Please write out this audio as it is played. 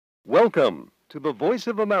Welcome to the Voice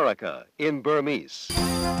of America in Burmese. ။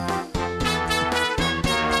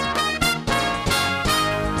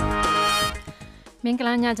မင်္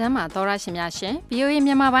ဂလာညချမ်းပါသောရရှင်များရှင် VOA မြ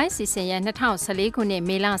န်မာပိုင်းစီစဉ်ရဲ့2014ခုနှစ်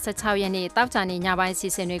မေလ16ရက်နေ့တောက်ကြနေညပိုင်းစီ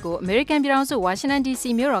စဉ်တွေကို American ပြည်ထောင်စု Washington DC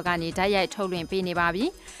မြို့တော်ကနေတိုက်ရိုက်ထုတ်လွှင့်ပေးနေပါပြီ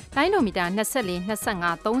။တိုင်းလိုမီတာ24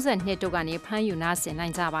 25 32တို့ကနေဖမ်းယူနားဆင်နို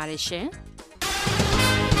င်ကြပါတယ်ရှင်။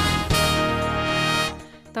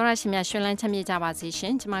သောရရှင်များရှင်လန်းချ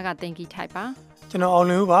မ်းမြေ့ကြပါစေရှင်။ကျွန်မကတင်ကြီးထိုက်ပါ။ကျွန်တော်အောင်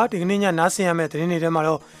လင်းဦးပါဒီကနေ့ညနားဆင်ရမယ့်သတင်းတွေထဲ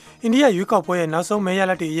မှာတော့အိန္ဒိယရွေးကောက်ပွဲရဲ့နောက်ဆုံးမဲ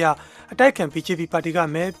ရလဒ်တွေအရအတိုက်ခံ BJP ပါတီ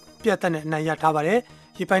ကမဲပြတ်တက်တဲ့အနိုင်ရထားပါတယ်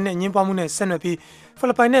။ရေပိုင်နဲ့ညှင်းပွားမှုနဲ့ဆက်နွယ်ပြီးဖိ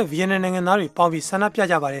လစ်ပိုင်နဲ့ဗီယက်နမ်နိုင်ငံသားတွေပေါင်းပြီးဆန္ဒပြ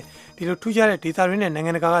ကြပါတယ်။ဒီလိုထူးခြားတဲ့ဒေသရင်းနဲ့နိုင်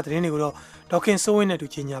ငံတကာကသတင်းတွေကိုတော့ဒေါက်ခင်စိုးဝင်းနဲ့တူ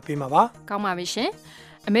ချင်ညာပေးမှာပါ။ကောင်းပါပြီရှင်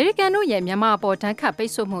။အမေရိကန်တို့ရဲ့မြန်မာအပေါ်ဓာတ်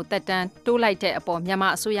ခတ်ပိတ်ဆို့မှုတက်တန်းတိုးလိုက်တဲ့အပေါ်မြန်မာ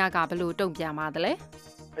အစိုးရကဘယ်လိုတုံ့ပြန်ပါသလဲ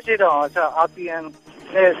။အရှိတောင်အချာ ASEAN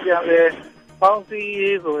နဲ့ပြန်လဲပေါင်းစ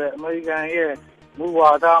ည်းရေးဆိုတဲ့အမေရိကန်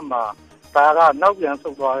ရဲ့မူဝါဒမှာဒါက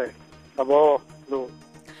နောက်ပြန်ဆုတ်သွားတဲ့သဘောလို့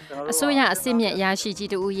အစိုးရအစစ်မြစ်ရရှိကြီး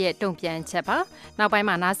တို့ရဲ့တုံ့ပြန်ချက်ပါနောက်ပိုင်း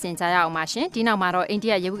မှာနားဆင်ကြရအောင်ပါရှင်ဒီနောက်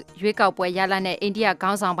မှာတော့အိန္ဒိယရွေးကောက်ပွဲရလဒ်နဲ့အိန္ဒိယ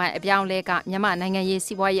ခေါင်းဆောင်ပိုင်းအပြောင်းလဲကမြန်မာနိုင်ငံရေး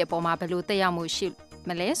စီးပွားရေးအပေါ်မှာဘယ်လိုသက်ရောက်မှုရှိ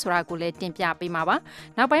မလဲဆိုတာကိုလည်းတင်ပြပေးမှာပါ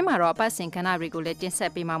နောက်ပိုင်းမှာတော့အပတ်စဉ်ကဏ္ဍတွေကိုလည်းတင်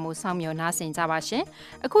ဆက်ပေးမှာမို့စောင့်မျှော်နား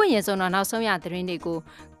ဆင်ကြပါရှင်အခုရင်ဆုံးတော့နောက်ဆုံးရသတင်းတွေကို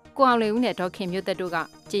ကိုအောင်လေဦးနဲ့ဒေါက်ခင်မျိုးသက်တို့က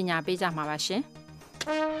ကြီးညာပေးကြမှာပါရှင်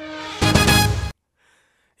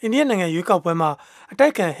အိန္ဒိယနိုင်ငံရွေးကောက်ပွဲမှာအ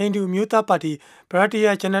တိုက်ခံဟိန္ဒူမျိုးသားပါတီ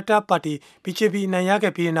Bharatiya Janata Party BJP အနိုင်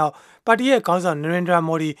ရခဲ့ပြီးတဲ့နောက်ပါတီရဲ့ခေါင်းဆောင် Narendra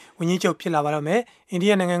Modi ဝန်ကြီးချုပ်ဖြစ်လာပါတော့မယ်။အိန္ဒိ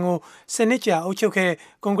ယနိုင်ငံကို10နှစ်ကြာအုပ်ချုပ်ခဲ့တဲ့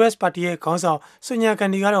Congress ပါတီရဲ့ခေါင်းဆောင် Sonia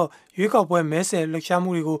Gandhi ကတော့ရွေးကောက်ပွဲမဲဆယ်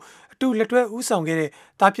လှုပ်ရှားမှုတွေကိုအတူလက်တွဲဦးဆောင်ခဲ့တဲ့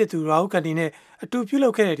တားဖြစ်သူ Rahul Gandhi နဲ့အတူ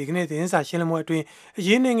ပြုလုပ်ခဲ့တဲ့ဒီကနေ့သတင်းစာရှင်းလင်းပွဲအတွင်း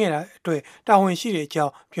အရေးနှင်းခဲ့တာအတွက်တာဝန်ရှိတဲ့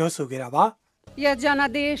အကြောင်းပြောဆိုခဲ့တာပါ။ ये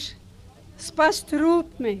जनादेश स्पष्ट रूप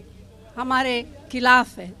में हमारे खिलाफ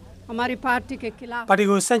है हमारी पार्टी के खिलाफ ပါတီ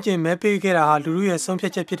ကိုစန့်ကျင်မဲပေးခဲ့တာဟာလူလူရဲ့ဆုံးဖြတ်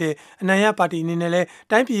ချက်ဖြစ်တဲ့အနိုင်ရပါတီအနေနဲ့လည်း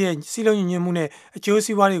တိုင်းပြည်ရဲ့စီးလုံးညီညွတ်မှုနဲ့အကျိုး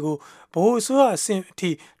စီးပွားတွေကိုဘိုးအစိုးရအဆင့်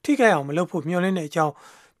အထိခိုက်အောင်မလုပ်ဖို့မျှော်လင့်တဲ့အကြော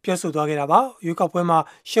င်းပြောဆိုသွားခဲ့တာပါရွေးကောက်ပွဲမှာ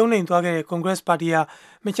ရှုံးနိမ့်သွားခဲ့တဲ့ Congress ပါတီဟာ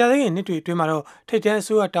မကြာသေးခင်နှစ်တွေအတွင်းမှာတော့ထိပ်တန်း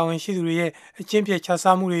အစိုးရတာဝန်ရှိသူတွေရဲ့အကျင့်ပြတ်ခြ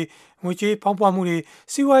စားမှုတွေငွေကြေးဖောင်းပွားမှုတွေ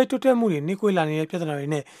စီးပွားရေးတိုးတက်မှုတွေနှိကွေးလာနေတဲ့ပြဿနာ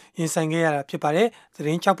တွေနဲ့ရင်ဆိုင်ခဲ့ရတာဖြစ်ပါတယ်သ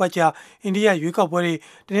တင်း6ပတ်ကြာအိန္ဒိယရွေးကောက်ပွဲတွေ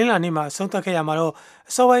တင်းလာနေ့မှာအဆုံးသတ်ခဲ့ရ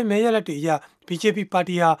မှာတော့အစောပိုင်းမဲရလဒ်တွေအရBJP ပါ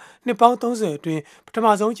တီဟာနှစ်ပေါင်း30အတွင်းပထ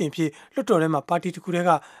မဆုံးအကြိမ်ဖြစ်လွှတ်တော်ထဲမှာပါတီတစ်ခုတည်း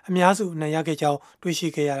ကအများစုအနိုင်ရခဲ့ကြောင်းတွေ့ရှိ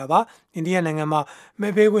ခဲ့ရတာပါအိန္ဒိယနိုင်ငံ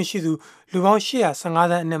မှာမဲပေးခွင့်ရှိသူလူပေါင်း815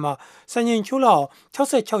သန်းအနက်မှာစံချိန်ချိုးလောက်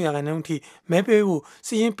66%ရာခိုင်နှုန်းအထိမဲ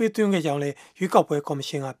ပေးဖို့စီရင်ပေးသွင်းခဲ့ကြောင်းလည်းရွေးကောက်ပွဲကော်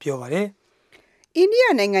မရှင်ကပြောပါတယ်အိန္ဒိယ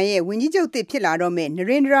နိုင်ငံရဲ့ဝန်ကြီးချုပ်သစ်ဖြစ်လာတော့မဲ့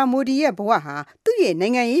နရိန္ဒရာမိုဒီရဲ့ဘဝဟာသူ့ရဲ့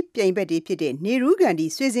နိုင်ငံရေးပြိုင်ဘက်တွေဖြစ်တဲ့နေရူဂန်ဒီ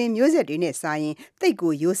ဆွေစဉ်မျိုးဆက်တွေနဲ့စာ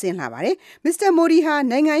ရင်တိတ်ကိုရိုးစင်းလာပါတယ်။မစ္စတာ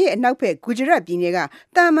မိုဒီဟာနိုင်ငံရဲ့အနောက်ဘက်ဂူဂျရတ်ပြည်နယ်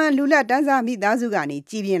ကတာမန်လူလတ်တန်းစားမိသားစုကနေ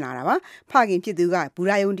ကြီးပြင်းလာတာပါ။ဖခင်ဖြစ်သူ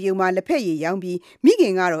ကဘူရာယုံတယုံမှာလက်ဖက်ရည်ရောင်းပြီးမိ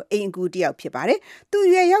ခင်ကတော့အိမ်အကူတယောက်ဖြစ်ပါတယ်။သူ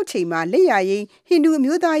ရွယ်ရောက်ချိန်မှာလက်ရရင်ဟိန္ဒူ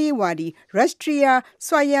အမျိုးသားရေးဝါဒီ Rashtriya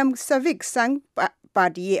Swayamsevak Sangh ပါ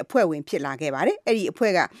တီရဲ့အဖွဲ့ဝင်ဖြစ်လာခဲ့ပါတယ်။အဲ့ဒီအ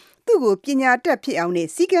ဖွဲ့ကသူ့ကိုပညာတတ်ဖြစ်အောင်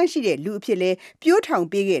နဲ့စီကန်းရှိတဲ့လူအဖြစ်လဲပြိုးထောင်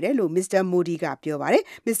ပေးခဲ့တယ်လို့မစ္စတာမိုဒီကပြောပါတယ်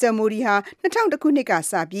။မစ္စတာမိုဒီဟာ2000ခုနှစ်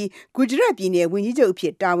ကစပြီးဂူဂျရတ်ပြည်နယ်ဝန်ကြီးချုပ်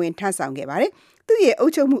အဖြစ်တာဝန်ထမ်းဆောင်ခဲ့ပါတယ်။သူ့ရဲ့အု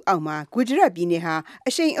ပ်ချုပ်မှုအောက်မှာဂူဂျရတ်ပြည်နယ်ဟာ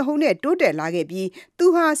အရှိန်အဟုန်နဲ့တိုးတက်လာခဲ့ပြီးသူ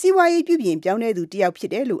ဟာစီးပွားရေးပြုပြင်ပြောင်းလဲသူတယောက်ဖြစ်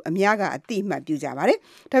တယ်လို့အများကအသိအမှတ်ပြုကြပါတယ်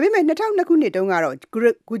။ဒါပေမဲ့2002ခုနှစ်တုန်းကတော့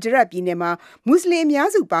ဂူဂျရတ်ပြည်နယ်မှာမွတ်စလင်အများ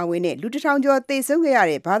စုပါဝင်တဲ့လူ1000ကျော်သေဆုံးခဲ့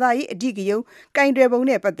ရတဲ့ဘာသာရေးအဓိကရုဏ်းကင်တွယ်ပုံ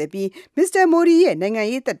နဲ့ပတ်သက်ပြီးမစ္စတာမိုဒီရဲ့နိုင်ငံ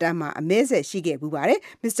ရေးသက်တမ်းမှာအမဲဆက်ရှိခဲ့ပူပါတယ်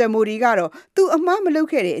။မစ္စတာမိုဒီကတော့သူအမှားမလုပ်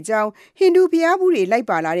ခဲ့တဲ့အကြောင်းဟိန္ဒူဘုရားဖူးတွေလိုက်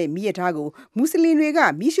ပါလာတဲ့မိရထားကိုမွတ်စလင်တွေက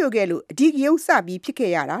မိရှို့ခဲ့လို့အဓိကရုဏ်းစပြီးဖြစ်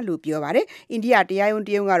ခဲ့ရတာလို့ပြောပါတယ်။အိန္ဒိယတ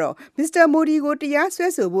ရားရုံးကတော့မစ္စတာမိုဒီကိုတရား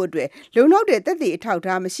စွဲဆိုဖို့အတွက်လုံလောက်တဲ့သက်သေအထောက်အ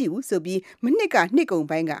ထားမရှိဘူးဆိုပြီးမနှစ်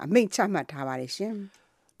ကနှစ်ကုန်ပိုင်းကအမိန့်ချမှတ်ထားပါတယ်ရှင်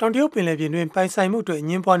။တောင်တရုတ်ပင်လယ်ပြင်တွင်ပိုင်ဆိုင်မှုအတွက်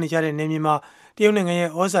အငင်းပွားနေကြတဲ့နေမြေမှာတရုတ်နိုင်ငံ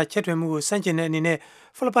ရဲ့ဩဇာချက်ထွင်မှုကိုစန့်ကျင်တဲ့အနေ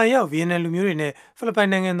နဲ့ဖိလစ်ပိုင်ရောက်ဗီယက်နမ်လူမျိုးတွေနဲ့ဖိလစ်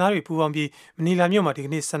ပိုင်နိုင်ငံသားတွေပူးပေါင်းပြီးမနီလာမြို့မှာဒီ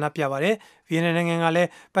ကနေ့ဆန္ဒပြပါတယ်။ဗီယက်နမ်နိုင်ငံကလည်း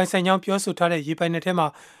ပိုင်ဆိုင်ကြောင်းပြောဆိုထားတဲ့ရေပိုင်နယ်ထဲ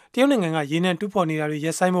မှာတရုတ်နိုင်ငံကရေနံတူးဖော်နေတာတွေ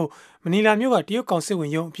ရပ်ဆိုင်းဖို့မနီလာမြို့ကတရုတ်ကောင်စစ်ဝ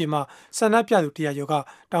င်ရုံးအပြင်မှာဆန္ဒပြသူ100ကျော်က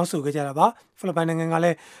တောင်းဆိုခဲ့ကြတာပါဖိလစ်ပိုင်နိုင်ငံက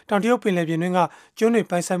လည်းတောင်တရုတ်ပင်လယ်ပြင်တွင်းကကျွန်း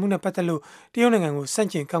တွေပိုင်ဆိုင်မှုနဲ့ပတ်သက်လို့တရုတ်နိုင်ငံကိုစန့်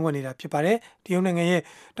ကျင်ကန့်ကွက်နေတာဖြစ်ပါတယ်တရုတ်နိုင်ငံရဲ့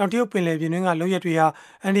တောင်တရုတ်ပင်လယ်ပြင်တွင်းကလုပ်ရက်တွေဟာ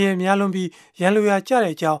အန္တရာယ်များလွန်းပြီးရန်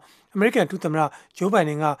လိုရာကျတဲ့အကြောင်းအမေရိကန်ဒုသမ္မတဂျိုး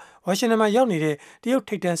ဘိုင်ဒန်ကဝါရှင်တန်မှာရောက်နေတဲ့တရုတ်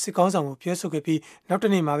ထိပ်တန်းစစ်ကောင်းဆောင်ကိုပြောဆိုခဲ့ပြီးနောက်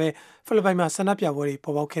တနေ့မှာပဲဖိလစ်ပိုင်မှာဆန္ဒပြပွဲတွေ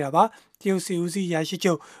ပေါ်ပေါက်ခဲ့တာပါတရုတ်စီဦးစီးရာ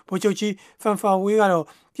ရှိချုပ်ဗိုလ်ချုပ်ကြီးဖန်ဖာဝေး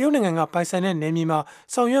ကတော့တရုတ်နိုင်ငံကပိုင်ဆိုင်တဲ့နယ်မြေမှာ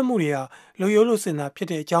ဆောင်ရွက်မှုတွေဟာလူရိုးလို့စင်တာဖြစ်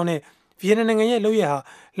တဲ့အကြောင်းနဲ့ ဗီယက်နမ်နိုင်ငံရဲ့လုပ်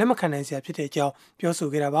ရဟာလက်မခံနိုင်စရာဖြစ်တဲ့အကြောင်းပြော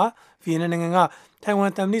ဆိုခဲ့တာပါဗီယက်နမ်နိုင်ငံကထိုင်ဝ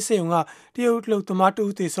မ်တမ်မဏိစက်ရုံကတရုတ်လှုပ်သ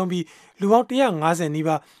မားတူသေဆုံးပြီးလူပေါင်း150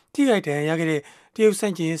နီးပါးထိခိုက်ဒဏ်ရာရခဲ့တဲ့တရုတ်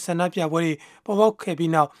ဆန့်ကျင်ဆန္ဒပြပွဲတွေပေါ်ပေါက်ခဲ့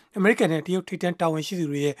ပြီးနောက်အမေရိကန်နဲ့တရုတ်ထိပ်တန်းတာဝန်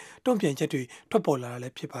ရှိသူတွေရဲ့တုံ့ပြန်ချက်တွေထွက်ပေါ်လာတာလည်း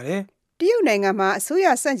ဖြစ်ပါတယ်တရုတ်နိုင်ငံမှာ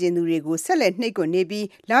အစိုးရဆန့်ကျင်သူတွေကိုဆက်လက်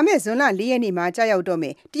နှိပ်ကွပ်နေပြီးလာမယ့်ဇွန်လ4ရက်နေ့မှာကြာရောက်တော့မ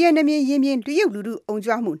ယ်တရန်နှမြင်ရင်ပြင်တရုတ်လူထု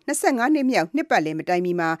အုံကြွမှု25နှစ်မြောက်နှစ်ပတ်လည်မတိုင်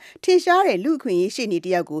မီမှာထင်ရှားတဲ့လူအခွင့်အရေးရှေ့နေတ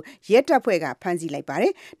ယောက်ကိုရဲတပ်ဖွဲ့ကဖမ်းဆီးလိုက်ပါ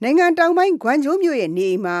တယ်။နိုင်ငံတောင်ပိုင်းဂွမ်ဂျိုးမြို့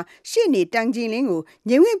ရဲ့နေအိမ်မှာရှေ့နေတန်ဂျင်လင်းကို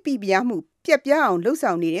ငြိမ်ဝှက်ပြပြမှုပြက်ပြားအောင်လှုပ်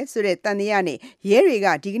ဆောင်နေတယ်ဆိုတဲ့တန်တရားနဲ့ရဲတွေက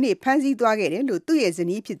ဒီကနေ့ဖမ်းဆီးသွားခဲ့တယ်လို့သူ့ရဲ့ဇ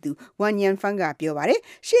နီးဖြစ်သူဝမ်ညန်ဖန်ကပြောပါတယ်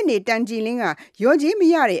။ရှေ့နေတန်ဂျင်လင်းကရောကြီးမ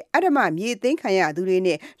ရတဲ့အဓမ္မမြေသိမ်းခံရသူ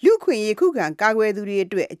တွေနဲ့လူခွင့်ရေးခုခံကာကွယ်သူတွေအ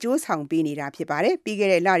တွက်အကျိုးဆောင်ပေးနေတာဖြစ်ပါတယ်။ပြီး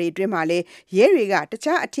ခဲ့တဲ့လတွေအတွင်းမှာလည်းရဲတွေကတ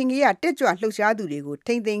ခြားအထင်ကြီးတက်ကြွလှုပ်ရှားသူတွေ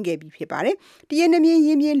ကိုထိန်းသိမ်းခဲ့ပြီးဖြစ်ပါတယ်။တရနှမြင်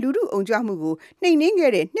ရင်ပြင်လူထုအုံကြွမှုကိုနှိမ်နင်း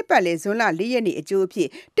ခဲ့တဲ့နှစ်ပတ်လည်ဇွန်လ4ရက်နေ့အကျိုး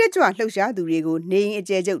အဖြစ်တက်ကြွလှုပ်ရှားသူတွေကိုနေရင်အ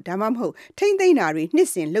ကျယ်ချုပ်ဒါမှမဟုတ်ထိန်းသိမ်းတာ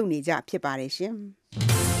တွေနှစ်စဉ်လုပ်နေကြဖြစ်ပါတယ်ရှင်။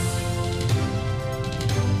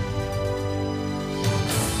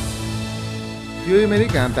 VOA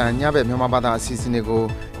အမေရိကန်အတန်ညဘက်မြန်မာဘာသာအစီအစဉ်တွေ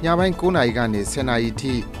ကိုညပိုင်း9:00နာရီကနေ10:00နာရီ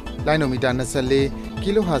ထိလိုင်းနိုမီတာ24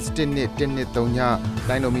 kHz 12113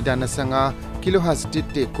ညလိုင်းနိုမီတာ25 kHz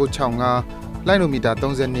 11965လိုင်းနိုမီတာ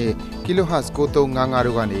32 kHz 9355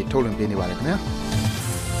တို့ကနေထုတ်လွှင့်ပေးနေပါတယ်ခင်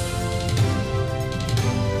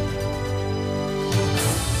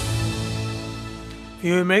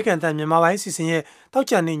ဗျာဗီအိုအေအမေရိကန်အတန်မြန်မာပိုင်းအစီအစဉ်ရဲ့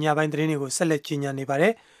တောက်ချန်နေညပိုင်းသတင်းတွေကိုဆက်လက်ကြီးညာနေပါတ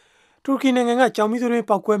ယ်တူရကီနိုင်ငံကကြောင်မီးသွေး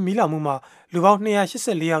ပောက်ကွဲမီးလောင်မှုမှာလူပေါင်း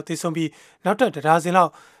284ယောက်သေဆုံးပြီးနောက်ထပ်တစ်ဒါဇင်လော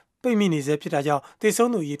က်ပိတ်မိနေစေဖြစ်တာကြော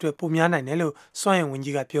င့်သေဆုံးသူအရေအတွက်ပိုများနိုင်တယ်လို့စွမ်းအင်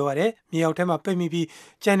ဝန်ကြီးကပြောပါတယ်။မြေအောက်ထဲ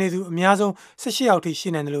မှာပိတ်မိပြီးကျန်နေသူအများဆုံး18ယောက်ထိရှိ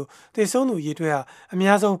နိုင်တယ်လို့သေဆုံးသူအရေအတွက်ဟာ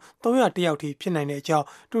အများဆုံး301ယောက်ထိဖြစ်နိုင်တဲ့အကြော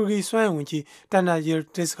င်းတူရကီစွမ်းအင်ဝန်ကြီးတန်နာယေ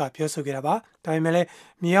ဒစ်ကပြောဆိုခဲ့တာပါ။ဒါပေမဲ့လ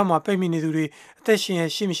ည်းမြေအောက်မှာပိတ်မိနေသူတွေအသက်ရှင်ရ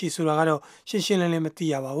ရှိမရှိဆိုတာကတော့ရှင်းရှင်းလင်းလင်းမသိ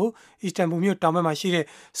ရပါဘူး။အီစတန်ဘူလ်မြို့တောင်ဘက်မှာရှိတဲ့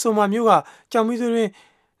ဆိုမာမြို့ကကြောင်မီးသွေး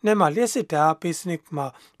နဲ့မှာလျှက်စစ်ဓာတ်ပေးစနစ်မှာ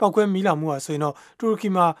ပောက်ကွဲမီးလောင်မှုဟာဆိုရင်တော့တူရကီ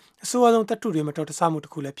မှာအဆိုးအဆုံးတပ်ထုတွေမတော်တဆမှုတ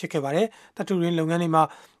စ်ခုလည်းဖြစ်ခဲ့ပါတယ်။တပ်ထုရင်းလုပ်ငန်းတွေ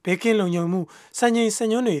မှာဘေကင်းလုံခြုံမှုစံချိန်စံ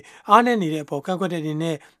ညွှန်းတွေအားနည်းနေတဲ့အပေါ်ကန့်ကွက်တဲ့အနေ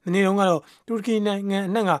နဲ့မနေ့တုန်းကတော့တူရကီ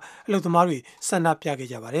နိုင်ငံအနှံ့ကအလုပ်သမားတွေဆန္ဒပြခဲ့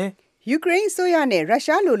ကြပါတယ်။ယူကရိန်းအစိုးရ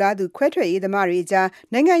နဲ့ရုရှားလိုလားသူခွဲထွက်ရေးသမားတွေကြား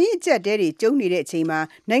နိုင်ငံရေးအကျပ်တဲတွေကျုံနေတဲ့အချိန်မှာ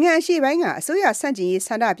နိုင်ငံအရှေ့ပိုင်းကအစိုးရဆန့်ကျင်ရေး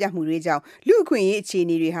ဆန္ဒပြမှုတွေကြောင့်လူအခွင့်အရေးအခြေအ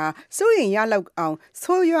နေတွေဟာစိုးရိမ်ရလောက်အောင်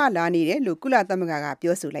ဆိုးရွားလာနေတယ်လို့ကုလသမဂ္ဂက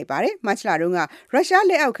ပြောဆိုလိုက်ပါတယ်။မတ်လတုန်းကရုရှား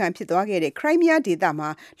လက်အောက်ခံဖြစ်သွားခဲ့တဲ့ခရိုင်းမီးယားဒေသ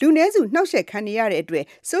မှာလူနည်းစုနှောက်ယှက်ခံနေရတဲ့အတွက်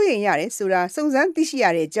စိုးရိမ်ရတယ်ဆိုတာစုံစမ်းသိရှိရ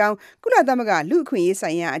တဲ့အကြောင်းကုလသမဂ္ဂလူအခွင့်အ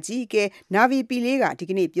ရေးဆိုင်ရာအကြီးအကဲနာဗီပီလေးကဒီ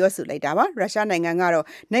ကနေ့ပြောဆိုလိုက်တာပါ။ရုရှားနိုင်ငံကတော့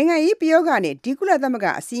နိုင်ငံရေးပယောဂနဲ့ဒီကုလသမဂ္ဂ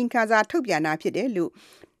အစည်းအဝေးထုတ်ပြန်တာဖြစ်တယ်လို့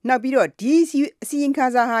နောက်ပြီးတော့ဒီအစီ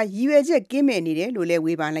ရင်ခံစာဟာရည်ရွယ်ချက်ကင်းမဲ့နေတယ်လို့လည်း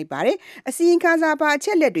ဝေဖန်လိုက်ပါတယ်။အစီရင်ခံစာပါ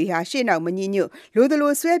အချက်လက်တွေဟာရှေ့နောက်မညီညွတ်လို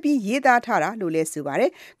သလိုဆွဲပြီးရေးသားထားတာလို့လည်းဆိုပါတယ်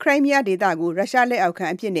။ခရိုင်းမီးယားဒေသကိုရုရှားလက်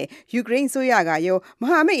အောက်ခံအဖြစ်နဲ့ယူကရိန်းအစိုးရကရောမ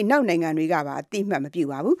ဟာမိတ်အနောက်နိုင်ငံတွေကပါအသိမှတ်မပြု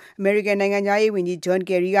ပါဘူး။အမေရိကန်နိုင်ငံသားရေးဝန်ကြီး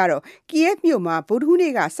ဂျွန်ကယ်ရီကတော့ကီယက်မြို့မှာဗုဒ္ဓဟူး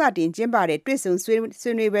နေ့ကစတင်ကျင်းပတဲ့တွေ့ဆုံဆွေး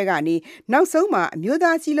နွေးပွဲကနေနောက်ဆုံးမှာအမျိုး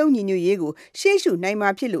သားစည်းလုံးညီညွတ်ရေးကိုရှေ့ရှုနိုင်မှာ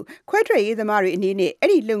ဖြစ်လို့ခွဲထွက်ရေးသမားတွေအနေနဲ့အဲ့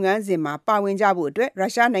ဒီလုပ်ငန်းစဉ်မှာပါဝင်ကြဖို့အတွက်ရု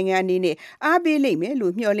ရှားနိုင်ငံအနေနဲ့အားပေးလိမ့်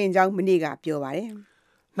မယ်လို့မျှော်လင့်ကြောင်းမနေ့ကပြောပါတယ်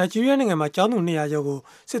။နိုင်ဂျီးရီးယားနိုင်ငံမှာကျောင်းသူ200ကျော်ကို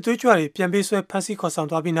စစ်သွေးကြွတွေပြန်ပေးဆွဲဖမ်းဆီးခေါ်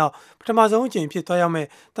ဆောင်သွားပြီးနောက်ပထမဆုံးအကြိမ်ဖြစ်သွားရောက်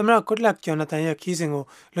မဲ့သမ္မတဂွတ်လက်ဂျော်နသန်ရဲ့ခီးစဉ်ကို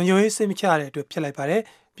လုံခြုံရေးစိတ်မချရတဲ့အတွက်ဖျက်လိုက်ပါတယ်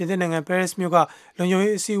။ပြင်သစ်နိုင်ငံပဲရစ်မြို့ကလုံခြုံ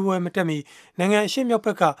ရေးအစည်းအဝေးမတက်မီနိုင်ငံအရှေ့မြောက်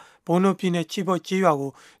ဘက်ကဘုံနိုပြည်နယ်ချီဘော့ကျေးရွာကို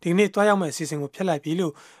ဒီကနေ့တွားရောက်မဲ့အစီအစဉ်ကိုဖျက်လိုက်ပြီ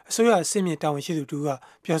လို့အစိုးရအစည်းအမြင့်တာဝန်ရှိသူတို့က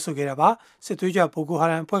ပြောဆိုခဲ့တာပါစစ်သွေးကြွဘိုကိုဟာ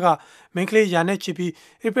ရန်အဖွဲ့ကမင်းကလေးယာနဲ့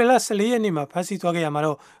ချီပြီးဧပြီလ14ရက်နေ့မှာဖမ်းဆီးသွားခဲ့ရ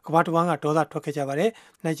မှာတော့ကမ္ဘာတဝန်းကဒေါသထွက်ခဲ့ကြပါတယ်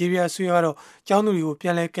နိုင်ဂျီးရီးယားအစိုးရကတော့ကျောင်းသူတွေ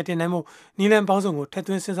ကိုပြန်လည်ကယ်တင်နိုင်မှုနီလန်ပေါင်းစုံကိုထပ်သွ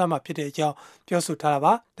င်းစဉ်းစားမှဖြစ်တဲ့အကြောင်းပြောဆို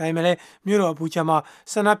ထားတာပါဒါပေမဲ့လည်းမြို့တော်အဘူဂျာမှာ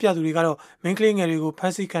ဆန္ဒပြသူတွေကတော့မင်းကလေးငယ်တွေကိုဖ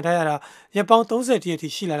မ်းဆီးခံထားရတာရပ်ပေါင်း30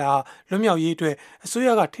ရက်ထိရှိလာတာဟာလွတ်မြောက်ရေးအတွက်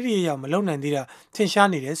အစိုးရကထိထိရောက်မလုပ်နိုင်သေးတာထင်ရှား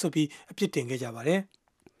နေတယ်ဆိုပြီးအပြစ်တင်ခဲ့ကြပါတယ်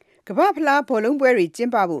ကမ္ဘာဖလားဘောလုံးပွဲတွေကျ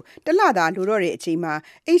င်းပဖို့တလသာလိုတော့တဲ့အချိန်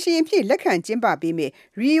မှာအိမ်ရှင်အဖြစ်လက်ခံကျင်းပပေး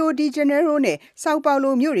မယ်ရီယိုဒီဂျနေရိုနဲ့ဆောက်ပေါ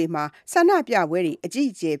လိုမြို့တွေမှာဆန္ဒပြပွဲတွေ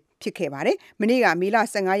အကြီးအကျယ်ဖြစ်ခဲ့ပါတယ်။မနေ့ကမေလ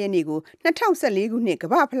15ရက်နေ့ကို2014ခုနှစ်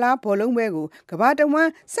ကမ္ဘာဖလားဘောလုံးပွဲကိုကမ္ဘာတ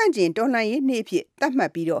ဝန်းစန့်ကျင်တော်လှန်ရေးနေ့အဖြစ်သတ်မှတ်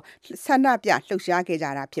ပြီးတော့ဆန္ဒပြလှုပ်ရှားခဲ့ကြ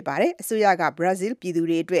တာဖြစ်ပါတယ်။အစိုးရကဘရာ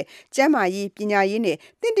ဇီးပြည်သူတွေအတွက်ကျန်းမာရေးပညာရေးနဲ့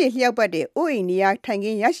တင့်တယ်လျှောက်ပတ်တဲ့အိုးအိမ်နေရာထိုင်ခ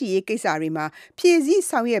င်းရရှိရေးကိစ္စတွေမှာဖြည့်ဆည်း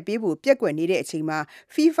ဆောင်ရွက်ပေးဖို့ပျက်ကွက်နေတဲ့အချိန်မှာ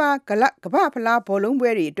FIFA ကမ္ဘာဖလားဘောလုံး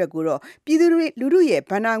ပွဲတွေအတွက်ကိုတော့ပြည်သူတွေလူထုရဲ့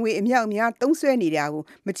ဗန္နာငွေအမြောက်အများသုံးစွဲနေတာကို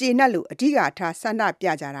မကျေနပ်လို့အဓိကထားဆန္ဒပြ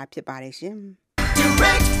ကြတာဖြစ်ပါတယ်ရှင်။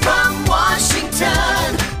 Direct from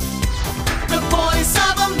Washington,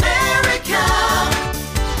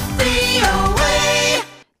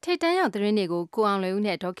 ထိတ်တန့်ရောက်သတင်းတွေကိုကိုအောင်လွယ်ဦး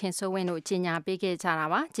နဲ့ဒေါခင်စိုးဝင်းတို့ကြီးညာပေး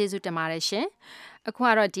ခဲ့ကြတာပါကျေးဇူးတင်ပါတယ်ရှင်အခုက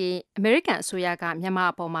တော့ဒီအမေရိကန်အစိုးရ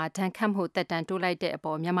ကမြန်မာအပေါ်မှာဒဏ်ခတ်မှုတက်တန်တိုးလိုက်တဲ့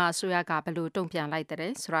အပေါ်မြန်မာအစိုးရကဘယ်လိုတုံ့ပြန်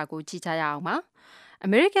လိုက်တဲ့ဆိုတာကိုကြည့်ကြရအောင်ပါအ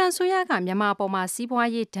မေရိကန်အစိုးရကမြန်မာအပေါ်မှာ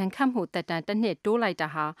စီးပွားရေးဒဏ်ခတ်မှုတက်တန်တစ်နှစ်တိုး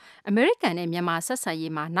လိုက်တာဟာအမေရိကန်နဲ့မြန်မာ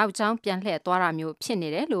ဆက်ဆံရေးမှာနောက်ကျောင်းပြန်လှည့်သွားတာ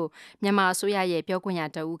မျိုးဖြစ်နေတယ်လို့မြန်မာအစိုးရရဲ့ပြောခွင့်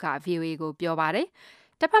ရတဦးက VOA ကိုပြောပါတယ်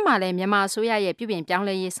တစ်ဖက်မှာလည်းမြန်မာအစိုးရရဲ့ပြုပြင်ပြောင်း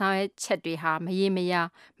လဲရေးဆောင်ရွက်ချက်တွေဟာမရေ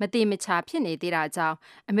မရာမတိမချာဖြစ်နေသေးတာကြောင့်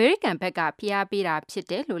အမေရိကန်ဘက်ကဖိအားပေးတာဖြစ်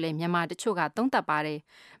တယ်လို့လည်းမြန်မာတချို့ကသုံးသပ်ပါတယ်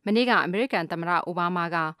။မနေ့ကအမေရိကန်သမ္မတအိုဘား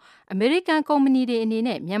မားကအမေရိကန်ကုမ္ပဏီတွေ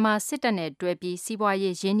အနေနဲ့မြန်မာစစ်တပ်နဲ့တွဲပြီး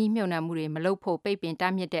စီးပွားရေးရင်းနှီးမြှုပ်နှံမှုတွေမလုပ်ဖို့ပိတ်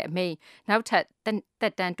ပင်တားမြစ်တဲ့အမိန့်နောက်ထပ်တ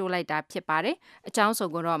က်တန်းတိုးလိုက်တာဖြစ်ပါတယ်။အကြောင်း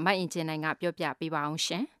စုံကိုတော့မတ်အင်ဂျင်နိုင်ကပြောပြပေးပါအောင်ရှ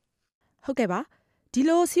င်။ဟုတ်ကဲ့ပါ။ဒီ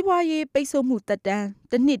လိုစီးပွားရေးပိတ်ဆို့မှုတက်တ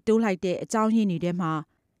န်းတစ်နှစ်တိုးလိုက်တဲ့အကြောင်းရင်းတွေထဲမှာ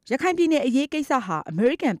ရခိုင်ပြည်နယ်အရေးကိစ္စဟာ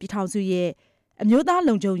အမေရိကန်ပြည်ထောင်စုရဲ့အမျိုး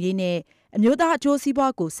သားလုံခြုံရေးနဲ့အမျိုးသားအကျိုးစီး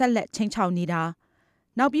ပွားကိုဆက်လက်ချိန်ချောက်နေတာ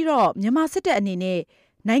နောက်ပြီးတော့မြန်မာစစ်တပ်အနေ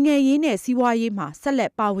နဲ့နိုင်ငံရေးနဲ့စီးပွားရေးမှာဆက်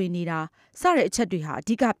လက်ပါဝင်နေတာစတဲ့အချက်တွေဟာ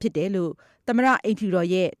အဓိကဖြစ်တယ်လို့သမ္မတအိမ်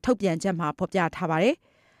ဖြူတော်ရဲ့ထုတ်ပြန်ချက်မှာဖော်ပြထားပါတယ်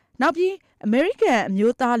။နောက်ပြီးအမေရိကန်အ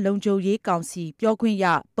မျိုးသားလုံခြုံရေးကောင်စီပြောခွင့်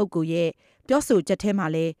ရပုဂ္ဂိုလ်ရဲ့ပြောဆိုချက်ထဲ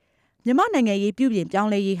မှာလည်းမြန်မာနိုင်ငံရေးပြုပြင်ပြော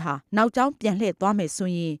င်းလဲရေးဟာနောက်ကျောင်းပြန်လှည့်သွားမယ်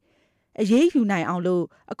ဆိုရင်အရေးယူနိုင်အောင်လို့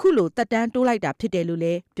အခုလိုတက်တန်းတိုးလိုက်တာဖြစ်တယ်လို့လ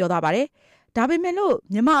ည်းပြောသွားပါတယ်။ဒါပေ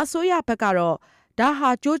မဲ့လို့မြန်မာအစိုးရဘက်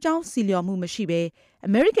ကတော့ဒါဟာကြိုးကြောင်းစီလျော်မှုမရှိဘဲအ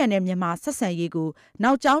မေရိကန်နဲ့မြန်မာဆက်ဆံရေး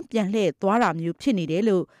ကိုနောက်ကျောင်းပြန်လှည့်သွားတာမျိုးဖြစ်နေတယ်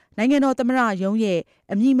လို့နိုင်ငံတော်သမ္မတရုံး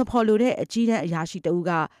ရဲ့အမည်မဖော်လိုတဲ့အကြီးတန်းအရာရှိတဦး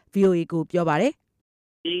က VOA ကိုပြောပါတယ်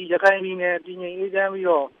။ဒီရခိုင်ပြည်နယ်ပြည်ငြိမ်အေးချမ်းပြီး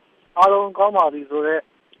တော့အားလုံးကောင်းပါပြီ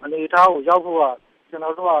ဆိုတော့အနေအထားကိုရောက်ဖို့ကကျွန်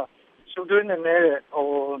တော်တို့ကရှုပ်ထွေးနေ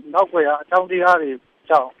တဲ့နောက်ွယ်အကြောင်းတရားတွေ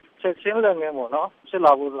ကြောင့်ချက်ချင်းလည်းငင်းပေါ့နော်ဖြစ်လာ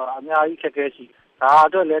ဖို့ဆိုတာအများကြီးခက်ခဲရှိဒါ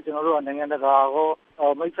အတွက်လည်းကျွန်တော်တို့နိုင်ငံတကာ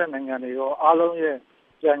ရောမိတ်ဆက်နိုင်ငံတွေရောအားလုံး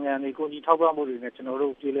ရဲ့ကြံဉာဏ်တွေကိုကြီးထောက်ပံ့မှုတွေနဲ့ကျွန်တော်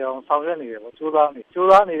တို့ပြည်လည်အောင်ဆောင်ရွက်နေတယ်ပေါ့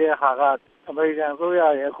ကြိုးစားနေတဲ့ဟာကအမေရိကန်အစိုးရ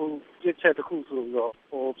ရဲ့အခုပြစ်ချက်တစ်ခုဆိုပြီးတော့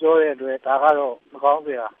ပြောတဲ့အတွက်ဒါကတော့မကောင်း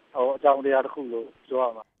စရာအကြောင်းတရားတစ်ခုလို့ပြော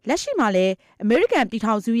ရမှာလက်ရှိမှာလည်းအမေရိ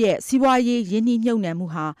ကန်ပြည်ထောင်စုရဲ့စီးပွားရေးရင်းနှီးမြှုပ်နှံ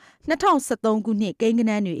မှုဟာ2013ခုနှစ်ကိန်းဂ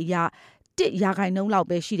ဏန်းတွေအရ1%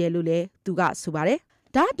လောက်ပဲရှိတယ်လို့လည်းသူကဆိုပါတယ်။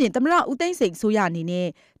ဒါအပြင်သမ္မတဦးသိန်းစိန်အစိုးရအနေ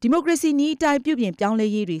နဲ့ဒီမိုကရေစီနည်းအတိုင်းပြုပြင်ပြောင်းလဲ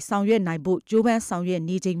ရေးတွေဆောင်ရွက်နိုင်ဖို့ကြိုးပမ်းဆောင်ရွက်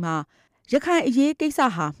နေချိန်မှာရခိုင်အရေးကိစ္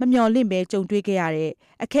စဟာမမျှော်လင့်ပဲကြုံတွေ့ခဲ့ရ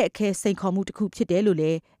တဲ့အခက်အခဲစိန်ခေါ်မှုတစ်ခုဖြစ်တယ်လို့လ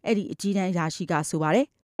ည်းအဲ့ဒီအကြီးတန်းအရာရှိကဆိုပါတယ်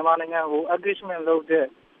။မြန်မာနိုင်ငံကို engagement လုပ်တဲ့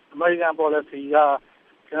American policy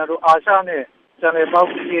ကကျွန်တော်တို့အာရှနဲ့ကျန်တဲ့ပေါင်း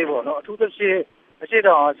စည်းရေးပေါ့နော်အထူးသဖြင့်အရှေ့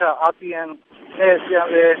တောင်အာရှ ASEAN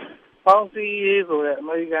နဲ့ကျန်တဲ့ပေါင်းစည်းရေးဆိုတဲ့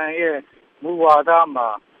American ရဲ့မူဝါဒ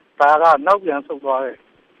မှာဒါကနောက်ပြန်ဆုတ်သွားတဲ့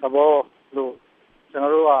သဘောလို့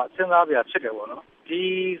ကျွန်တော်တို့ကစဉ်းစားပြဖြစ်တယ်ပေါ့နော်ဒီ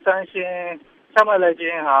sanction ချမှတ်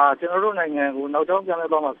လိုက်ခြင်းဟာကျွန်တော်တို့နိုင်ငံကိုနောက်ကျော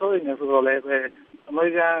င်းပြန်လဲသွားမှာစိုးရိမ်နေဆိုတော့လည်းပဲအမေ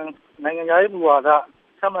ရိကန်နိုင်ငံရေးမူဝါဒ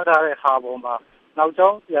ချမှတ်ထားတဲ့ဟာပေါ်မှာနောက်ကျော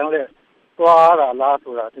င်းပြန်လဲသွားတာလား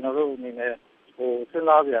ဆိုတာကျွန်တော်တို့အနေနဲ့စဉ်း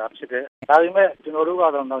စားပြဖြစ်တယ်ဒါပေမဲ့ကျွန်တော်တို့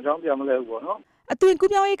ကတော့နောက်ကျောင်းပြန်မလဲဘူးပေါ့နော်အသွင်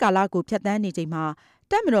ကူးပြောင်းရေးကာလကိုဖျက်ဆီးနေချိန်မှာ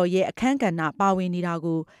တပ်မတော်ရဲ့အခမ်းကဏ္ဍပါ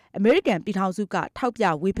ဝင်နေတာကိုအမေရိကန်ပြည်ထောင်စုက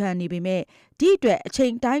ထောက်ပြဝေဖန်နေပေမဲ့ဒီအတွက်အချိ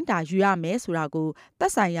န်တိုင်းတာယူရမယ်ဆိုတာကို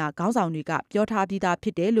သက်ဆိုင်ရာခေါင်းဆောင်တွေကပြောထားပြီး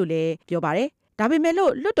သားဖြစ်တယ်လို့လည်းပြောပါတယ်။ဒါပေ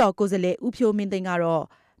မဲ့လို့လွှတ်တော်ကိုယ်စားလှယ်ဦးဖြိုးမင်းသိန်း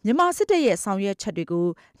ကတော့မြန်မာစစ်တပ်ရဲ့ဆောင်ရွက်ချက်တွေကို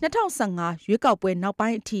2015ရွေးကောက်ပွဲနောက်ပို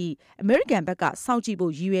င်းအထိအမေရိကန်ဘက်ကစောင့်ကြ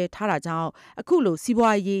ည့်ဖို့ရည်ရွယ်ထားတာကြောင့်အခုလို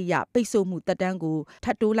စီးပွားရေးအရပိတ်ဆို့မှုတက်တန်းကိုထ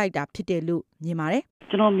ပ်တိုးလိုက်တာဖြစ်တယ်လို့မြင်ပါ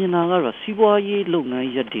တယ်ကျွန်တော်မြင်တာကတော့စီးပွားရေးလုပ်င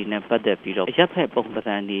န်းရပ်တွေနဲ့ပတ်သက်ပြီးတော့အရက်ဖက်ပုံ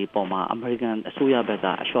စံတွေပေါ်မှာအမေရိကန်အစိုးရဘက်က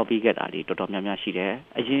အလျှော့ပေးခဲ့တာတွေတော်တော်များများရှိတယ်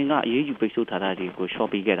။အရင်ကအရေးယူပိတ်ဆို့ထားတာတွေကိုလျှော့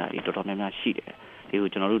ပေးခဲ့တာတွေတော်တော်များများရှိတယ်။ဒီ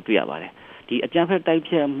ကိုကျွန်တော်တို့တွေ့ရပါတယ်။ဒီအကြမ်းဖက်တိုက်ဖြ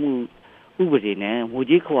တ်မှုဥပဒေနဲ့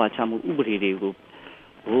ငွေကြေးခွာချမှုဥပဒေတွေ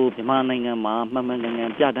ကိုမြန်မာနိုင်ငံမှာမှန်မှန်ကန်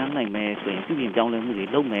ကန်ပြဋ္ဌာန်းနိုင်မယ်ဆိုရင်ပြည်ပြင်ပြောင်းလဲမှု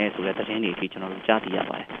တွေလုပ်မယ်ဆိုတဲ့သတင်းတွေကျွန်တော်တို့ကြားသိရ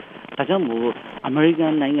ပါတယ်။ဒါကြောင့်မို့အမေရိ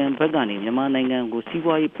ကန်နိုင်ငံဘက်ကနေမြန်မာနိုင်ငံကို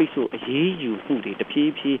စီးပွားရေးပိတ်ဆို့အရေးယူမှုတွေ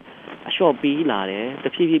တဖြည်းဖြည်းအလျှော့ပေးလာတယ်။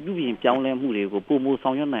တဖြည်းဖြည်းပြည်ပြင်ပြောင်းလဲမှုတွေကိုပုံ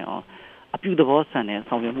မှုဆောင်ရွက်နိုင်အောင်အပြုသဘောဆန်တဲ့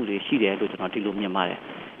ဆောင်ရွက်မှုတွေရှိတယ်လို့ကျွန်တော်ဒီလိုမြင်ပါတယ်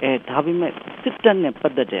။ဒါပေမဲ့စစ်တပ်နဲ့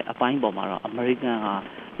ပတ်သက်တဲ့အပိုင်းပေါ်မှာတော့အမေရိကန်ဟာ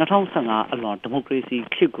2015အလွန်ဒီမို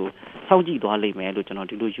ကရေစီခေတ်ကိုစောင့်ကြည့်သွားလိမ့်မယ်လို့ကျွန်တော်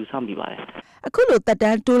ဒီလိုယူဆမိပါတယ်။အခုလိုတက်တ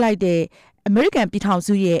န်းတိုးလိုက်တဲ့အမေရိကန်ပြည်ထောင်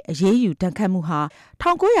စုရဲ့အရေးယူဒဏ်ခတ်မှုဟာ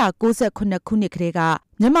1998ခုနှစ်ကတည်းက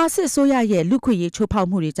မြန်မာစစ်အစိုးရရဲ့လူခွင့်ရေးချိုးဖောက်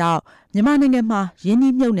မှုတွေကြောင့်မြန်မာနိုင်ငံမှာရ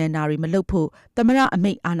င်းနှီးမြှုပ်နှံတာတွေမလုပ်ဖို့သမ္မတအ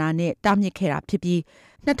မိန့်အာဏာနဲ့တားမြစ်ခဲ့တာဖြစ်ပြီး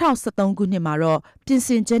2013ခုနှစ်မှာတော့ပြင်ဆ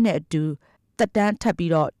င်ချက်နဲ့အတူတက်တန်းထပ်ပြီး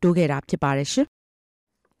တော့တိုးခဲ့တာဖြစ်ပါတယ်ရှင်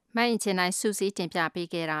။မိုင်းချင်တိုင်းစူးစီးတင်ပြပေး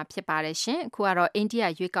ခဲ့တာဖြစ်ပါတယ်ရှင်။အခုကတော့အိန္ဒိ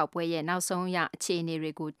ယရွေးကောက်ပွဲရဲ့နောက်ဆုံးရအခြေ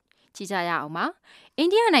အနေတွေကို ကြည့်ကြရ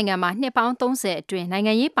အောင်ပါအိန္ဒိယနိုင်ငံမှာနှစ်ပေါင်း30အတွင်း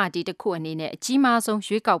နိုင်ငံရေးပါတီတစ်ခုအနေနဲ့အကြီး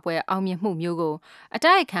မားဆုံးရွေးကောက်ပွဲအောင်မြင်မှုမျိုးကိုအ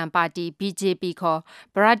တိုက်အခံပါတီ BJP ခေါ်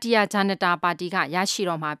Bharatiya Janata Party ကရ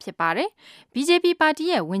ရှိတော့မှာဖြစ်ပါတယ် BJP ပါတီ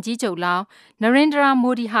ရဲ့ဝန်ကြီးချုပ်လောင်း Narendra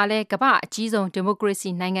Modi ဟာလည်းကမ္ဘာအကြီးဆုံးဒီမိုကရေ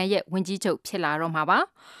စီနိုင်ငံရဲ့ဝန်ကြီးချုပ်ဖြစ်လာတော့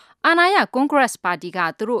မှာပါအာဏာရ Congress ပါတီ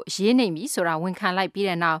ကသူတို့ရေးနေပြီဆိုတာဝန်ခံလိုက်ပြီး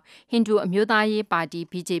တဲ့နောက်ဟိန္ဒူအမျိုးသားရေးပါတီ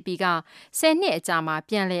BJP က10နှစ်အကြာ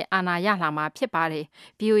မှာပြန်လည်အာဏာရလာမှာဖြစ်ပါတယ်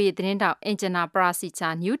VOA သတင်းတောက်အင်ဂျင်နာပရာစီချာ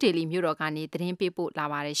New Delhi မြို့တော်ကနေသတင်းပေးပို့လာ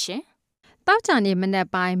ပါတယ်ရှင်တောက်ကြနေမနေ့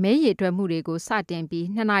ပိုင်းမဲရည်တွက်မှုတွေကိုစတင်ပြီး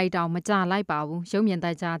2နာရီတောင်မကြာလိုက်ပါဘူးရုံမြ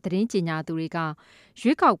င့်သားကြားသတင်းကြေညာသူတွေက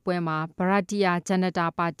ရွေးကောက်ပွဲမှာ Bharatiya Janata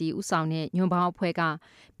Party ဦးဆောင်တဲ့ညွန့်ပေါင်းအဖွဲ့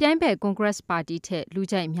ကပြိုင်ဘက် Congress ပါတီ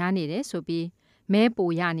ထက်လူကြိုက်များနေတယ်ဆိုပြီးမဲပို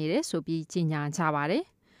ရနေတယ်ဆိုပြီးကြေညာကြပါတယ်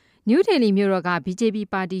။ New Delhi မြို့တော်က BJP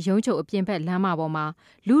ပါတီရုံးချုပ်အပြင်ဘက်လမ်းမပေါ်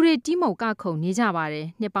မှာလူတွေတီးမှုတ်ကခုန်နေကြပါတယ်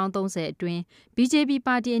။နှစ်ပေါင်း30အတွင်း BJP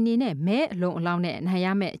ပါတီအနေနဲ့မဲအလုံးအလောင်းနဲ့အနိုင်ရ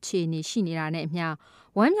မယ့်အခြေအနေရှိနေတာနဲ့အ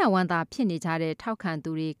မျှဝမ်းမြောက်ဝမ်းသာဖြစ်နေကြတဲ့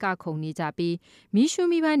ထောက်ခံသူတွေကခုန်နေကြပြီးမီးရှူး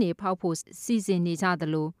မီးပန်းတွေဖောက်ဖို့စီစဉ်နေကြ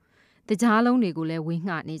သလိုတကြားလုံးတွေကိုလ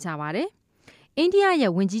ည်းဝေငှနေကြပါတယ်။အိန္ဒိယရဲ့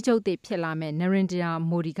ဝန်ကြီးချုပ်သစ်ဖြစ်လာမဲ့ Narendra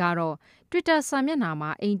Modi ကတော့ Twitter စာမျက်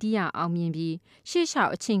နှာမှာအိန္ဒိယအောင်မြင်ပြီးရှေ့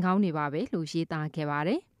လျှောက်အချိန်ကောင်းနေပါပဲလို့ရေးသားခဲ့ပါ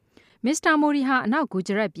တယ်။ Mr. Modi ဟာအနောက်ဂူ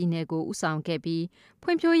ဂျရတ်ပြည်နယ်ကိုဦးဆောင်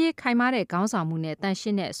ခဲ့ပြီးဖွံ့ဖြိုးရေးခိုင်မာတဲ့ခေါင်းဆောင်မှုနဲ့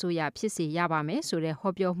တန်ရှင်းတဲ့အစိုးရဖြစ်စေရပါမယ်ဆို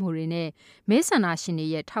တဲ့ဟောပြောမှုတွေနဲ့မဲဆန္ဒရှင်တွေ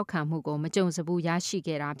ရဲ့ထောက်ခံမှုကိုမကြုံစဘူးရ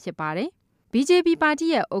ရှိခဲ့တာဖြစ်ပါတယ်။ BJP ပါတီ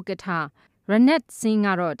ရဲ့ဥက္ကဋ္ဌRanjit Singh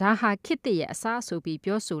ကတော့ဒါဟာခေတ်သစ်ရဲ့အစားအ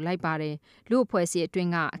ဆိုပြီးပြောဆိုလိုက်ပါတယ်။လူ့အဖွဲ့အစည်းအတွ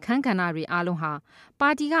င်းကအခမ်းကဏ္ဍတွေ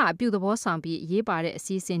အားလုံးဟာပါတီကအပြုသဘောဆောင်ပြီးအရေးပါတဲ့အစ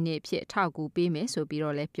ည်းအဝေးတွေအဖြစ်အထောက်အကူပေးမယ်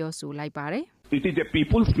ဆိုပြီးတော့လည်းပြောဆိုလိုက်ပါတယ်။ It is a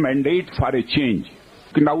people's mandate for a change.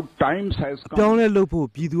 Now times has come. ပြော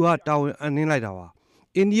င်းလဲလုပ်ဖို့ပြည်သူကတာဝန်အပ်နှင်းလိုက်တာပါ။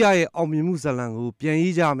အိန္ဒိယရဲ့အောင်မြင်မှုဇာတ်လမ်း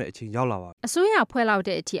ကိုပြန်ရေးကြရမယ့်အချိန်ရောက်လာပါပြီ။အစိုးရဖွဲ့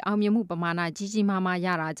လောက်တဲ့အထိအောင်မြင်မှုပမာဏကြီးကြီးမား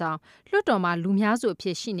မားရတာကြောင့်လွှတ်တော်မှာလူများစုအဖြ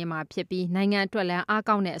စ်ရှိနေမှာဖြစ်ပြီးနိုင်ငံအတွက်လည်း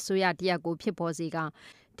အားကောင်းတဲ့အစိုးရတရက်ကိုဖြစ်ပေါ်စေက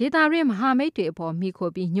ဒေသတွင်းမဟာမိတ်တွေအပေါ်မိခို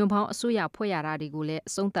ပြီးညွန့်ပေါင်းအစိုးရဖွဲ့ရတာတွေကိုလည်း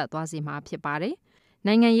အဆုံးသတ်သွားစေမှာဖြစ်ပါတယ်။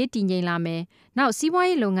နိုင်ငံရေးတည်ငြိမ်လာမယ်။နောက်စီးပွား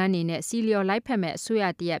ရေးလုပ်ငန်းတွေနဲ့စီလျော်လိုက်ဖက်မဲ့အစိုး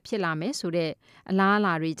ရတရက်ဖြစ်လာမယ်ဆိုတဲ့အလား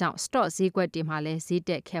အလာတွေကြောင့် stock ဈေးကွက်တွေမှာလည်းဈေး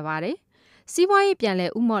တက်ခဲ့ပါတယ်။စီးပွားရေးပြန်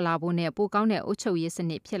လည်ဥမော့လာဖို့နဲ့ပိုကောင်းတဲ့အုပ်ချုပ်ရေးစ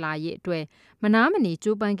နစ်ဖြစ်လာရေးအတွက်မနာ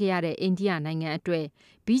မနေကြိုးပမ်းခဲ့ရတဲ့အိန္ဒိယနိုင်ငံအတွက်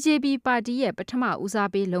BJP ပါတီရဲ့ပထမဦး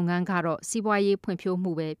စားပေးလုပ်ငန်းကတော့စီးပွားရေးဖွံ့ဖြိုး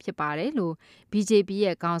မှုပဲဖြစ်ပါတယ်လို့ BJP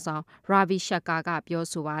ရဲ့ခေါင်းဆောင် Ravi Shankar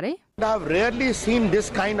ကပြောဆိုပါတယ်။ I've rarely seen this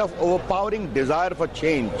kind of overpowering desire for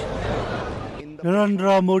change.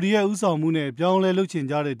 Narendra Modi ရဲ့ဦးဆောင်မှုနဲ့ပြော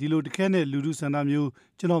င်းလဲလုပ်ချင်ကြတဲ့ဒီလိုတခဲနဲ့လူထုဆန္ဒမျိုး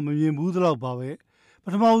ကျွန်တော်မမြင်ဘူးသ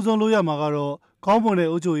လောက်ပါပဲပထမဦးဆုံးလို့ရမှာကတော့ကောင်းမွန်တဲ့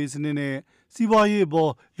အုပ်ချုပ်ရေးစနစ်နဲ့စီးပွားရေးအပေါ်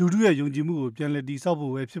လူထုရဲ့ယုံကြည်မှုကိုပြန်လည်တည်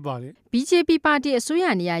ဆောက်ဖို့ပဲဖြစ်ပါတယ်။ BJP ပါတီအစိုးရ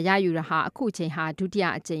နေရာရယူတာဟာအခုချိန်ဟာဒုတိယ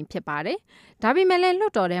အကြိမ်ဖြစ်ပါတယ်။ဒါပေမဲ့လည်းလွှ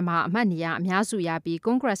တ်တော်ထဲမှာအမတ်နေရာအများစုရပြီး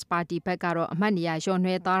Congress ပါတီဘက်ကတော့အမတ်နေရာလျော့န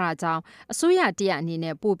ည်းသွားတာကြောင့်အစိုးရတရက်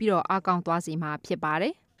အနေနဲ့ပို့ပြီးတော့အားကောင်းသွားစေမှာဖြစ်ပါ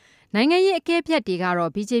တယ်။နိုင်ငံရေးအကဲဖြတ်တွေကတော့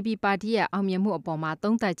BJP ပါတီရဲ့အောင်မြင်မှုအပေါ်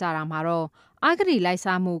မှာသုံးသပ်ကြတာမှာတော့အာဂရိ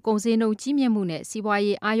လိုက်စားမှုကုန်စည်နှုန်းကြီးမြင့်မှုနဲ့စီးပွား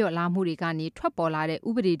ရေးအာရုံလာမှုတွေကနေထွက်ပေါ်လာတဲ့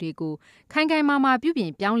ဥပဒေတွေကိုခိုင်ခိုင်မာမာ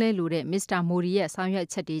ပြုပြင်ပြောင်းလဲလိုတဲ့ Mr. Modi ရဲ့ဆောင်ရွက်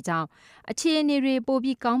ချက်တွေကြောင့်အခြေအနေတွေ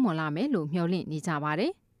ပိုပြီးကောင်းမွန်လာမယ်လို့မျှော်လင့်နေကြပါတယ်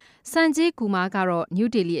။Sanjay Kumar ကတော့ New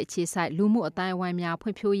Delhi အခြေစိုက်လူမှုအတိုင်းအဝိုင်းများ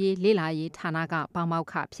ဖွံ့ဖြိုးရေးလေ့လာရေးဌာနကပေါမောက္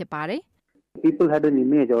ခဖြစ်ပါတယ်။ People had an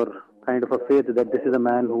image or kind of a faith that this is a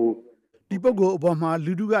man who ဒီပုဂ္ဂိုလ်အပေါ်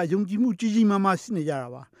မှာလူထုကယုံကြည်မှုကြီးကြီးမားမား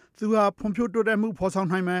ရှိနေကြတာပါ။သူဟာဖွံ့ဖြိုးတိုးတက်မှုဖော်ဆောင်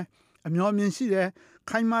နိုင်မယ်။အမျှော်အမြင်ရှိတယ်။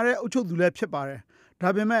ခိုင်မာတဲ့အုပ်ချုပ်သူလည်းဖြစ်ပါတယ်။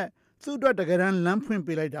ဒါပေမဲ့သူ့အတွက်တကယ်တမ်းလမ်းဖွင့်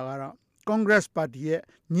ပေးလိုက်တာကတော့ Congress ပါတီ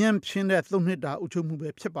ရဲ့ညံ့ဖျင်းတဲ့3နှစ်တာအုပ်ချုပ်မှုပဲ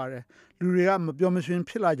ဖြစ်ပါတယ်။လူတွေကမပြောမရှင်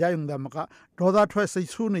ဖြစ်လာကြရုံသာမကဒေါ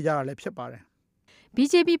သထွက်စိတ်ဆိုးနေကြတာလည်းဖြစ်ပါတယ်။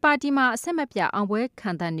 BJP ပါတီမှာအဆက်မပြတ်အောင်ပွဲ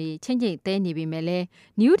ခံတဲ့နေချင်းချင်းသဲနေပြီမဲ့လဲ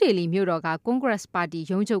New Delhi မြို့တော်က Congress ပါတီ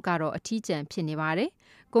ရုံးချုပ်ကတော့အထီးကျန်ဖြစ်နေပါတယ်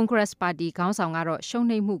။ Congress ပါတီခေါင်းဆောင်ကတော့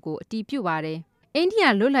ရှုံးနိမ့်မှုကိုအတည်ပြုပါတယ်။အိန္ဒိ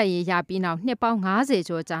ယလွတ်လပ်ရေးရပြီးနောက်နှစ်ပေါင်း50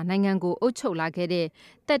ကျော်ကြာနိုင်ငံကိုအုပ်ချုပ်လာခဲ့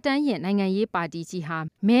တဲ့တက်တန်းရင်နိုင်ငံ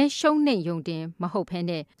ရေးပါတီကြီးဟာမဲရှုံးနိမ့်ယုံတင်မဟုတ်ဘဲ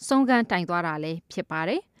နဲ့စုံကန်းတိုင်သွားတာလည်းဖြစ်ပါတ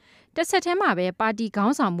ယ်။တစ်ဆက်တည်းမှာပဲပါတီခေါ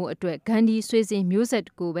င်းဆောင်မှုအတွက်ဂန္ဒီဆွေစဉ်မျိုး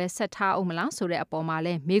ဆက်ကိုပဲဆက်ထားအောင်မလားဆိုတဲ့အပေါ်မှာလ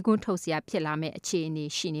ည်းမေးခွန်းထုတ်စရာဖြစ်လာမဲ့အခြေအနေ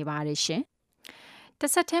ရှိနေပါတယ်ရှင်။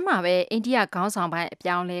တစ်ဆက်တည်းမှာပဲအိန္ဒိယခေါင်းဆောင်ပိုင်းအ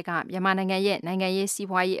ပြောင်းလဲကမြန်မာနိုင်ငံရဲ့နိုင်ငံရေး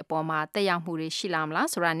စီးပွားရေးအပေါ်မှာတက်ရောက်မှုတွေရှိလာမ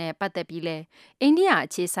လားဆိုတာနဲ့ပတ်သက်ပြီးလဲအိန္ဒိယ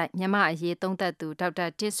အခြေစိုက်မြန်မာအရေးသုံးသပ်သူ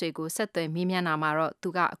ဒေါက်တာတစ်ဆွေကိုဆက်သွယ်မေးမြန်းတာမှာတော့သူ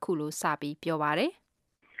ကအခုလိုစပြီးပြောပါတယ်။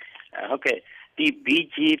ဟုတ်ကဲ့ဒီ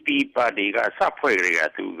BJP ပါတီကစဖွဲ့ကြ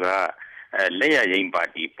တဲ့သူကလက်ရ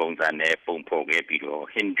ရင်ပါတီပုံစံနဲ့ပုံဖော်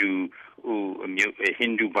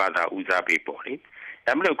ခဲ့ပြီးတော့ဟိန္ဒူဘာသာဦးစား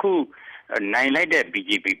ပေးပေါ့လေဒါမှမဟုတ်ခု နိုင်လိုက်တဲ့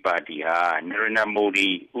BJP ပါတီဟာနရနာ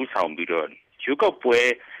မိုဒီဦးဆောင်ပြီးတော့ရွေးကောက်ပွဲ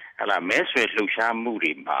မဲဆွယ်လှုပ်ရှားမှု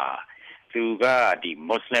တွေမှာသူ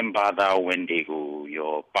ကဒီမွတ်စလင်ဘာသာဝင်တွေကို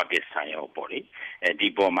ရောပါကစ္စတန်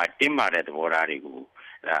ရောပေါ့လေဒီပေါ်မှာတင်းမာတဲ့သဘောထားတွေကို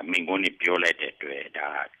မင်္ဂုံးနေပြောလိုက်တဲ့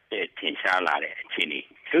အတွက်ဒါထင်ရှားလာတဲ့အခြေအနေ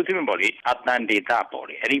သူသူပေါ့လေအတန်ဒေတာပေါ့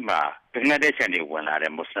လေအဲ့ဒီမှာဘင်္ဂလားဒေ့ရှ်နေဝင်လာတဲ့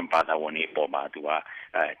မွတ်စလင်ဘာသာဝင်တွေပေါ်မှာသူက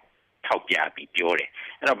ထောက်ပြပြီးပြောတယ်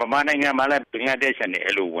အဲ့တော့ဗမာနိုင်ငံမှာလည်းဘင်္ဂလားဒေ့ရှ်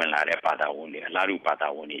နဲ့အဲ့လိုဝင်လာတဲ့ဘာသာဝင်တွေအ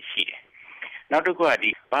လားတူဘာသာဝင်တွေရှိတယ်နောက်တစ်ခုက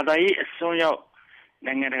ဒီဘာသာရေးအစွန်းရောက်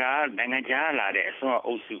နိုင်ငံခြားလာတဲ့အစွန်း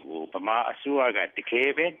အုပ်စုကိုဗမာအစိုးရကတ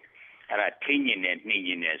ကယ်ပဲအဲ့ဒါထိညင်နေနှိမ့်ည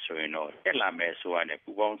င်နေဆိုရင်တော့တက်လာမယ်ဆိုရ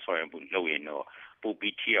တဲ့ပူပေါင်းဆောင်ရွက်မှုလုပ်ရင်တော့ပူ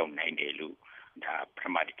ပြီးထိအောင်နိုင်တယ်လို့ဒါပ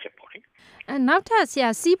ထမတစ်ချက်ပေါ့လေနောက်ထပ်ဆ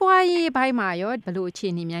ရာစီးပွားရေးဘိုင်းမှာရောဘယ်လိုအခြေ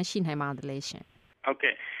အနေများရှိနိုင်ပါသလဲရှင်ဟုတ်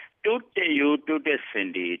ကဲ့တိုးတက်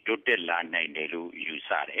စင်ဒီတိုးတက်လာနိုင်တယ်လို့ယူ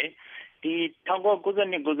ဆတယ်ဒီ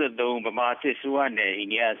1992-93ဗမာစစ်ဆိုးရနဲ့အိန္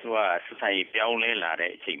ဒိယဆိုးရဆက်ဆံရေးပြော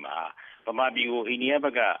င်းလဲလာတဲ့အချိန်မှာဗမာပြည်ကိုအိန္ဒိယ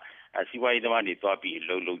ဘက်ကစီးပွားရေးသမား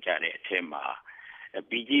တွေတွားပြီးလှုပ်ကြတဲ့အထက်မှာ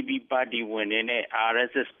BJP ပါတီဝင်တွေနဲ့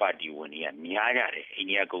RSS ပါတီဝင်တွေကများကြတယ်အိန္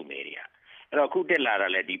ဒိယကုန်သည်တွေကအဲ့တော့အခု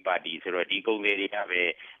တက်လာတာလည်းဒီပါတီဆိုတော့ဒီကုန်သည်တွေ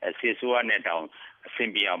ကပဲစစ်ဆိုးရနဲ့တောင်အ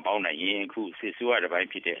ဆင်ပြေအောင်ပေါင်းနိုင်ရင်အခုစစ်ဆိုးရတစ်ပို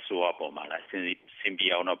င်းဖြစ်တဲ့အစိုးရပေါ်မှာလားဆင်ပြေ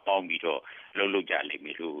အောင်တော့ပေါင်းပြီးတော့လှုပ်ကြလိမ့်မ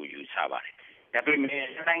ယ်လို့ယူဆပါတယ်ဒါပေ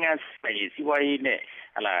မဲ့နိုင်ငံစီးပွားရေး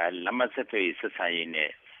နဲ့လမ်းမဆက်သွယ်ရေးဆက်ဆံရေး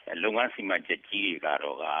နဲ့လုပ်ငန်းစီမံချက်ကြီးတွေ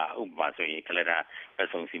ကတော့ဥပမာဆိုရင်ကလဒ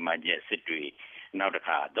ပတ်စုံစီမံချက်စစ်တွေနောက်တစ်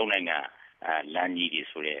ခါသုံးနိုင်ငံလမ်းကြီးတွေ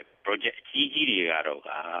ဆိုတဲ့ project အကြီးကြီးတွေ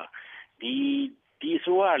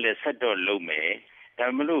ကတော့ဒီဆိုရလည်းဆက်တော့လုပ်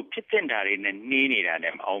မယ်ဒါမှမဟုတ်ဖြစ်တဲ့ဓာတ်တွေ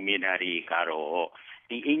နဲ့နှေးနေတာနဲ့မအောင်မြင်တာတွေကတော့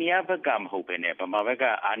ဒီအိန္ဒိယဘက်ကမဟုတ်ဘဲနဲ့ဗမာဘက်က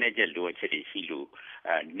အားနည်းချက်လိုအပ်ချက်တွေ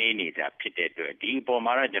ရှိလို့နေနေတာဖြစ်တဲ့အတွက်ဒီအပေါ်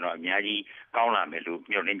မှာတော့ကျွန်တော်အများကြီးကောင်းလာမယ်လို့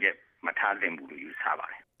မျှော်လင့်ချက်မထားသင့်ဘူးလို့ယူဆပါ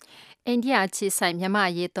တယ်အိန္ဒိယအခြေ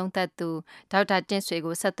စိုက်မြန်မာရေးသုံးသပ်သူဒေါက်တာတင့်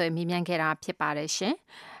ဆွေကိုဆက်သွယ်မေးမြန်းခဲ့တာဖြစ်ပါ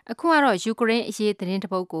တယ်ရှင်အခုကတော့ယူကရိန်းအရေးသတင်း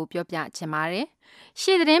တစ်ပုဒ်ကိုပြောပြချင်ပါ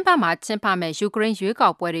တယ်ရှေ့သတင်းပတ်မှာကျင်းပမဲ့ယူကရိန်းရွေးကော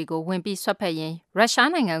က်ပွဲတွေကိုဝင်ပြီးဆွတ်ဖက်ရင်ရုရှား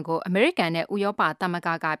နိုင်ငံကိုအမေရိကန်နဲ့ဥရောပသမဂ္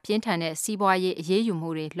ဂကပြင်းထန်တဲ့စီးပွားရေးအရေးယူမှု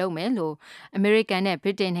တွေလုပ်မယ်လို့အမေရိကန်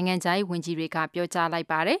နဲ့ဗြိတိန်နိုင်ငံသားရေးဝန်ကြီးတွေကပြောကြား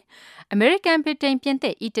လိုက်ပါတယ်။အမေရိကန်ဗြိတိန်ပြင်သ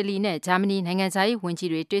စ်အီတလီနဲ့ဂျာမနီနိုင်ငံသားရေးဝန်ကြီး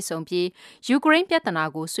တွေတွေ့ဆုံပြီးယူကရိန်းပြ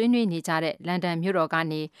ဿနာကိုဆွေးနွေးနေကြတဲ့လန်ဒန်မြို့တော်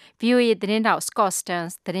ကနေ VOA သတင်းတောက် Scott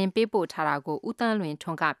Stearns သတင်းပေးပို့ထားတာကိုဦးတန်းလွင်ထွ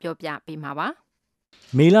န်းကပြောပြပေးမှာပါ။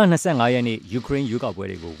မေလ25ရက်နေ့ယူကရိန်းရွေးကောက်ပွဲ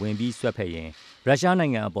တွေကိုဝင်ပြီးဆွဲဖက်ရင်ရုရှား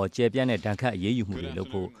နိုင်ငံအပေါ်ကျယ်ပြန့်တဲ့ဒဏ်ခတ်အရေးယူမှုတွေလုပ်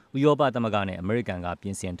ဖို့ဥရောပသမဂ္ဂနဲ့အမေရိကန်ကပြ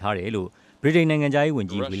င်ဆင်ထားတယ်လို့ဗြိတိန်နိုင်ငံသားရေးဝန်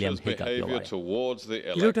ကြီး William Hague ကပြောပါတယ်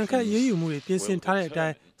။ဒီလိုဒဏ်ခတ်အရေးယူမှုတွေပြင်ဆင်ထားတဲ့အတို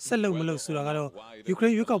င်းဆက်လုပ်မလုပ်ဆိုတာကတော့ယူကရိ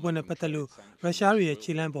န်းရွေးကောက်ပွဲနဲ့ပတ်သက်လို့ရုရှားတွေရဲ့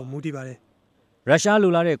ခြေလှမ်းပေါ်မူတည်ပါတယ်။ရုရှား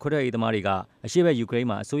လိုလားတဲ့ခွဲထွက်ရေးသမားတွေကအရှေ့ဘက်ယူကရိ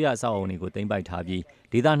န်းမှာအစိုးရအဆောက်အအုံတွေကိုသိမ်းပိုက်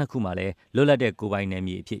ထားပြီးဒေသနှစ်ခုမှာလည်းလွတ်လပ်တဲ့ကိုယ်ပိုင်နယ်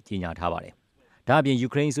မြေအဖြစ်ကြေညာထားပါတယ်။ဒါ့အပြင်ယူ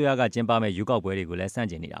ကရိန်းအစိုးရကကျင်းပမဲ့ရွေးကောက်ပွဲတွေကိုလည်းစန့်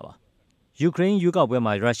ကျင်နေတာပါ။ယူကရိန်းရွေးကောက်ပွဲ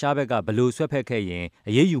မှာရုရှားဘက်ကဘလို့ဆွဲဖက်ခဲ့ရင်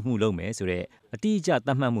အရေးယူမှုလုပ်မယ်ဆိုတဲ့အတိအကျ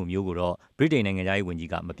သတ်မှတ်မှုမျိုးကိုတော့ဗြိတိန်နိုင်ငံသားရေး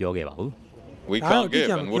ဝန်ကြီးကမပြောခဲ့ပါဘူး။ We can't give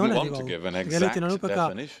and wouldn't want to give an exact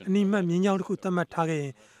definition. အနီမတ်မြင်းကြောင်းတစ်ခုသတ်မှတ်ထားခဲ့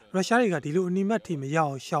ရင်ရုရှားတွေကဒီလိုအနီမတ်ထိမရ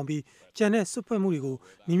အောင်ရှောင်ပြီးကြံတဲ့စွတ်ဖက်မှုတွေ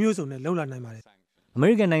ကိုနှီးမျိုးစုံနဲ့လှုပ်လာနိုင်ပါတယ်။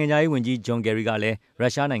အမေရိကန်နိုင်ငံသားရေးဝန်ကြီးဂျွန်ဂယ်ရီကလ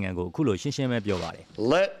ည်းရုရှားနိုင်ငံကိုအခုလိုရှင်းရှင်းပဲပြောပါတယ်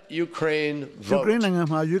။ Let Ukraine vote. ယူကရိန်း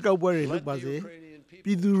နိုင်ငံမှာရွေးကောက်ပွဲတွေလုပ်ပါစေ။ပြ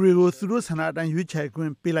ည်သူတွေကိုသူတို့ဆန္ဒအတိုင်းရွေးချယ်ခွင့်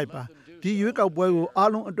ပေးလိုက်ပါ။ဒီရွေးကောက်ပွဲကိုအား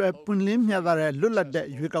လုံးအတွက်ပွင့်လင်းမြတ်တဲ့လွတ်လပ်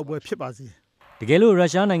တဲ့ရွေးကောက်ပွဲဖြစ်ပါစေ။တကယ်လို့ရု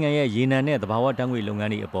ရှားနိုင်ငံရဲ့ရေနံနဲ့သဘာဝဓာတ်ငွေလုပ်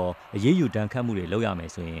ငန်းတွေအပေါ်အရေးယူဒဏ်ခတ်မှုတွေလုပ်ရမယ်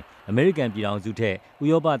ဆိုရင်အမေရိကန်ပြည်ထောင်စုထက်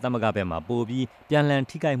ဥရောပသမဂ္ဂဘက်မှာပိုပြီးပြန်လည်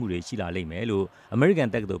ထိခိုက်မှုတွေရှိလာလိမ့်မယ်လို့အမေရိကန်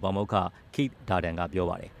တက္ကသိုလ်ပါမောက္ခ Keith Darden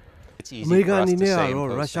ကပြောပါတယ်။အမေရိကန်အနေနဲ့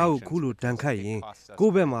ကတော့ရုရှားကိုခုလိုဒဏ်ခတ်ရင်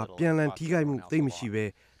ကိုယ့်ဘက်မှာပြန်လည်ထိခိုက်မှုသိပ်မ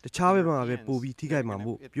ရှိပဲတခြားဘက်မှာပဲပိုပြီးထိခိုက်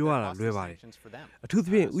မှာမို့ပြောရတာလွဲပါတယ်။အထူး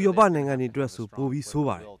သဖြင့်ဥရောပနိုင်ငံတွေအတွက်ဆိုပိုပြီးဆိုး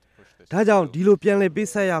ပါတယ်။ဒါကြောင့်ဒီလိုပြန်လည်ပေး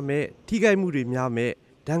ဆက်ရမယ်ထိခိုက်မှုတွေများ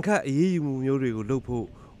မယ်ဒဏ်ခတ်အရေးယူမှုမျိုးတွေ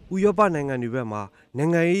ကိုလုပ်ဖို့ဥရောပနိုင်ငံတွေဘက်မှာ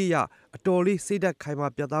နိုင်ငံရေးအရအတော်လေးစိတ်ဓာတ်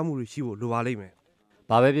ခိုင်မာပြတ်သားမှုတွေရှိဖို့လိုပါလိမ့်မယ်။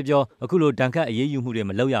ဘာပဲပြောအခုလိုဒဏ်ခတ်အရေးယူမှုတွေ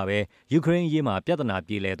မလုပ်ရပဲယူကရိန်းအရေးမှာပြဿနာ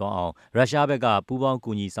ပြေလည်သွားအောင်ရုရှားဘက်ကပူးပေါင်း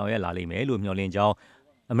ကူညီဆောင်ရွက်လာလိမ့်မယ်လို့မျှော်လင့်ကြောင်း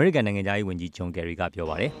အမေရိကန်နိုင်ငံသားရေးဝန်ကြီးဂျွန်ဂယ်ရီ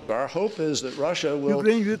ကပြောပါတယ်။ယူ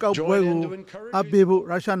ကရိန်းရွေးကောက်ပွဲကိုအား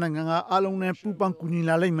ပေးဖို့ရုရှားနိုင်ငံကအားလုံးနဲ့ပူးပေါင်းကူညီ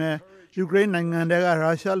လာလိမ့်မယ်။ယူကရိန်းနိုင်ငံက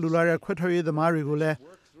ရုရှားလူလာတဲ့ခွဲထွက်ရေးသမားတွေကိုလ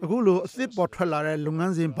ည်းအခုလိုအသစ်ပေါ်ထွက်လာတဲ့လုပ်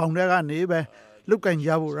ငန်းစဉ်ပေါင်းတွေကနေပဲလုတ်ကင်ကြ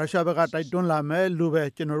ဖို့ရုရှားဘက်ကတိုက်တွန်းလာ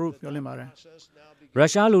မယ်လို့ပဲကျွန်တော်တို့ပြောလင်ပါတယ်။ရု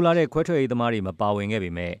ရှားလိုလားတဲ့ခွဲထွက်ရေးသမားတွေမပါဝင်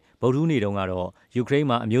ခဲ့ပေမဲ့ဗုဒ္ဓဟူးနေ့တုန်းကတော့ယူကရိ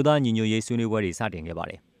န်းမှာအမျိုးသားညီညွတ်ရေးဆွေးနွေးပွဲတွေစတင်ခဲ့ပါတ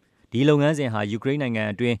ယ်။ဒီလုပ်ငန်းစဉ်ဟာယူကရိန်းနိုင်ငံ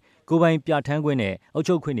အတွင်းကိုယ်ပိုင်ပြဋ္ဌာန်းခွင့်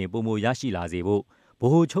နဲ့အုပ်ချုပ်ခွင့်တွေပုံမရရှိလာစေဖို့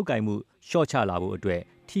ဗဟိုချုပ်ကိုင်မှုလျှော့ချလာဖို့အတွက်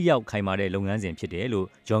ထ ထိရောက်ခိုင်မာတဲ့လုပ်ငန်းစဉ်ဖြစ်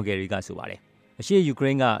တယ်လို့ဂျွန်ကယ်ရီကဆိုပါတယ်အရှေ့ယူက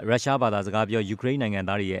ရိန်းကရုရှားဘာသာစကားပြောယူကရိန်း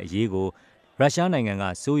နိုင်ငံသားတွေရဲ့အရေးကိုရုရှားနိုင်ငံ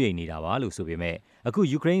ကစိုးရိမ်နေတာပါလို့ဆိုပေမဲ့အခု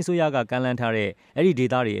ယူကရိန်းအစိုးရကကမ်းလှမ်းထားတဲ့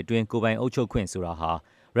အဲ့ဒီဒေသတွေအတွင်းကိုယ်ပိုင်အုပ်ချုပ်ခွင့်ဆိုတာဟာ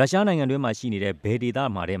ရုရှားနိုင်ငံတွင်းမှာရှိနေတဲ့ဘယ်ဒေ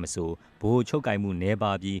သမှာတည်းမဆိုဘိုးချုပ်ကိုင်မှုနှဲ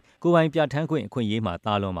ပါပြီးကိုယ်ပိုင်ပြဋ္ဌာန်းခွင့်အခွင့်အရေး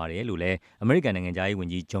မှာတာလွန်ပါတယ်လို့လည်းအမေရိကန်နိုင်ငံသားရေးဝန်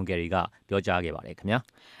ကြီးဂျွန်ကယ်ရီကပြောကြားခဲ့ပါတယ်ခင်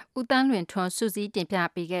ဗျာဦးတန်းလွင်ထွန်းစုစည်း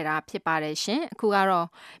တင်ပြပေးခဲ့တာဖြစ်ပါတယ်ရှင်အခုကတော့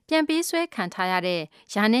ပြန်ပေးဆွဲခံထားရ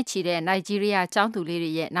တဲ့ယာနဲ့ချီတဲ့နိုင်ဂျီးရီးယားကျောင်းသူ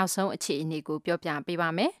လေးတွေရဲ့နောက်ဆုံးအခြေအနေကိုပြောပြ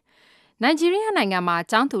ပေးပါမယ်နိုင်ဂျီးရီးယားနိုင်ငံ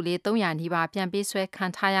မှာကျောင်းသူလေး300နီးပါးပြန်ပေးဆွဲ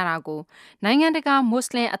ခံထားရတာကိုနိုင်ငံတကာမွတ်စ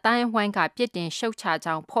လင်အတိုင်းအဝိုင်းကပြစ်တင်ရှုတ်ချ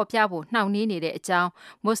ကြောင်းဖော်ပြဖို့နှောင့်နှေးနေတဲ့အကြော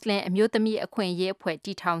င်းမွတ်စလင်အမျိုးသမီးအခွင့်အရေးအဖွဲ့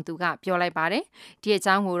တည်ထောင်သူကပြောလိုက်ပါတယ်။ဒီ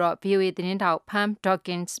အကြောင်းကိုတော့ VOA သတင်းတောက် Pam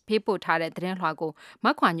Dawkins ပေးပို့ထားတဲ့သတင်းလွှာကိုမ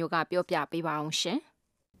ခွာညိုကပြောပြပေးပါအောင်ရှင်။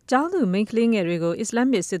ကျောင်းသူမိန်းကလေးငယ်တွေကိုအစ္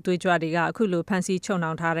စလာမစ်စစ်သွေးကြွတွေကအခုလိုဖမ်းဆီးချုပ်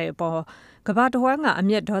နှောင်ထားတဲ့အပေါ်ကမ္ဘာတစ်ဝန်းက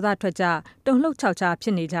အမျက်ဒေါသထွက်ကြတုန်လှုပ်ခြောက်ခြားဖြ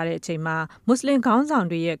စ်နေကြတဲ့အချိန်မှာမွတ်စလင်ခေါင်း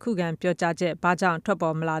ဆောင်တွေရဲ့ခုခံပြောကြားချက်ဘာကြောင့်ထွက်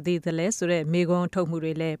ပေါ်မလာသေးသလဲဆိုတဲ့မေးခွန်းထုတ်မှု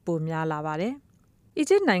တွေလည်းပိုများလာပါတယ်။အီ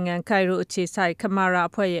ဂျစ်နိုင်ငံခိုင်ရိုအခြေစိုက်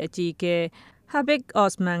ခမာရာအဖွဲ့ရဲ့အကြီးအကဲHabib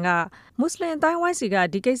Osman ကမွတ်စလင်အတိုင်းဝိုင်းစီ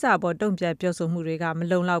ကဒီကိစ္စအပေါ်တုံ့ပြန်ပြောဆိုမှုတွေကမ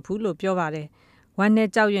လုံလောက်ဘူးလို့ပြောပါတယ်။ဝမ်း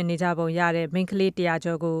နဲ့ကြောက်ရွံ့နေကြပုံရတဲ့မိန်းကလေး100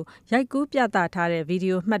ကျော်ကိုရိုက်ကူးပြသထား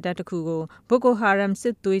တဲ့ဗီဒီယိုမှတ်တမ်းတစ်ခုကို Boko Haram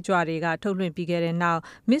စစ်သွေးကြွတွေကထုတ်လွှင့်ပြီးခဲ့တဲ့နောက်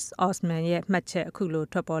Miss Osman ရဲ့မှတ်ချက်အခု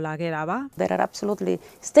လိုထွက်ပေါ်လာခဲ့တာပါ There are absolutely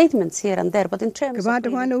statements here and there but in terms ကမ္ဘာတ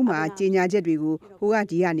စ်ဝန်းလုံးမှာကြေညာချက်တွေကိုဟိုက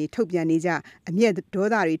ဒီကနေထုတ်ပြန်နေကြအမျက်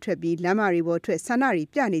ဒေါသတွေထွက်ပြီးလမ်းမတွေပေါ်ထွက်ဆန္ဒတွေ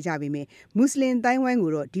ပြနေကြပေမဲ့မွတ်စလင်တိုင်းဝို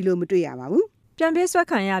င်းကိုတော့ဒီလိုမတွေ့ရပါဘူးပြန်ပေးဆွဲ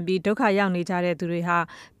ခံရပြီးဒုက္ခရောက်နေကြတဲ့သူ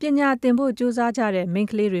တွေဟာပညာသင်ဖို့ကြိုးစားကြတဲ့မိ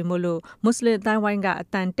န်းကလေးတွေမို့လို့မွတ်စလင်တိုင်းဝိုင်းကအ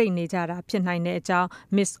တန်တိတ်နေကြတာဖြစ်နိုင်တဲ့အကြောင်း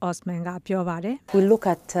Miss Osman ကပြောပါတယ် We look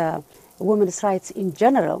at women's rights in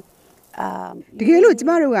general တကယ်လို့ကျ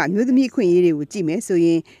မတို့ကအမျိုးသမီးအခွင့်အရေးတွေကိုကြည့်မယ်ဆိုရ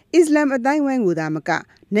င်အစ္စလာမ်အတိုင်းဝိုင်းကိုသာမက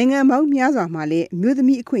နိုင်ငံပေါင်းများစွာမှာလည်းအမျိုးသ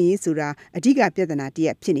မီးအခွင့်အရေးဆိုတာအဓိကပြဿနာတစ်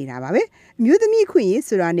ရပ်ဖြစ်နေတာပါပဲအမျိုးသမီးအခွင့်အ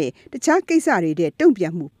ရေးဆိုတာနဲ့တခြားကိစ္စတွေ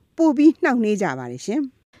တဲ့တုံ့ပြန်မှုပိုပြီးနှောင့်နှေးကြပါ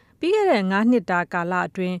တယ်ရှင်ပြီးခဲ့တဲ့9နှစ်တာကာ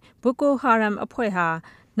လအတွင်း Boko Haram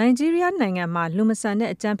အဖွဲ့ဟာနိုင်ဂျီးရီးယားနိုင်ငံမှာလူမဆန်တဲ့အ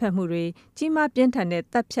ကြမ်းဖက်မှုတွေကြီးမားပြင်းထန်တဲ့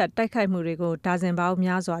တပ်ဖြတ်တိုက်ခိုက်မှုတွေကိုဒါဇင်ပေါ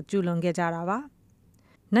င်းများစွာကျူးလွန်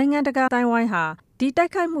ခဲ့ကြတာပါနိုင်ငံတကာတိုင်းဝိုင်းဟာဒီတို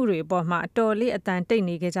က်ခိုက်မှုတွေအပေါ်မှာအတော်လေးအ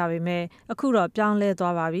တန်တိတ်နေခဲ့ကြပေမဲ့အခုတော့ပြော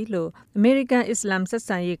င်းလဲသွားပါပြီလို့ American Islam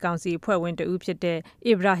ဆက်ဆံရေးကောင်စီအဖွဲ့ဝင်တဦးဖြစ်တဲ့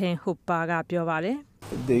Ibrahim Hopper ကပြောပါတယ်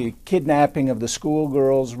The kidnapping of the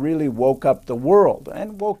schoolgirls really woke up the world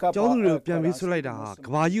and woke up ကျောင်းသူတွေပြန်ပြီးဆွ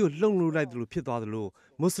လိုက်တာဟာကဘာကြီးကိုလှုံ့လို့လိုက်တယ်လို့ဖြစ်သွား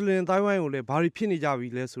တယ်လို့မွတ်စလင်တိုင်းဝိုင်းကိုလည်းဘာတွေဖြစ်နေကြပြီ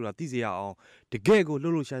လဲဆိုတာသိစေရအောင်တကယ်ကို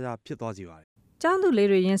လှုပ်လှုပ်ရှားရှားဖြစ်သွားစေပါတယ်ကျောင်းသူ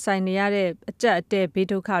လေးတွေရင်ဆိုင်နေရတဲ့အကြက်အတဲ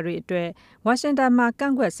ဘေးဒုက္ခတွေအတွက်ဝါရှင်တန်မှာ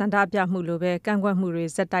ကန့်ကွက်ဆန္ဒပြမှုလိုပဲကန့်ကွက်မှုတွေ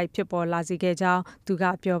ဇက်တိုက်ဖြစ်ပေါ်လာစေခဲ့ကြောင်းသူ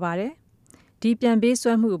ကပြောပါတယ်ဒီပြန်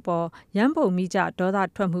ပေးဆွဲမှုအပေါ်ရန်ပုံမိကြဒေါသ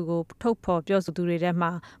ထွက်မှုကိုထုတ်ဖော်ပြောဆိုသူတွေထဲ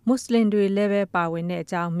မှာမွတ်စလင်တွေလည်းပဲပါဝင်တဲ့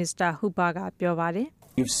အကြောင်း Mr. Hooper ကပြောပါတယ်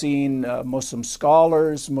You've seen Muslim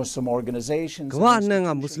scholars, Muslim organizations ကမ္ဘာအနှံ့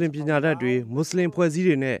ကမွတ်စလင်ပညာတတ်တွေမွတ်စလင်ဖွဲ့စည်း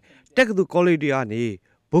တွေနဲ့တက္ကသိုလ်ကောလိပ်တွေကနေ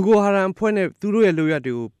ဘိုကိုဟာရမ်အဖွဲ့နဲ့သူတို့ရဲ့လုပ်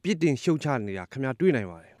ရက်တွေကိုပြစ်တင်ရှုတ်ချနေတာခင်ဗျာတွေ့နိုင်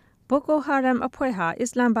ပါတယ်Boko Haram အဖွဲ့ဟာအ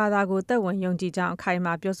စ္စလာမ်ဘာသာကိုသက်ဝင်ယုံကြည်ကြောင်းအခိုင်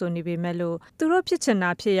အမာပြောဆိုနေပေ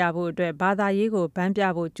မဲ့လို့သူတို့ဖြစ်ချင်တာဖြစ်ရဖို့အတွက်ဘာသာရေးကိုဗ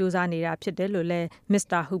န်းပြဖို့ကြိုးစားနေတာဖြစ်တယ်လို့လည်း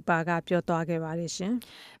Mr. Hooper ကပြောသွားခဲ့ပါ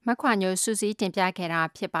တယ်ရှင်မခွာညိုစူးစီးတင်ပြခဲ့တာ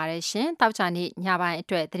ဖြစ်ပါတယ်ရှင်တောက်ချာနေ့ညပိုင်းအ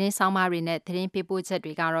တွက်သတင်းဆောင်မတွေနဲ့သတင်း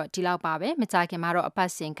ပေးပို့ချက်တွေကတော့ဒီလောက်ပါပဲမကြခင်မှာတော့အ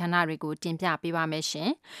ပတ်စဉ်ခဏတွေကိုတင်ပြပေးပါမယ်ရှင်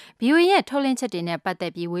VOA ရဲ့ထုတ်လင်းချက်တွေနဲ့ပတ်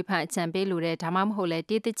သက်ပြီးဝေဖန်အကြံပေးလို့တဲ့ဒါမှ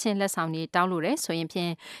မဟုတ်လဲတေးသချင်းလက်ဆောင်တွေတောင်းလို့တဲ့ဆိုရင်ဖြ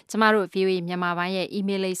င့်ကျမတို့ VOA မြန်မာပိုင်းရဲ့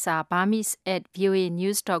email လိပ်စာ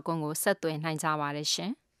burmese@voanews.com ကိုဆက်သွယ်နိုင်ကြပါတယ်ရှ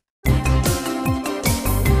င်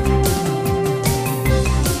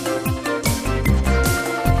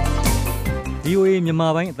VOA မြန်မာ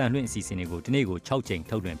ပိုင်းအတန်လွှင့်အစီအစဉ်တွေကိုဒီနေ့ကို6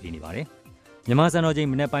ချိန်ထုတ်လွှင့်ပေးနေပါတယ်မြန်မာစံတော်ချိန်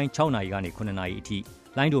မနက်ပိုင်း6နာရီကနေ9နာရီ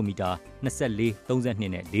အထိလိုင်းဒိုမီတာ24 32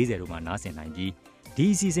နဲ့40တို့မှာနားဆင်နိုင်ပြီးဒီ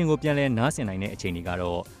အစီအစဉ်ကိုပြန်လည်နားဆင်နိုင်တဲ့အချိန်တွေ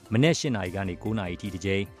ကတော့မနက်8နာရီကနေ9နာရီအထိတစ်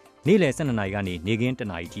ချိန်နေ့လယ်12နာရီကနေနေ့ခင်း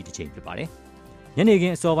1နာရီအထိတစ်ချိန်ဖြစ်ပါတယ်ညနေခ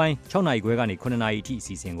င်းအစောပိုင်း6နာရီခွဲကနေ9နာရီအထိအ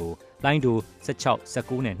စီအစဉ်ကိုလိုင်းဒို16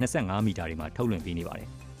 19နဲ့25မီတာတွေမှာထုတ်လွှင့်ပေးနေပါတယ်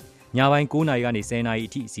ညပိုင်း9နာရီကနေ10နာရီ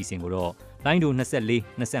အထိအစီအစဉ်ကိုတော့လိုင်းဒို24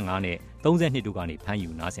 25နဲ့32တို့ကနေဖ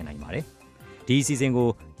မ်းယူနားဆင်နိုင်ပါတယ်ဒီအစီအစဉ်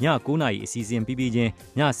ကိုည9နာရီအစီအစဉ်ပြီးပြီးချင်း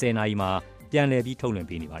ည10နာရီမှာပြန်လည်ပြီးထုတ်လွှင့်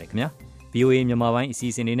ပေးနေပါတယ်ခင်ဗျာ VOA မြန်မာပိုင်း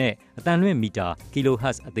အစီအစဉ်တွေနဲ့အတန်လွှင့်မီတာ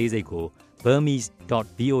kHz အသေးစိတ်ကို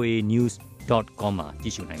burmese.voanews.com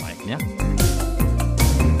မှာကြည့်ရှုနိုင်ပါတယ်ခင်ဗျာ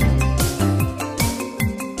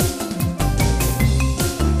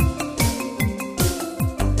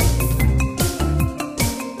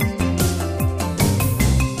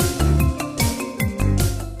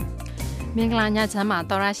မင်္ဂလာညချမ်းပါ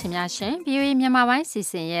တော်ရရှင်များရှင် VOA မြန်မာပိုင်းစီ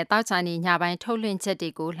စဉ်ရဲ့တောက်ချာနေညပိုင်းထုတ်လွှင့်ချက်တွေ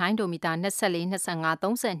ကိုလိုင်းဒိုမီတာ24 25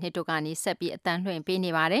 32တို့ကနေဆက်ပြီးအတန်းလွှင့်ပေး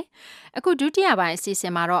နေပါတယ်။အခုဒုတိယပိုင်းအစီအစ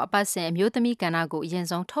ဉ်မှာတော့အပတ်စဉ်အမျိုးသမီးကဏ္ဍကိုအရင်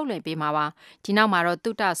ဆုံးထုတ်လွှင့်ပေးမှာပါ။ဒီနောက်မှာတော့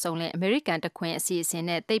တုတဆုံလင်အမေရိကန်တခွင်အစီအစဉ်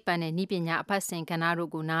နဲ့သိပ္ပံနဲ့နည်းပညာအပတ်စဉ်ကဏ္ဍ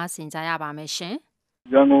တို့ကိုနားဆင်ကြရပါမယ်ရှင်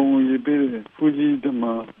။ရန်ကုန်ရေပေးတဲ့ဖူဂျီတမ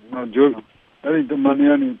န်ဂျိုးအဲ့ဒီတမန်ရ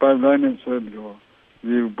နေပိုင်လိုင်းနဲ့ဆွဲပြီးတော့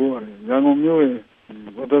ရေပို့ရတယ်။ရန်ကုန်မြို့ရဲ့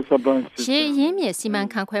ရှေးရင်းမြေစီမံ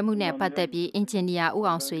ခန့်ခွဲမှုနဲ့ပတ်သက်ပြီးအင်ဂျင်နီယာဦး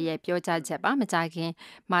အောင်ဆွေရဲ့ပြောကြားချက်ပါမကြခင်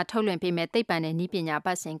မှာထုတ်လွှင့်ပေးမဲ့သိပ္ပံနဲ့နည်းပညာပ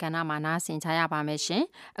တ်စဉ်ကဏ္ဍမှာနားဆင်ကြရပါမယ်ရှင်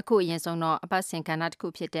အခုအရင်ဆုံးတော့အပတ်စဉ်ကဏ္ဍတစ်ခု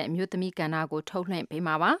ဖြစ်တဲ့အမျိုးသမီးကဏ္ဍကိုထုတ်လွှင့်ပေး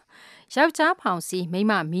မှာပါယောက်ျားဖောင်စီမိန်း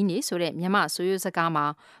မမီးနေဆိုတဲ့မြန်မာဆိုရိုးစကားမှာ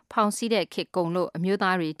ဖောင်စီတဲ့ခေတ်ကုံလို့အမျိုး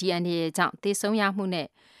သားတွေ DNA ရဲ့ကြောင့်သေဆုံးရမှုနဲ့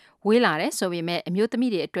ဝေးလာတယ်ဆိုပေမဲ့အမျိုးသ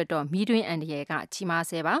မီးတွေအတွက်တော့မီးတွင်းအန္တရာယ်ကကြီးမား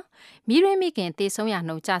ဆဲပါမီးတွင်းမိခင်သေဆုံးရ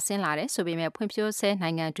နှုန်းကျဆင်းလာတယ်ဆိုပေမဲ့ဖွံ့ဖြိုးဆဲ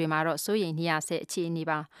နိုင်ငံတွေမှာတော့စိုးရိမ်နေရဆဲအခြေအနေ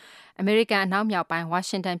ပါအမေရိကန်အနောက်မြောက်ပိုင်းဝါ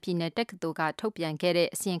ရှင်တန်ပြည်နယ်တက္ကသိုလ်ကထုတ်ပြန်ခဲ့တဲ့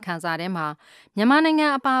အစီရင်ခံစာထဲမှာမြန်မာနိုင်ငံ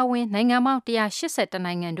အပါအဝင်နိုင်ငံပေါင်း180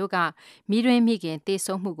နိုင်ငံတို့ကမီးတွင်းမိခင်သေ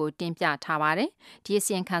ဆုံးမှုကိုတင်ပြထားပါတယ်ဒီအ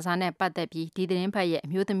စီရင်ခံစာနဲ့ပတ်သက်ပြီးဒီသတင်းပတ်ရဲ့အ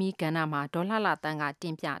မျိုးသမီးကဏ္ဍမှာဒေါ်လှလှတန်းကတ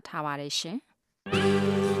င်ပြထားပါတယ်ရှင်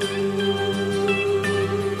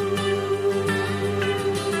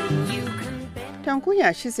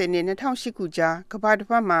1980နဲ့2008ခုကြားကမ္ဘာတစ်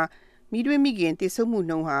ပတ်မှာမီးတွင်းမိခင်တည်ဆုံမှု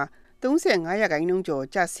နှုန်းဟာ35%ကျော်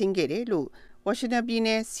ကျဆင်းခဲ့တယ်လို့ဝါရှင်တန်ပြည်န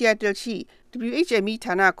ယ်ဆီယက်တလ်ရှိ WHME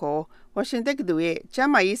ဌာနခေါ်ဝါရှင်တန်တက္ကသိုလ်ရဲ့ကျ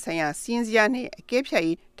န်းမာရေးဆိုင်ရာစီးရင်စရာနဲ့အကဲဖြတ်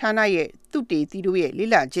ရေးဌာနရဲ့သုတေသီတို့ရဲ့လေ့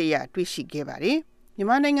လာချက်အရတွေ့ရှိခဲ့ပါတယ်။မြန်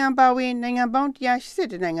မာနိုင်ငံပါဝင်နိုင်ငံပေါင်း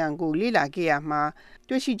180နိုင်ငံကိုလေ့လာခဲ့ရမှာ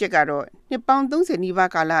တွေ့ရှိချက်ကတော့နှစ်ပေါင်း30နီး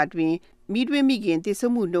ပါးကာလအတွင်းမီးတွင်းမိခင်တည်ဆုံ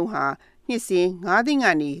မှုနှုန်းဟာနှစ်စဉ်9သိန်းက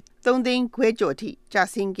နေ3သိန်းခွဲကျော်ထိကျ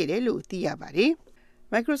ဆင်းခဲ့တယ်လို့သိရပါတယ်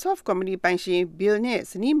။ Microsoft ကုမ္ပဏီပိုင်ရှင် Bill နဲ့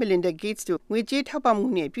ဇနီး Melinda Gates တို့ငွေကြေးထောက်ပံ့မှု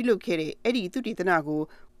နဲ့ပြုလုပ်ခဲ့တဲ့အဲ့ဒီသုတေသနကို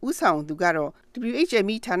ဦးဆောင်သူကတော့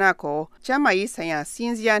WHME ဌာနခေါ်ကျန်းမာရေးဆိုင်ရာစီးရ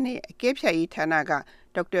င်စရာနဲ့အကဲဖြတ်ရေးဌာနက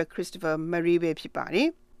Dr. Christopher Murray ပဲဖြစ်ပါတယ်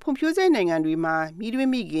။ဖွံ့ဖြိုးဆဲနိုင်ငံတွေမှာမီးတွ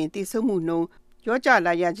င်းမိခင်သေဆုံးမှုနှုန်းရောကျ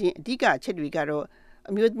လာရခြင်းအဓိကအချက်တွေကတော့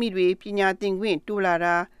အမျိုးသမီးတွေပညာသင်ခွင့်တိုးလာ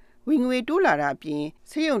တာဝင်ငွေတိုးလာတာအပြင်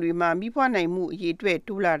ဆေးရုံတွေမှာမိဖွားနိုင်မှုအရေးအတွက်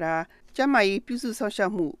တိုးလာတာကျန်းမာရေးပြုစုစောင့်ရှော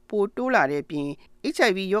က်မှုပိုတိုးလာတဲ့အပြင်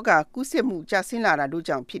HIV ရောဂါကူးစက်မှုကျဆင်းလာတာတို့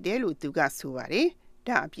ကြောင့်ဖြစ်တယ်လို့သူကဆိုပါတယ်။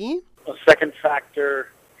ဒါအပြင် A second factor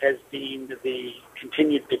has been the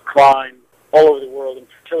continued decline all over the world in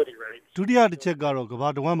fertility rates. ဒုတိယတစ်ချက်ကတော့ကမ္ဘာ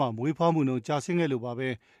တစ်ဝန်းမှာမွေးဖွားမှုနှုန်းကျဆင်းခဲ့လို့ပါပဲ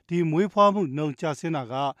ဒီမွေးဖွားမှုနှုန်းကျဆင်းတာ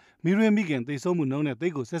ကမီးတွင်းမိခင်သေဆုံးမှုနှုန်းနဲ့သိ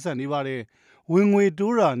ပ်ကိုဆက်ဆက်နေပါတယ်ဝင်ငွေ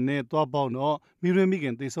တိုးတာနဲ့သွားပေါင်းတော့မီးတွင်းမိခ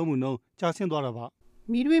င်သေဆုံးမှုနှုန်းကျဆင်းသွားတာပါ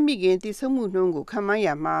မီးတွင်းမိခင်သေဆုံးမှုနှုန်းကိုခန့်မှန်းရ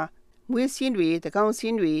မှာမွေးစင်းတွေတကောင်စ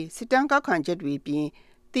င်းတွေစစ်တမ်းကောက်ခံချက်တွေပြင်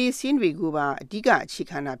သေစင်းတွေကိုပါအဓိကအခြေ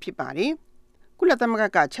ခံတာဖြစ်ပါတယ်ကုလသမဂ္ဂ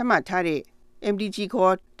ကချမှတ်ထားတဲ့ MDG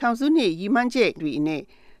ခေါ်ထောင်စုနှစ်ရည်မှန်းချက်တွေနဲ့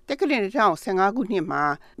တက္ကသိုလ်2015ခုနှစ်မှာ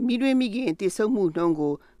မီးတွင်းမိခင်သေဆုံးမှုနှုန်း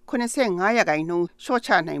ကို85%လျှော့ချ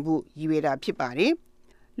နိုင်ဖို့ရည်ရွယ်တာဖြစ်ပါတယ်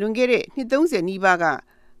လွန်ခဲ့တဲ့နှစ်30နီးပါးက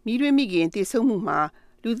မီးတွင်းမိခင်သေဆုံးမှုမှာ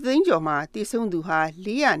လူသိန်းကျော်မှာသေဆုံးသူဟာ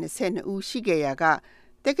422ဦးရှိခဲ့ရာက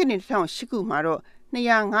တက္ကသိုလ်2008ခုမှာတော့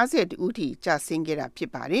250ဦးထိကျဆင်းခဲ့တာဖြ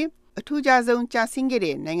စ်ပါတယ်အထူးခြားဆုံးကျဆင်းခဲ့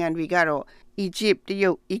တဲ့နိုင်ငံတွေကတော့အီဂျစ်တ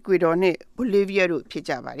ရုတ်အီကွေဒေါနဲ့ဘိုလီးဗီးယားတို့ဖြစ်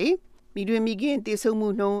ကြပါတယ်မီးတွင်းမိခင်သေဆုံးမှု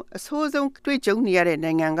နှုန်းအဆိုးဆုံးတွေ့ကြုံနေရတဲ့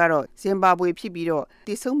နိုင်ငံကတော့ဇင်ဘာဘွေဖြစ်ပြီးတော့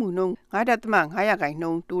သေဆုံးမှုနှုန်း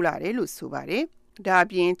 9.5% တိုးလာတယ်လို့ဆိုပါတယ်ဒါအ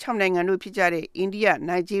ပြင်6နိုင်ငံတို့ဖြစ်ကြတဲ့အိန္ဒိယ၊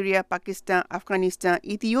နိုင်ဂျီးရီးယား၊ပါကစ္စတန်၊အာဖဂန်နစ္စတန်၊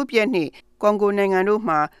အီသီယိုးပီးယားနဲ့ကွန်ဂိုနိုင်ငံတို့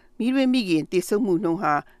မှာမီးတွင်းမိခင်သေဆုံးမှုနှုန်း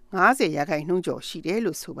ဟာ50%ကျော်ရှိတယ်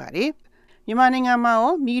လို့ဆိုပါတယ်မြန်မာနိုင်ငံမှာ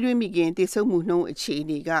ရောမီးတွင်းမိခင်သေဆုံးမှုနှုန်းအခြေအ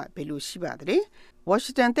နေကဘယ်လိုရှိပါသလဲဝါရှ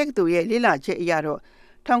င်တန်တက္ကသိုလ်ရဲ့လေ့လာချက်အရတော့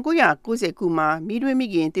1990ခုမှာမီးတွင်းမိ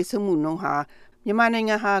ခင်သေဆုံးမှုနှုန်းဟာမြန်မာနိုင်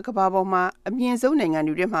ငံဟာကမ္ဘာပေါ်မှာအမြင့်ဆုံးနိုင်ငံ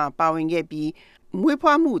တွေထဲမှာပါဝင်ခဲ့ပြီးမွေး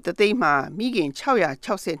ဖွားမှုတစ်သိန်းမှာမိခင်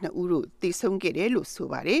662ဦးတို့သေဆုံးခဲ့တယ်လို့ဆို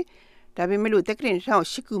ပါတယ်။ဒါပေမဲ့လို့တက္ကသိုလ်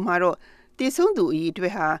2008ခုမှာတော့သေဆုံးသူအရေအတွ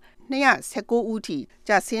က်ဟာ219ဦးထိ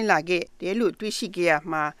ကျဆင်းလာခဲ့တယ်လို့တွေ့ရှိခဲ့ရ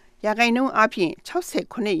မှာရာခိုင်နှုန်းအပြင်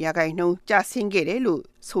68%ကျဆင်းခဲ့တယ်လို့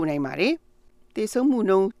ဆိုနိုင်ပါတယ်။သေဆုံးမှု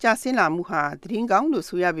နှုန်းကျဆင်းလာမှုဟာသတင်းကောင်းလို့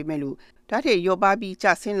ဆိုရပေမဲ့လို့ဒါထက်လျော့ပါပြီးကျ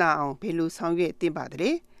ဆင်းလာအောင်ဘယ်လိုဆောင်ရွက်သင့်ပါသ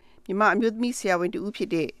လဲ။မြန်မာအမျိုးသမီးဆရာဝန်တူဖြစ်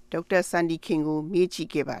တဲ့ဒေါက်တာဆန်ဒီခင်ကိုမေးကြည့်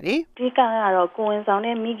ခဲ့ပါတယ်။ဒီကတော့ကိုဝန်ဆောင်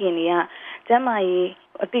တဲ့မိခင်တွေကကျန်းမာရေး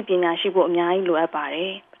အသိပညာရှိဖို့အများကြီးလိုအပ်ပါတ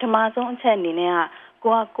ယ်။ပထမဆုံးအချက်အနေနဲ့က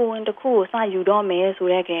ကိုဝန်တစ်ခုကိုစယူတော့မယ်ဆို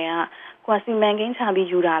တဲ့ကကိုစီမံကိန်းချပြီး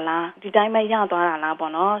ယူတာလားဒီတိုင်းပဲရသွားတာလား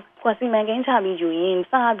ပေါ့နော်ကိုစီမံကိန်းချပြီးယူရင်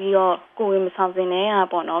စပြီးတော့ကိုဝင်မဆောင်စင်တဲ့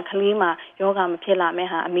ပေါ့နော်ကလေးမှာယောဂမဖြစ်လာမဲ့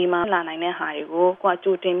ဟာအမေမလာနိုင်တဲ့ဟာတွေကိုကို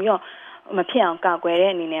ကြိုတင်ပြီးတော့ မဖြစ်အောင်ကာကွယ်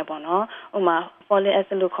တဲ့အနေနဲ့ပေါ့နော်ဥပမာ folic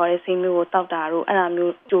acid လို့ခေါ်တဲ့ဆေးမျိုးကိုတောက်တာတို့အဲ့ဒါ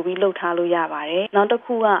မျိုးကြိုပြီးလှုပ်ထားလို့ရပါတယ်နောက်တစ်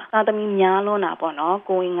ခုကသားသမီးများလွန်းတာပေါ့နော်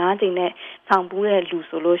ကိုယ်9ချိန်နဲ့ဆောင်ပူးတဲ့လူ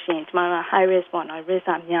ဆိုလို့ရှိရင်ကျမတို့ high risk ပေါ့နော် risk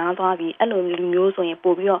ကများသွားပြီးအဲ့လိုလူမျိုးဆိုရင်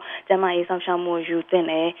ပို့ပြီးတော့ကျမရေးဆောင်ရှောက်မှုယူသင့်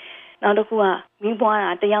တယ်နောက်တစ်ခုကမိဘွား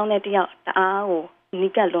တာတယောက်နဲ့တယောက်တအားကိုနိ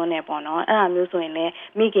ကလွန်နေပေါ့နော်အဲ့ဒါမျိုးဆိုရင်လည်း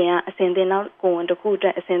မိခင်ကအစင်တင်နောက်ကိုဝင်တစ်ခုအတွ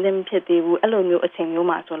က်အစင်တင်မဖြစ်သေးဘူးအဲ့လိုမျိုးအချိန်မျိုး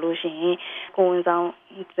မှာဆိုလို့ရှိရင်ကိုဝင်ဆောင်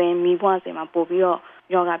စဉ်မိဘွားစဉ်မှာပို့ပြီးတော့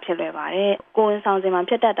ယောဂဖြစ်လွယ်ပါတယ်ကိုဝင်ဆောင်စဉ်မှာ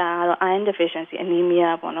ဖြစ်တတ်တာကတော့ iron deficiency anemia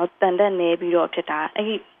ပေါ့နော်တန်တက်နေပြီးတော့ဖြစ်တာအဲ့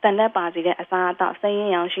ဒီတန်တက်ပါစေတဲ့အစားအသောက်စိမ်းရ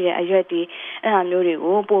င်းရောင်ရှိတဲ့အရွက်တွေအဲ့ဒါမျိုးတွေ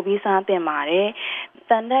ကိုပို့ပြီးစားသင့်ပါတယ်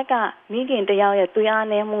တန်တက်ကမိခင်တယောက်ရဲ့သွေးအား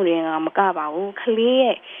နည်းမှုတွေကမကပါဘူးကလေး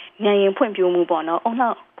ရဲ့ဉာဏ်ရင်ဖွံ့ဖြိုးမှုပေါ့နော်အုံနော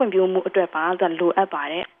က်ဖွံ့ဖြိုးမှုအတွက်ပါလိုအပ်ပါ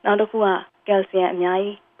တယ်နောက်တစ်ခုကကယ်လ်ဆီယမ်အများ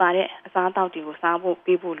ကြီးပါတဲ့အစားအသောက်တွေကိုစားဖို့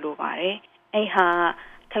ပေးဖို့လိုပါတယ်အဲ့ဟာ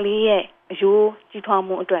ကလေးရဲ့အယိုးကြီးထွား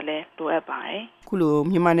မှုအတွက်လည်းလိုအပ်ပါတယ်ခုလို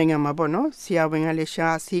မြန်မာနိုင်ငံမှာပေါ့နော်ဆရာဝန်ကလည်း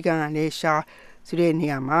ရှားစီကံကလည်းရှားဆိုတဲ့နေ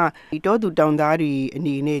ရာမှာဒီတောသူတောင်သားတွေအ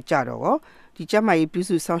နေနဲ့ကြတော့ဒီကျမကြီးပြု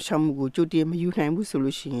စုဆောင်ရှောက်မှုကိုကြိုတင်မယူနိုင်ဘူးဆို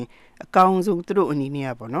လို့ရှိရင်အကောင်းဆုံးသူတို့အနေ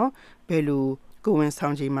နဲ့ပေါ့နော်ဘယ်လိုကိုဝင်ဆော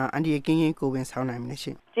င်ချိန်မှာအန်ဒီကင်းရင်ကိုဝင်ဆောင်နိုင်မလဲရှ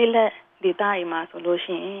င်ဒီလက်ဒေတာတွေမှာဆိုလို့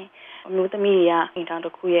ရှိရင်အမျိုးသမီးတွေကအိမ်ထောင်တ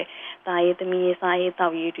စ်ခုရဲ့တာရေးသမီးရေးစားရေးတော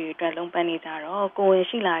က်ရေးတွေအတွက်လုံးပန်းနေကြတော့ကိုဝင်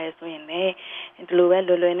ရှိလာရဲဆိုရင်လည်းဒီလိုပဲ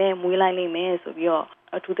လွယ်နဲ့မွေးလိုက်လိမ့်မယ်ဆိုပြီးတော့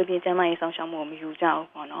အထူးသဖြင့်ကျမရေးဆောင်ရှောက်မှုကိုမယူကြဘူး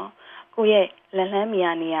ပေါ့နော်ကိုရဲ့လက်လန်းမီ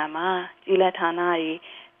ယာနေရာမှာကြီးလက်ဌာနတွေ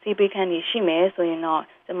စီပေးခန်းတွေရှိမယ်ဆိုရင်တော့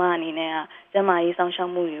ကျမအနေနဲ့ကကျမရေးဆောင်ရှော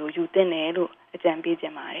က်မှုတွေကိုယူသင့်တယ်လို့အကြံပေးချ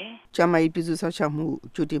င်ပါတယ်ကျမရေးပြုစုဆောင်ရှောက်မှု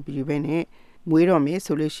ကြိုတင်ပြီးပဲနဲ့မွေးတော့မယ်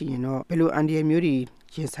ဆိုလို့ရှိရင်တော့ဘယ်လိုအန်ဒီရမျိုးတွေ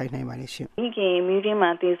ရင်ဆိုင်နိုင်ပါလဲရှင်မိခင်မျိုးရင်းမှာ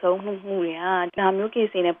တည်ဆုံးမှုတွေကဒါမျိုးကိစ္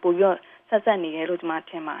စနဲ့ပို့ပြီးဆက်နေတယ်လို့ကျွန်မ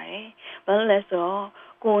ထင်ပါတယ်ဘာလို့လဲဆိုတော့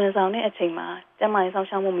ကိုဝင်ဆောင်တဲ့အချိန်မှာကျမရေးဆောင်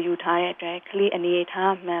ရှောက်မှုမယူထားတဲ့အတွက်ကလေးအနေ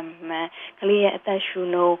ထားမှန်ကလေးရဲ့အသက်ရှူ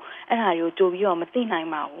နှုန်းအဲ့ဒါတွေကိုကြိုပြီးတော့မသိနိုင်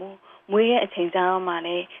ပါဘူးမွေးရဲ့အချိန်ကြာတော့မှလ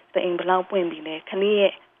ည်းတအိမ်ဘလောက်ပွင့်ပြီးလဲကလေး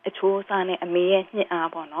ရဲ့အချိုးအစားနဲ့အမေရဲ့ညှစ်အား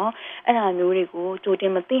ပေါ့နော်အဲ့ဒါမျိုးတွေကိုကြိုတ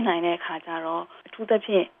င်မသိနိုင်တဲ့အခါကျတော့အထူးသဖြ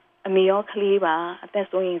င့်အမေရောကလေးပါအသက်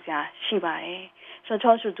စိုးရိမ်စရာရှိပါတယ်ဆို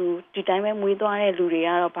တော့သူဒီတိုင်းပဲမွေးသွားတဲ့လူတွေက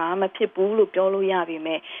တော့ဘာမှမဖြစ်ဘူးလို့ပြောလို့ရပါမ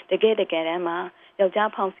ယ်တကယ်တမ်းမှာယောက်ျား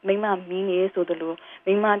ဖောင်မိန်းမမီးနေဆိုသလို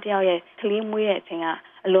မိန်းမတယောက်ရဲ့ကလေးမွေးတဲ့အချိန်က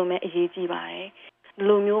အလွန်ပဲအရေးကြီးပါတယ်ဒီ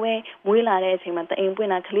လိုမျိုးပဲမွေးလာတဲ့အချိန်မှာတအိမ်ပွ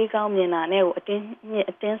င့်တာကလေးကောင်းမြင်တာနဲ့ကိုအ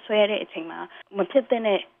တင်းဆွဲတဲ့အချိန်မှာမဖြစ်တဲ့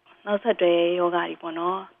နောက်ဆက်တွဲယောဂါတွေပေါ့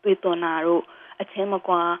နော်သွေးသွန်တာတို့အချင်းမ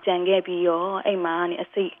ကွာကြံခဲ့ပြီးတော့အိမ်မှာနေအ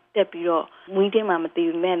စိတ်တက်ပြီးတော့မွေးတင်းမှမသိ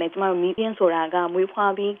ဘူးမဲ့လည်းကျမတို့မီးတင်းဆိုတာကမွေး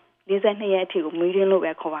ဖွားပြီး42ရက်အထိကိုမွေးတင်းလို့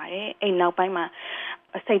ပဲခေါ်ပါတယ်အဲ့နောက်ပိုင်းမှာ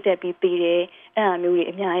အစိတ်တက်ပြီးတည်တယ်အဲ့ဟာမျိုးတွေ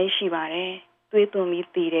အများကြီးရှိပါတယ်သွေးသွန်ပြီး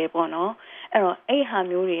တည်တယ်ပေါ့နော်အဲ့တော့အဲ့ဟာ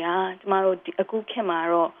မျိုးတွေကကျမတို့အခုခေတ်မှာ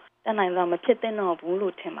တော့တတ်နိုင်တော့မဖြစ်သင့်တော့ဘူး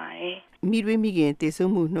လို့ထင်ပါတယ်မိတွေးမိခင်တည်ဆုံ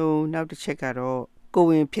မှုနှုန်းနောက်တစ်ချက်ကတော့ကို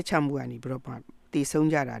ဝင်ဖြစ်ချမှုကနေပြီးတော့တည်ဆုံ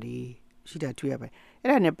ကြတာဒီရှိတာတွေ့ရပါတယ်အဲ့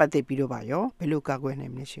ဒါနဲ့ပတ်သက်ပြီးတော့ပါရောဘယ်လိုကာကွယ်နို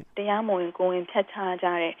င်မလဲရှင်တရားမဝင်ကိုဝင်ဖြတ်ချကြ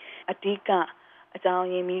တဲ့အဓိကအကြောင်း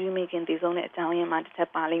ရင်းမိတွေးမိခင်တည်ဆုံတဲ့အကြောင်းရင်းမှာတစ်ချက်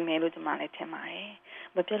ပါလိမ့်မယ်လို့ကျွန်မလည်းထင်ပါတယ်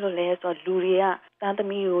မဖြစ်လို့လဲဆိုတော့လူတွေကသားသ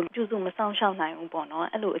မီးကိုပြုစုမဆောင်ရှောက်နိုင်ဘူးပေါ့နော်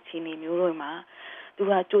အဲ့လိုအခြေအနေမျိုးတွေမှာသူ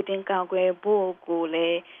ကကြိုတင်ကာကွယ်ဖို့ကိုလ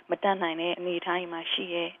ည်းမတတ်နိုင်တဲ့အနေအထားတွေမှာရှိ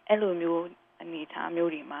ရဲအဲ့လိုမျိုးအနေအထား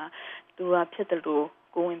မျိုးတွေမှာသူကဖြစ်တယ်လို့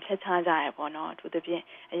ကိုဝင်ဖြတ်ချကြရပေါ့နော်သူတပြင်း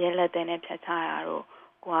အရက်လက်တဲ့နဲ့ဖြတ်ချရတော့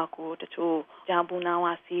ကိုတချို့ကြာပူနာဝ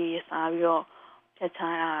စီစားပြီးတော့ဖြတ်ချ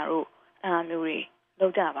ရတော့အဲ့လိုမျိုးတွေလု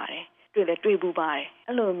ပ်ကြပါတယ်တွေ့ဘူးပါတယ်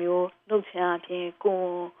အဲ့လိုမျိုးလုပ်ချင်အပြင်ကို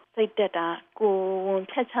စိတ်တက်တာကိုဝင်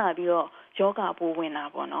ဖြတ်ချပြီးတော့ယောဂပိုးဝင်တာ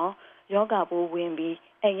ပေါ့နော်ယောဂပိုးဝင်ပြီး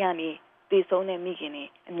အဲ့ရနေတည်ဆုံးတဲ့မိခင်တွေ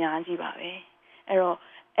အများကြီးပါပဲအဲ့တော့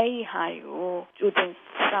အဲ့ဒီဟာကိုကျူတင်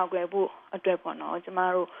ကောက်ွယ်ဖို့အတွက်ပေါ့နော်ကျမ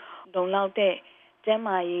တို့လုံလောက်တဲ့ကျန်း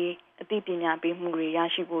မာရေးအသိပညာပေးမှုတွေရ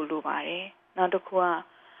ရှိဖို့လိုပါတယ်နောက်တစ်ခုက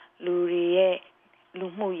လူတွေရဲ့လူ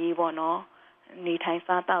မှုရေးပေါ့နော်နေထိုင်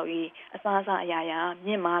စားတောက်ရေးအစားအစာအရာရာမြ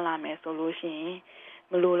င့်မားလာမယ်ဆိုလို့ရှိရင်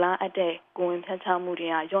မလိုလားအပ်တဲ့ကိုယ်ဝင်ဖြတ်ချမှုတွေ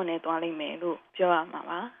ကညော့နေသွားလိမ့်မယ်လို့ပြောရမှာ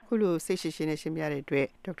ပါခုလိုစိတ်ရှိရှိနဲ့ရှင်းပြတဲ့အတွက်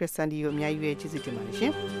ဒေါက်တာဆန်ဒီကိုအများကြီးပဲကျေးဇူးတင်ပါတယ်ရှ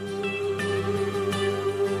င်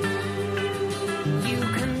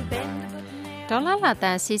ဒေါ်လာလာတ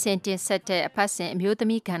န်စီစဉ်တင်ဆက်တဲ့အဖတ်စဉ်အမျိုးသ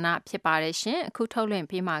မီးကဏ္ဍဖြစ်ပါတယ်ရှင်အခုထုတ်လွှင့်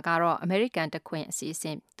ပေးမှာကတော့ American တခွင်အစီအစ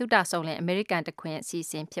ဉ်သုတဆုံလင် American တခွင်အစီအ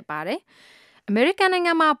စဉ်ဖြစ်ပါတယ် အမေရိကန်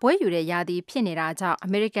နိုင်ငံမှာဘွဲယူတဲ့ရာသီဖြစ်နေတာကြောင့်အ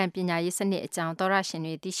မေရိကန်ပညာရေးစနစ်အကြောင်းသော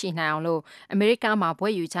ရရှင်တွေသိရှိနိုင်အောင်လို့အမေရိကန်မှာ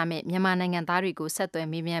ဘွဲယူကြမဲ့မြန်မာနိုင်ငံသားတွေကို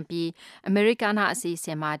ဆက်သွယ်မေးမြန်းပြီးအမေရိကန်အစီအစ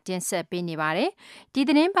ဉ်မှာတင်ဆက်ပေးနေပါတယ်။ဒီ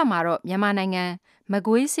သတင်းပတ်မှာတော့မြန်မာနိုင်ငံ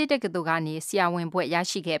မကွေးစေးတက္ကသိုလ်ကနေဆရာဝန်ဘွဲ့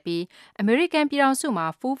ရရှိခဲ့ပြီးအမေရိကန်ပြည်ထောင်စုမှာ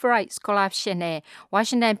Fulbright Scholarship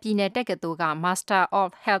နဲ့ဝါရှင်တန်ပြည်နယ်တက္ကသိုလ်က Master of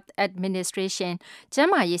Health Administration ကျ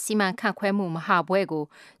န်းမာရေးစီမံခန့်ခွဲမှုမဟာဘွဲ့ကို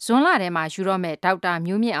ဇွန်လထဲမှာယူတော့မဲ့ဒေါက်တာ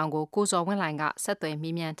မျိုးမြင့်အောင်ကိုကိုစော်ဝင်းလှိုင်က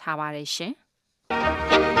ဆက်သွယ်မေးမြန်းထားပါတယ်ရှင်။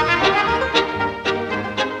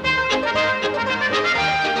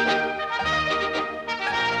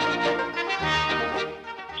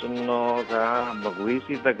မကွေးစ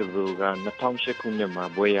စ်တက္ကသိုလ်က2008ခုနှစ်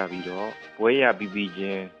မှာဘွဲရပြီးတော့ဘွဲ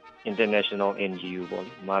ရပြီးချင်း International NGO ပေါ့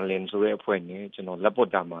Marlin ဆိုတဲ့အဖွဲ့နဲ့ကျွန်တော်လက်ပေါ်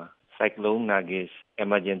တာမှာ Cyclone Nargis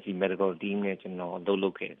Emergency Medical Team နဲ့ကျွန်တော်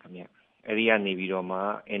အလုပ်လုပ်ခဲ့ခင်ဗျ။အဲဒီကနေပြီးတော့မှ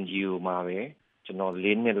NGO မှာပဲကျွန်တော်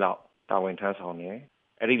4နှစ်လောက်တာဝန်ထမ်းဆောင်နေ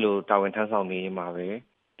။အဲဒီလိုတာဝန်ထမ်းဆောင်နေမှာပဲ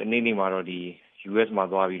ဒီနေ့မှာတော့ဒီ US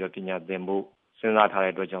မှာသွားပြီးတော့ပညာသင်ဖို့စဉ်းစား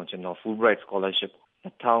ထားတဲ့အတွက်ကြောင့်ကျွန်တော် Fulbright Scholarship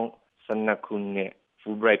 2012ခုနှစ်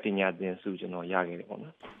Fulbright ပညာသင်ဆုကျွန်တော်ရခဲ့တယ်ပေါ့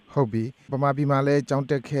နော်ဟုတ်ပြီပမာပြည်မှာလည်းကျောင်း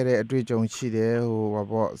တက်ခဲ့တဲ့အတွေ့အကြုံရှိ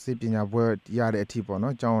တယ်စေပညာဘွဲရတဲ့အထိပေါ့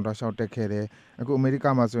နော်ကျောင်းတော်လျှောက်တက်ခဲ့တယ်အခုအမေရိက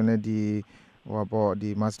မှာဆိုရင်လ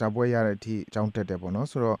ည်းဒီမာစတာဘွဲရတဲ့အထိကျောင်းတက်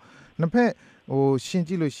တယ်ပေါ့နော်ဆိုတော့နှစ်ဖက်ရှင်း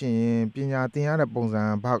ကြည့်လို့ရှိရင်ပညာသင်ရတဲ့ပုံစံ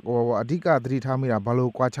အဓိကသတိထားမိတာဘာလို့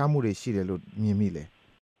ကွာခြားမှုတွေရှိ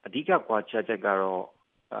တယ်လို့မြင်မိလဲအဓိကကွာခြားချက်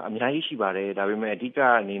ကတော့အများကြီးရှိပါတယ်ဒါပေမဲ့အဓိ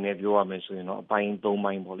ကအနေနဲ့ပြောရမယ်ဆိုရင်တော့အပိုင်း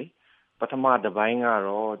၃ပိုင်းပေါ့လေပထမတစ်ပိုင်းက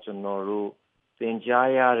တော့ကျွန်တော်တို့သင်ကြား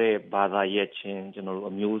ရတဲ့ဘာသာရပ်ချင်း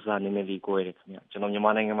ကျွန်တော်တို့အမျိုးအစားနည်းနည်းလေးကိုရတယ်ခင်ဗျ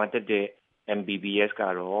ကျွန်တော်မြန်မာနိုင်ငံမှာတက်တဲ့ MBBS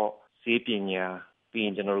ကတော့ဆေးပညာပြီးရ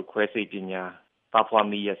င်ကျွန်တော်တို့ခွဲစိတ်ပညာပါဖွာ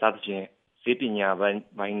မီရစသဖြင့်ဆေးပညာ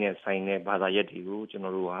ပိုင်းနဲ့ဆိုင်တဲ့ဘာသာရပ်တွေကို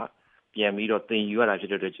ကျွန်တော်တို့ကပြန်ပြီးတော့သင်ယူရတာဖြစ်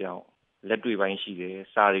တဲ့အတွက်ကြောင့်လက်တွေ့ပိုင်းရှိတယ်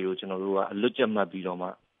စာတွေကိုကျွန်တော်တို့က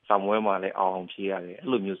အလွတ်ကျက်မှတ်ပြီးတော့မှစာမွေးမှာလည်းအောင်ဖြေရတယ်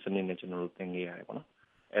အဲ့လိုမျိုးစနစ်နဲ့ကျွန်တော်တို့သင်ခဲ့ရ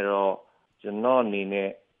တယ်ပေါ့နော်အဲ့တော့ကျွန်တော်အနေ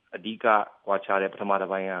နဲ့အဓိကကွာခြားတဲ့ပထမ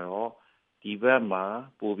တစ်ပိုင်းကတော့ဒီဘက်မှာ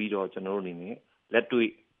ပို့ပြီးတော့ကျွန်တော်တို့အနေနဲ့လက်တွေ့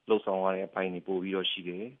လှုပ်ဆောင်ရတဲ့အပိုင်းတွေပို့ပြီးတော့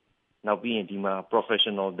ရှိတယ်။နောက်ပြီးရင်ဒီမှာ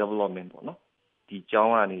professional development ပေါ့နော်။ဒီကျော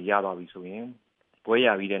င်းကနေရသွားပြီဆိုရင်ဘွဲရ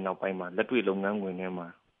ပြီးတဲ့နောက်ပိုင်းမှာလက်တွေ့လုပ်ငန်းခွင်ထဲ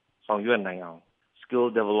မှာဆောင်ရွက်နိုင်အောင် skill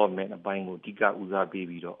development အပိုင်းကိုအဓိကဦးစားပေး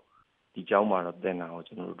ပြီးတော့ဒီကျောင်းမှာတော့သင်တာကို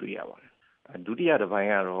ကျွန်တော်တို့တွေ့ရပါတယ်။ဒုတိယတစ်ပိုင်း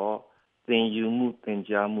ကတော့သင်ယူမှုသင်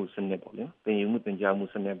ကြားမှုစနစ်ပေါ့လေ။သင်ယူမှုသင်ကြားမှု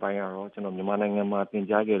စနစ်ပိုင်းကတော့ကျွန်တော်မြန်မာနိုင်ငံမှာ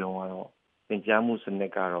သင်ကြားခဲ့တော့သင်ကြားမှုစနစ်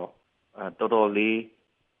ကတော့တော်တော်လေး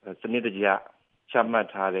စနစ်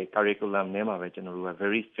တကျချမှတ်ထားတဲ့ curriculum နဲ့မှာပဲကျွန်တော်တို့က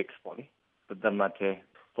very fixed ပေါ့လေ။သတ်မှတ်တဲ့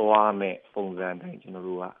သွားမဲ့ပုံစံတိုင်း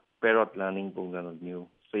ကျွန်တော်တို့က parrot learning ပုံစံလို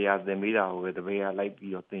မျိုးဆရာသင်ပေးတာကိုပဲတပည့်ကလိုက်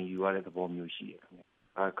ပြီးတော့သင်ယူရတဲ့သဘောမျိုးရှိတယ်ခင်ဗျ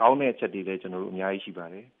။ကောင်းတဲ့အချက်တွေလည်းကျွန်တော်တို့အများကြီးရှိပါ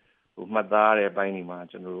တယ်။မှတ်သားတဲ့အပိုင်းတွေ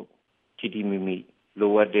မှာကျွန်တော်တို့ထိမိမိ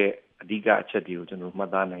လိုအပ်တဲ့အဓိကအချက်တွေကို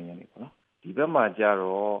ကျွန်တော်မှတ်သားနိုင်ရတယ်ပေါ့နော်။ဒီဘက်မှာကျ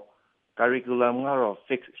တော့ curriculum ကတော့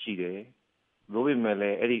fix ရှိတယ်။လို့ပေမဲ့လ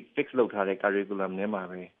ည်းအဲ့ဒီ fix လုပ်ထားတဲ့ curriculum ထဲ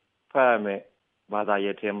မှာပဲဖတ်ရမယ့်ဘာသာရ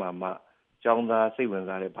ပ်ထဲမှာမှကျောင်းသားစိတ်ဝင်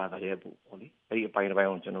စားတဲ့ဘာသာရပ်ပေါ့လေ။အဲ့ဒီအပိုင်းတစ်ပို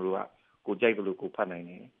င်းကိုကျွန်တော်တို့ကကိုကြိုက်လို့ကိုဖတ်နိုင်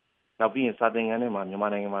တယ်။နောက်ပြီးရင်စာသင်ခန်းထဲမှာမြန်မာ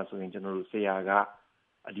နိုင်ငံမှာဆိုရင်ကျွန်တော်တို့ဆရာ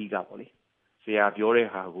ကအဓိကပေါ့လေ။ဆရာပြောတဲ့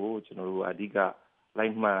ဟာကိုကျွန်တော်တို့အဓိက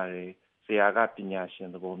လိုက်မှတ်ရတယ်။ဆရာက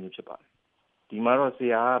ပညာရှင်သဘောမျိုးဖြစ်ပါတယ်။ဒီမှာတော့ဆ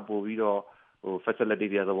ရာကပို့ပြီးတော့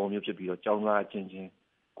facilitator သဘောမျိုးဖြစ်ပြီးတော့ကျောင်းသားအချင်းချင်း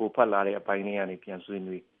ကိုဖတ်လာတဲ့အပိုင်းတွေကနေပြန်ဆွေး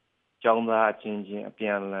နွေးကျောင်းသားအချင်းချင်းအပြ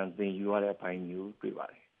န်အလှန်သင်ယူရတဲ့အပိုင်းမျိုးတွေ့ပါ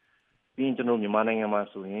တယ်။ပြီးရင်ကျွန်တော်မြန်မာနိုင်ငံမှာ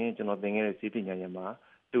ဆိုရင်ကျွန်တော်သင်ခဲ့တဲ့ဆေးပညာရပ်မှာ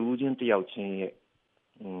တူဦးချင်းတယောက်ချင်း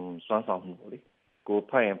ရဲ့စွမ်းဆောင်မှုပေါ့လေ။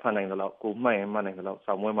ကိုဖတ်ရင်ဖတ်နိုင်သလောက်ကိုမှတ်ရင်မှတ်နိုင်သလောက်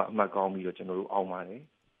စာမွေးမှာအမှတ်ကောင်းပြီးတော့ကျွန်တော်တို့အောင်ပါတယ်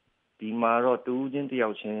။ဒီမှာတော့တူဦးချင်းတယော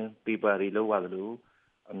က်ချင်း paper တွေလုပ်ရသလို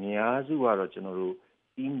အများစုကတော့ကျွန်တော်တို့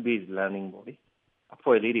team based learning ပေါ့လေ။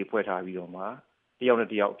အဖွဲ့လေးတွေဖွဲ့ထားပြီးတော့မှတယောက်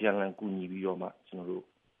နဲ့တယောက်အပြန်အလှန်ကူညီပြီးတော့မှကျွန်တော်တို့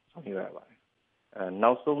ဆောင်ရွက်ရပါတယ်။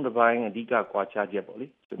နောက်ဆုံးတစ်ပိုင်းအဓိက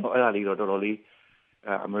ကွာခြားချက်ပေါ့လေကျွန်တော်အဲ့ဒါလေးတော့တော်တော်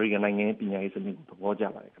လေးအမေရိကန်နိုင်ငံပညာရေးစနစ်ကိုသ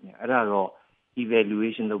ဘောကျပါတယ်ခင်ဗျအဲ့ဒါတော့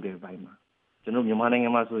evaluation လုပ်တဲ့ဘက်မှာကျွန်တော်မြန်မာ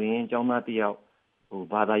နိုင်ငံမှာဆိုရင်ကျောင်းသားတယောက်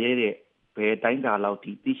ဘာသာရေးတဲ့ဘယ်တိုင်းတာလောက်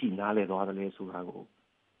သိရှိနားလည်သွားတယ်လဲဆိုတာကို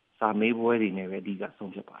စာမေးပွဲတွေနဲ့ပဲအဓိက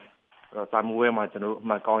ဆုံးဖြတ်ပါတယ်အဲ့တော့စာမေးပွဲမှာကျွန်တော်တို့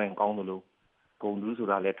အမှတ်ကောင်းရင်ကောင်းသလိုဂုဏ်ထူးဆို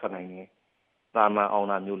တာလည်းထွက်နိုင်တယ်သာမန်အောင်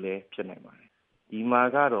တာမျိုးလည်းဖြစ်နိုင်ပါတယ်ဒီမှာ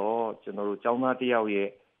ကတော့ကျွန်တော်တို့ကျောင်းသားတယောက်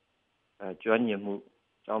ရဲ့ကျွမ်းကျင်မှု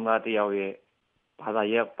ကျောင်းသားတယောက်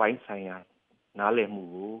ရဲ့ဘာသာရေးပိုင်းဆိုင်ရာနားလည်မှု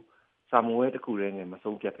ကိုစာမွေးတစ်ခုတည်းနဲ့မ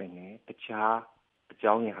ဆုံးဖြတ်နိုင်နဲ့တခြားအ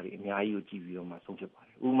ကြောင်းအရာတွေအများကြီးကိုကြည့်ပြီးတော့မှဆုံးဖြတ်ပါ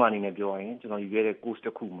တယ်ဥပမာအနေနဲ့ပြောရင်ကျွန်တော်ယူခဲ့တဲ့ course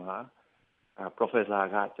တစ်ခုမှာ professor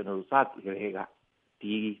ကကျွန်တော်တို့စတဲ့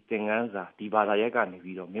ကဒီသင်ခန်းစာဒီဘာသာရပ်ကနေ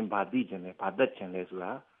ပြီးတော့မင်းဘာသိချင်လဲဘာသက်ချင်လဲဆို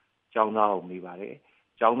တာ ကျောင်းသားကိုမေးပါ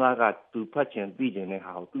တယ်ကျောင်းသားကသူဖတ်ချင်သိချင်တဲ့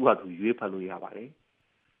ဟာကိုသူ့ဟာသူရွေးဖတ်လို့ရပါ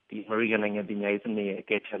တယ်ဒီ American နိုင်ငံပညာရေးစနစ်ရဲ့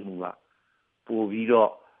အကဲဖြတ်မှု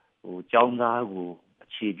ကပို့ပြီးတော့ကျောင်းသားကို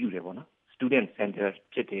အခြေပြုတယ်ပေါ့နော် student center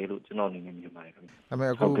ဖြစ်တယ်လို့ကျွန်တော်အနေနဲ့မြင်ပါတယ်ခင်ဗျဒါပေ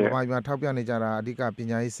မဲ့အခုဗမာပြည်မှာထောက်ပြနေကြတာအဓိကပ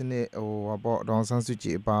ညာရေးစနစ်ပေါ့ဒေါအောင်ဆ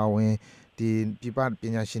န်းစုကြည်အပါအဝင်ဒီပြပပ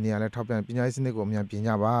ညာရှင်တွေကလည်းထောက်ပြပညာရေးစနစ်ကို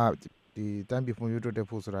အမြန်ပြင်ကြပါဒီတိုင်းပြည်ဖွံ့ဖြိုးတိုး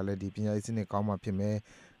တက်ဖို့ဆိုတာလည်းဒီပညာရေးစနစ်ကောင်းမှဖြစ်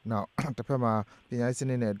မယ်နောက်တစ်ဖက်မှာပညာရေးစ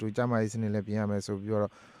နစ်နဲ့အတူကျန်းမာရေးစနစ်လည်းပြင်ရမယ်ဆိုပြီးတော့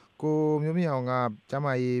ကိုမျိုးမြင့်အောင်ကကျန်း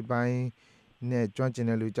မာရေးပိုင်းနဲ့ကျွမ်းကျင်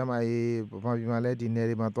တဲ့လူကျမကြီးဗမာပြည်မှာလည်းဒီ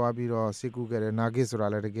နယ်တွေမှာသွားပြီးတော့စိတ်ကူးခဲ့တယ်နာဂစ်ဆိုတာ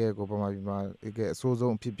လည်းတကယ်ကိုဗမာပြည်မှာတကယ်အဆိုး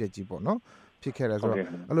ဆုံးအဖြစ်ပြက်ကြီးပေါ့နော်ဖြစ်ခဲ့တယ်ဆိုတော့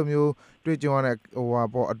အဲ့လိုမျိုးတွေ့ကြုံရ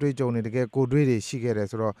တဲ့ပေါ့အတွေ့အကြုံတွေတကယ်ကိုတွေ့တွေရှိခဲ့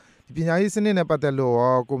တယ်ဆိုတော့ဒီပညာရေးစနစ်နဲ့ပတ်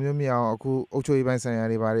သက်လို့ရောကိုမျိုးမြင့်အောင်အခုအုပ်ချုပ်ရေးပိုင်းဆိုင်ရာ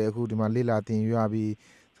တွေပါတယ်အခုဒီမှာလေ့လာသင်ယူ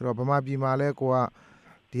ရပြီးဆိုတော့ဗမာပြည်မှာလည်းကိုက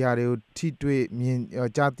ဒီဟာတွေကိုထိတွေ့မြင်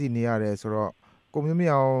ကြားသိနေရတယ်ဆိုတော့ကို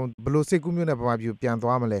မျိုးမြင့်အောင်ဘယ်လိုစိတ်ကူးမျိုးနဲ့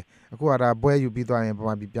ဗမာပြည်ပြန်သွားမလဲအခုကဒါဘွဲယူပြီးသွားရင်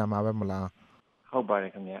ဗမာပြည်ပြန်မှာပဲမလားဟုတ်ပါ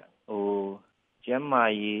တယ်ခင်ဗျကျ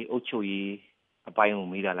မ်းမာရေးအုပ်ချုပ်ရေးအပိုင်းကို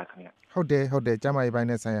မေးတာလားခင်ဗျဟုတ်တယ်ကျမ်းမာရေးပိုင်း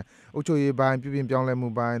နဲ့ဆိုင်ရာအုပ်ချုပ်ရေးပိုင်းပြုပြင်ပြောင်းလဲ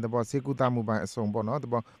မှုပိုင်းတဘောစေကူတာမှုပိုင်းအစုံပေါ့နော်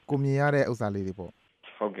တဘောကိုမြင်ရတဲ့ဥစ္စာလေးတွေပေါ့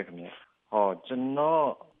ဟုတ်ကဲ့ခင်ဗျ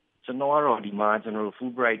ကျွန်တော်ကတော့ဒီမှာကျွန်တော်တို့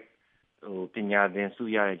Fulbright ပညာသင်ဆု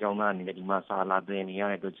ရတဲ့ကျောင်းသားအနေနဲ့ဒီမှာစာလာသင်နေ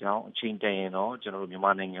ရတဲ့အတွက်ကြောင့်အချိန်တန်ရင်တော့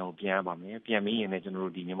ကျွန်တော်တို့မြန်မာနိုင်ငံကိုပြန်ရပါမယ်ပြန်ပြီးရင်လည်း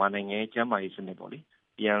ကျွန်တော်တို့ဒီမြန်မာနိုင်ငံရဲ့ကျမ်းမာရေးစ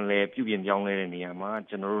နစ်ပေါ့လေပြန်လဲပြုပြင်ပြောင်းလဲတဲ့နေရာ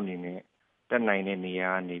မှာကျွန်တော်တို့အနေနဲ့တက်နိုင်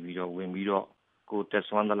တဲ့နေရာနေပြီးတော့ဝင်ပြီးတော့ကိုတက်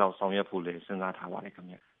ဆွမ်းသလောက်ဆောင်ရွက်ဖို့လည်းစဉ်းစားထားပါတယ်ခင်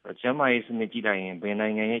ဗျ။ကျန်းမာရေးစနစ်ကြည့်လိုက်ရင်ဘယ်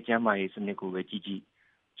နိုင်ငံရဲ့ကျန်းမာရေးစနစ်ကိုပဲကြည့်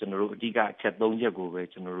ကျွန်တော်တို့အဓိကအချက်၃ချက်ကိုပဲ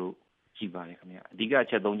ကျွန်တော်တို့ကြည့်ပါတယ်ခင်ဗျ။အဓိက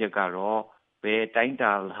အချက်၃ချက်ကတော့ဘယ်တိုင်းတာ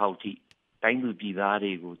လောက်ထိတိုင်းသူပြည်သား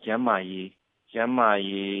တွေကိုကျ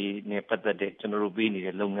န်းမာရေးနဲ့ပတ်သက်တဲ့ကျွန်တော်တို့ပေးနေ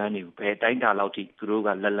တဲ့လုပ်ငန်းတွေကိုဘယ်တိုင်းတာလောက်ထိသူတို့က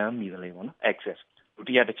လက်လန်းမီတယ်လေပေါ့နော် access ဒု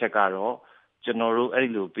တိယတစ်ချက်ကတော့ကျွန်တော်တို့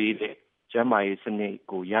အဲ့ဒီလိုပေးတဲ့ကျန်းမာရေးစနစ်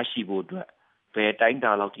ကိုရရှိဖို့အတွက်ဘယ်တို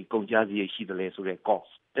င်းတာလောက်ထိကုန်ကျစရိတ်ရှိတယ်လဲဆိုတဲ့ cost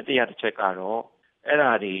တတိယတစ်ချက်ကတော့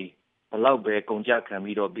အဲ့ဒါတွေဘလောက်ပဲကုန်ကျခံ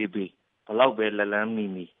ပြီးတော့ပေးဘလောက်ပဲလက်လန်းမီ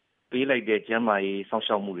ပေးလိုက်တဲ့ကျန်းမာရေးစော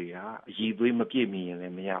င့်ရှောက်မှုတွေဟာအရည်သွေးမပြည့်မီရင်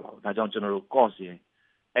လည်းမရပါဘူးဒါကြောင့်ကျွန်တော်တို့ cost ရယ်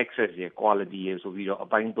access ရယ် quality ရယ်ဆိုပြီးတော့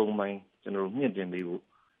အပိုင်း၃ပိုင်းကျွန်တော်တို့မြင့်တင်ပေးဖို့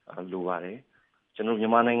လိုပါတယ်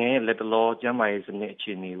ကျွန်တော်မြန်မာနိုင်ငံရဲ့လက်တလောကျန်းမာရေးစနစ်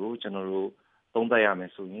အခြေအနေကိုကျွန်တော်တို့သုံးသပ်ရမ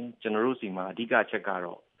ယ်ဆိုရင်ကျွန်တော်တို့စီမှာအဓိကအချက်က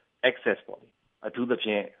တော့ access ပေါ့အထူး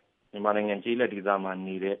သဖြင့်မြန်မာနိုင်ငံကျေးလက်ဒေသမှာ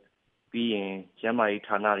နေတဲ့ပြီးရင်ကျန်းမာရေး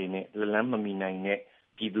ဌာနတွေနဲ့လက်လန်းမမီနိုင်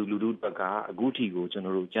တဲ့ပြည်သူလူထုဘက်ကအခုထိကိုကျွန်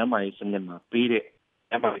တော်တို့ကျန်းမာရေးစနစ်မှာပေး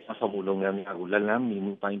တဲ့ကျန်းမာရေးဆောက်မှုလုပ်ငန်းများကိုလက်လ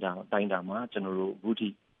န်းမီမှုပိုင်းတာမှာကျွန်တော်တို့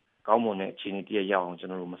အခုထိကောင်းမွန်တဲ့အခြေအနေတည်းရအောင်ကျွန်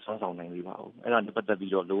တော်တို့မဆွမ်းဆောင်နိုင်သေးပါဘူးအဲ့ဒါနဲ့ပတ်သက်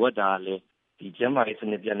ပြီးတော့လိုအပ်တာလည်းဒီကျန်းမာရေး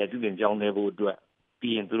စနစ်ပြန်လည်ပြုပြင်ပြောင်းလဲဖို့အတွက်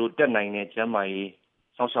ပြီးရင်သူတို့တက်နိုင်တဲ့ကျန်းမာရေး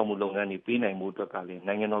ဆောက်ရှောက်မှုလုပ်ငန်းတွေပေးနိုင်မှုအတွက်ကလည်း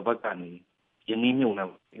နိုင်ငံတော်ဘက်ကနေယင်းနှိမ့်ညွှန်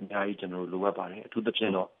နှံအများကြီးကျွန်တော်တို့လိုအပ်ပါတယ်အထူး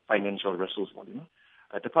သဖြင့်တော့ financial resource ပေါ့နော်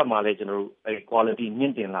တစ်ဖက်မှာလည်းကျွန်တော်တို့အဲ quality မြ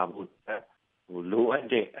င့်တင်လာဖို့လိုအပ်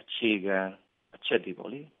တဲ့အခြေခံအချက်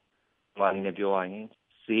တွေပေါ့လေဒီမှာအနေနဲ့ပြောရရင်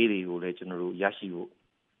ဆေးတွေကိုလည်းကျွန်တော်တို့ရရှိဖို့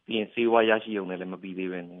ပြီးရင်ဆေးဝါးရရှိုံနဲ့လည်းမပြီးသေး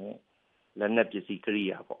ပဲနဲ့လက်နက်ပစ္စည်းကိရိ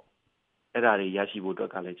ယာပေါ့အဲ့ဒါတွေရရှိဖို့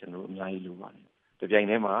အတွက်ကလည်းကျွန်တော်တို့အများကြီးလိုပါတယ်ဒီပြိုင်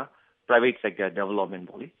ထဲမှာ private sector development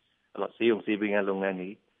ပေါ့လေအဲ့တော့ဆေးရုံဆေးပင်လုပ်ငန်းတွေ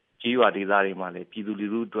ကြီးရွာဒေသတွေမှာလည်းပြည်သူလူ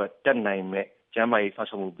ထုအတွက်တက်နိုင်မဲ့ကျန်းမာရေး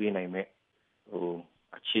ဆောက်ရှောက်မှုပေးနိုင်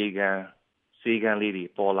မဲ့အခြေခံစေကံလေး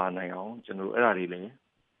တွေပေါ်လာနိုင်အောင်ကျွန်တော်တို့အဲ့ဒါတွေလည်း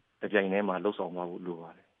ဒီပြိုင်ထဲမှာလှုပ်ဆောင်သွားဖို့လိုပါ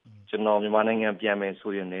တယ်ကျွန်တော်မြန်မာနိုင်ငံပြန်မယ်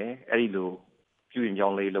ဆိုရင်လည်းအဲ့ဒီလိုပြုရင်ကြော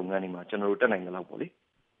င်းလေးလုပ်ငန်းတွေမှာကျွန်တော်တို့တက်နိုင်တယ်လို့ပေါ့လေ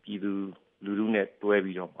ပြည်သူလူထုနဲ့တွဲ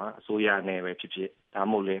ပြီးတော့မှအစိုးရ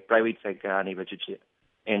နဲ့ပဲဖြစ်ဖြစ်ဒါမှမဟုတ်လေ private sector ကနေပဲဖြစ်ဖြစ်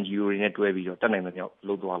NGO တွေနဲ့တွဲပြီးတော့တက်နိုင်တဲ့ကြော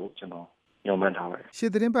င့်လုပ်သွားဖို့ကျွန်တော်ညွှန်မှန်းထားပါတယ်ရှေ့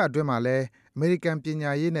သတင်းပတ်အတွင်းမှာလည်းအမေရိကန်ပ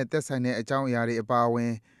ညာရေးနဲ့သက်ဆိုင်တဲ့အကြောင်းအရာတွေအပါအဝ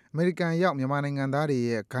င်အမေရိကန်ရောက်မြန်မာနိုင်ငံသားတွေ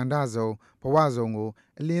ရဲ့ကဏ္ဍစုံဘဝစုံကို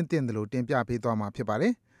အလင်းသင့်တယ်လို့တင်ပြပေးသွားမှာဖြစ်ပါတ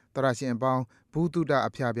ယ်။သောရရှင်အပေါင်းဘူးတုဒအ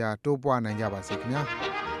ဖျားဖျားတိုးပွားနိုင်ကြပါစေခင်ဗျာ။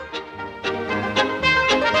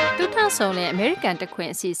တူထောင်ဆောင်တဲ့အမေရိကန်တခွင်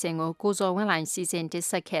အစီအစဉ်ကိုကိုဇော်ဝင်းလိုင်စီစဉ်တင်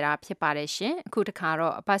ဆက်ခဲ့တာဖြစ်ပါတယ်ရှင်။အခုတခါ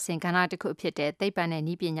တော့အပတ်စဉ်ကဏ္ဍတစ်ခုဖြစ်တဲ့သိပ္ပံနဲ့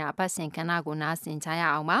နည်းပညာအပတ်စဉ်ကဏ္ဍကိုနားဆင်ကြရ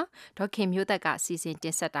အောင်ပါ။ဒေါခင်မျိုးသက်ကစီစဉ်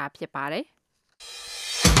တင်ဆက်တာဖြစ်ပါတယ်။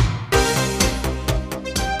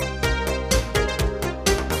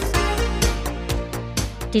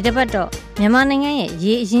ဒီတစ်ပတ်တော့မြန်မာနိုင်ငံရဲ့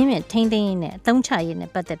ရေအရင်းမြစ်ထိန်းသိမ်းရေးနဲ့အသုံးချရေးနဲ့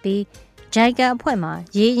ပတ်သက်ပြီး JICA အဖွဲ့မှာ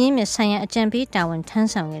ရေအရင်းမြစ်ဆိုင်ရာအကြံပေးတာဝန်ထမ်း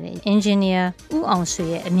ဆောင်ခဲ့တဲ့အင်ဂျင်နီယာဦးအောင်ဆွေ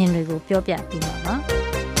ရဲ့အမြင်တွေကိုပြောပြ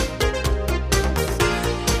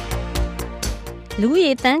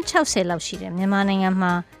ပေးပါပါလူဦးရေတန်း60လောက်ရှိတဲ့မြန်မာနိုင်ငံ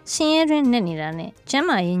မှာဆင်းရဲတွင်းနက်နေတာနဲ့ကျ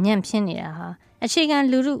န်းမာရေးညံ့ဖျင်းနေတာဟာအခြေခံ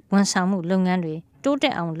လူထုဝန်ဆောင်မှုလုပ်ငန်းတွေ တိုးတ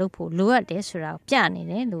က်အောင်လုပ်ဖို့လိုအပ်တယ်ဆိုတာပြနေ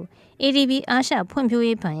တယ်လို့ ADB အာရှဖွံ့ဖြိုး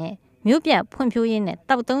ရေးဘဏ်ရဲ့မြို့ပြဖွံ့ဖြိုးရေးနဲ့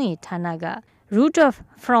တောက်သုံးရေးဌာနက Rudolf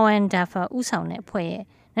Frauendorfer ဦးဆောင်တဲ့အဖွဲ့ရဲ့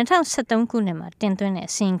2013ခုနှစ်မှာတင်သွင်းတဲ့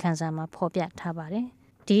အစီရင်ခံစာမှာဖော်ပြထားပါတယ်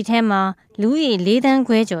။ဒီထဲမှာလူဦးရေ4 သန်း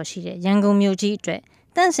ခွဲကျော်ရှိတဲ့ရန်ကုန်မြို့ကြီးအတွက်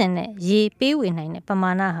တန့်စင်တဲ့ရေပေးဝေနိုင်တဲ့ပ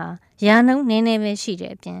မာဏဟာရာနှုန်းနည်းနည်းပဲရှိ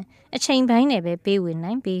တဲ့အပြင်အချိန်ပိုင်းနဲ့ပဲပေးဝေ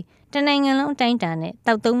နိုင်ပြီးတနိုင်ငံလုံးအတိုင်းအတာနဲ့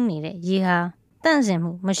တောက်သုံးနေတဲ့ရေဟာတန့်စင်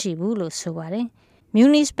မှုမရှိဘူးလို့ဆိုပါတယ်။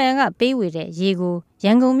 Municipal ကပေးဝေတဲ့ရေကိုရ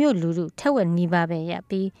န်ကုန်မြို့လူထုထက်ဝက်နီးပါးပဲရ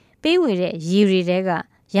ပြီးပေးဝေတဲ့ရေတွေတဲက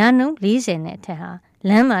ရာနှုန်း40နဲ့အထက်ဟာလ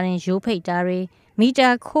မ်းမှာရင်ရိုးဖိတ်တာတွေမီတာ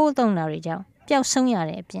ခိုးသုံးတာတွေကြောင့်ပျောက်ဆုံးရ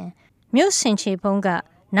တဲ့အပြင်မြို့စင်ချေဖုံးက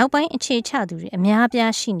နောက်ပိုင်းအခြေချသူတွေအများအ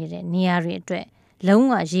ပြားရှိနေတဲ့နေရာတွေအတွက်လုံး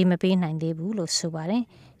ဝရေမပေးနိုင်သေးဘူးလို့ဆိုပါတယ်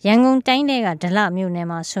။ရန်ကုန်တိုင်းထဲကဒလမြို့နယ်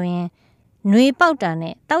မှာဆိုရင်ຫນွေပေါက်တာ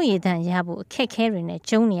နဲ့တောက်ရည်တန့်ရဖို့အခက်အခဲတွေနဲ့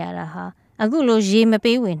ကျုံနေရတာဟာအခုလိုရေမ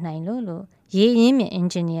ပေးဝေနိုင်လို့ရေရင်းမြင့်အင်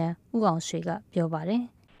ဂျင်နီယာဦးအောင်ဆွေကပြောပါတယ်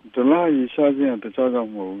။ဒလရေရှားခြင်းတခြားကြော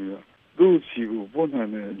င့်မဟုတ်ဘူး။သူ့စီကိုပို့နိုင်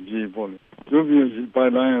တဲ့ရေပေါ့လေ။ရုပ်ရည်ပို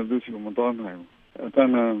င်လိုင်းကသူ့စီကိုမတော်နိုင်ဘူး။အတ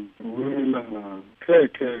န်းဝေးလာခဲ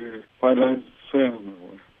ပိုင်လိုင်းဆွဲအောင်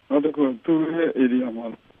လို့နောက်တစ်ခုသူ့ရဲ့ area မှာ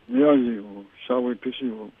မြေရေကိုရှာဝေတရှိ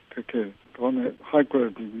ကိုခက်ခဲကောင်းတဲ့ high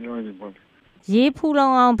quality မြေရေပေါ့ရေဖူလုံ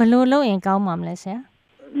အောင်ဘယ်လိုလုပ်ရင်ကောင်းမှာမလဲဆရာ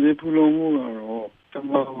ရေဖူလုံမှုကတော့ကျွန်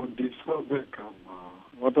တော်ဒီ survey ကမှာ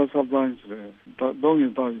water supply ဆိုတော့ရ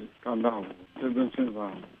င်တော့ကန်တော့စဉ်း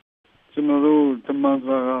စားကျွန်တော်တို့တမန်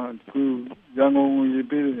စာကရန်ကုန်ရေ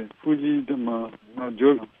ပေးတယ်ဖူကြီးတမန်မ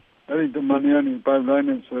ကြိုးအဲ့ဒီတမန်ရနေ pipeline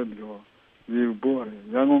နဲ့ဆွဲပြီးတော့ရေပို့ရတယ်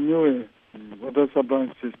ရန်ကုန်မြို့ရဲ့ water supply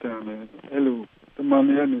system နဲ့အဲ့လိုတမန်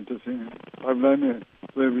ရနေတစင်း pipeline နဲ့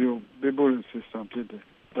ဆွဲပြီးတော့ပေးပို့တဲ့ system ဖြစ်တယ်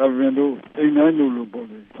ဒါပေမဲ့လို့အိမ်တိုင်းလိုပေါ့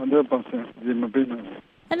လေ 100% ရေမပေးနိုင်ဘူး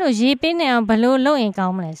အဲ့လိုရေပေးနေအောင်ဘယ်လိုလုပ်ရင်ကော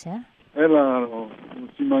င်းမလဲဆရာအဲ့လာတော့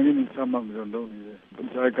စီမံကိန်းချမှတ်ပြီးတော့လုပ်နေတယ်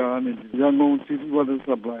။ဒါကနေရန်ကုန် City Water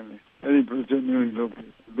Supply နဲ့အဲ့ဒီ project မျိုးတွေလုပ်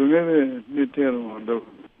ပြီးဒီနေ့နေ့ထဲတော့တော့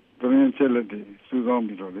ဒရင်းချက်လက်တွေစူးစောင်း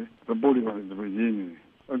ပြီးတော့လေ report တွေပါတယ်သူရေးနေတယ်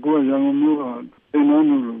။အခုရန်ကုန်မြို့ကအိမ်လုံး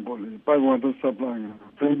လိုပေါ့လေ Pipe Water Supply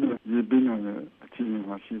ကတိုင်းရေပေးနိုင်တဲ့အခြေအနေ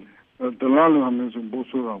မှာရှိတယ်။တလားလိုမျိုးဆိုပို့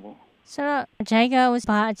ဆိုတာပေါ့။ဆိုတော့ဂျိုင်ကာ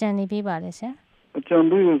ဘာအကြံနေပေးပါလဲဆရာ။အကြံ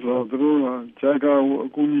ပေးလို့ဆိုတော့သူတို့ကဂျိုင်ကာကိုအ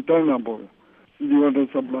ကူအညီတောင်းတာပေါ့။ဒီ water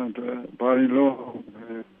supply တွေဘာလို့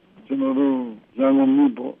ကျွန်တော်တို့ရန်ကုန်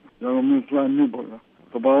မြို့ပေါ့ရန်ကုန်မြို့စလိုက်မြို့ပေါ့လား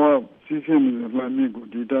တဘာဝစီးဆင်းနေတဲ့လှမ်းမြို့ကို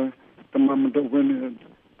ဒီတိုင်းတမမတော့ခွင့်နဲ့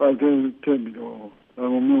ပိုက်တဲ့ထည့်ပြီးတော့ရန်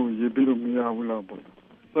ကုန်မြို့ရေးပြီးလို့မရဘူးလားပေါ့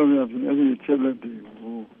ဆက်ရပြင်အဲ့ဒီချက်လက်တွေ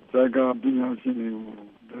ကိုဇာကပညာရှင်တွေ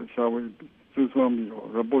ကိုရှာဝေစူးစမ်းပြီးတော့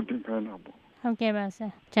report တင်ခိုင်းတာပေါ့ဟုတ်ကဲ့ပါဆရာ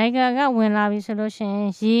ဂျိုင်ကာကဝင်လာပြီဆိုလို့ရှိရင်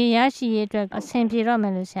ရေရရှိရေးအတွက်အဆင်ပြေတော့မ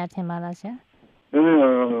ယ်လို့ဆရာထင်ပါလားဆရာအဲ့ဒါ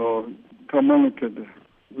ကမန်ကတဲ့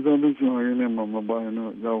ဦးစားပေးစီမံကိန်းနဲ့မပါရင်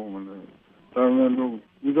တော့ရောက်မှာလေဒါပေမဲ့လို့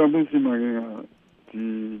ဦးစားပေးစီမံကိန်းကဒီ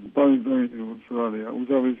ပိုင်းတိုင်းဆိုရတယ်ဦး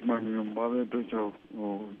စားပေးစီမံကိန်းကဘာလဲတော့ရောက်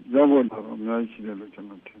ဖို့တော့အများကြီးရှိတယ်လို့ကျွန်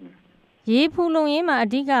တော်ထင်တယ်ရေဖူလုံရေးမှာအ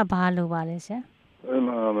ဓိကဘာလိုပါလဲဆရာအဲ့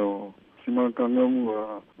လာတော့စီမံကိန်းမှုက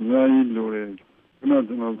အများကြီးလိုတယ်ခုန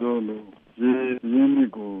ကျွန်တော်ပြောလို့ရေရင်းမြ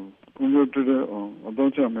စ်ကိုကွန်ပျူတာနဲ့အ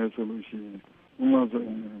သုံးချမယ်ဆိုလို့ရှိရင်ဥပမာဆိုရ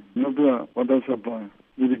င်နောက်တော့ water supply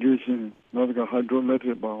irrigation နောက်က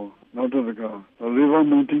hydroelectric power နောက်တော့က river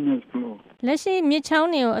maintenance flow လက်ရှိမြစ်ချောင်း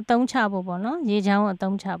တွေကိုအသုံးချဖို့ပေါ့နော်ရေချောင်းကိုအ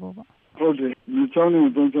သုံးချဖို့ပေါ့ဟုတ်တယ်မြစ်ချောင်းတွေကို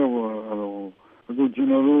အသုံးချဖို့တော့အခုကျွန်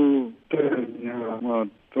တော်တို့တဲ့နေရာမှာ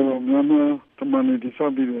တော်များများတမန်တွေစ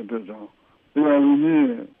ပြီးတဲ့အတွက်ကြောင့်ဒီအလူကြီး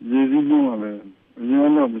ရေကြီးမှုကလည်းအရင်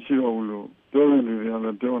ကမရှိတော့ဘူးလို့ပြောနေတယ်လ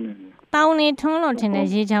ည်းပြောနေတယ်တောင်နေထွန်းလို့ထင်တယ်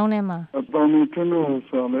ရေချောင်းထဲမှာတောင်နေထွန်းလို့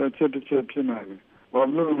ဆိုလည်းအချက်တစ်ချက်ဖြစ်နိုင်တယ်ဘာ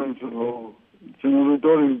လို့လဲဆိုတော့ကျွန်တော်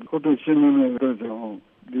တို့ခုတရှင်းနေတဲ့အတွက်ကြောင့်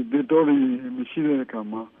ဒီတော်ရီမရှိတဲ့အခါ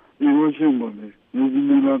မှာ erosion ပေါ့လေမြေကြီး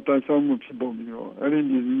မြေလာတိုက်ဆောက်မှုဖြစ်ပေါ်ပြီးတော့အဲ့ဒီ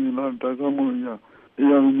မြေကြီးမြေလာတိုက်ဆောက်မှုရအ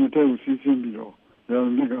ရာမျိုးတဲ့ကိုစီးဆင်းပြီးတော့ရန်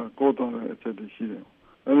ကုန်ကကောက်သွားတဲ့အချက်တွေရှိတယ်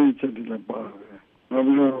အဲ့ဒီချက်တွေလည်းပါတယ်နောက်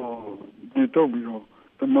ပြီးတော့ဒီတော့ပြီးတော့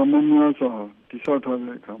တမမများစွာတိဆောက်ထား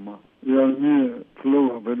တဲ့အခါမှာရန်ကုန်ရဲ့ flow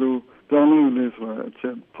ကဘယ်လိုပြောင်းလဲဆိုတဲ့အချ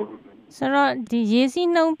က်ပေါ့ဆိုတော့ဒီရေစီး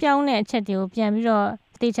နှုံးပြောင်းတဲ့အချက်တွေကိုပြန်ပြီးတော့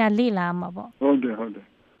တေချာလေ့လာမှာပေါ့ဟုတ်တယ်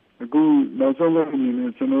အခုနောက်ဆုံးအနေနဲ့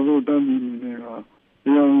ကျွန်တော်တို့တန်းပြီးနေက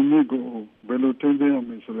ဒီအမှုကိုဘယ်လိုတင်ပြရမ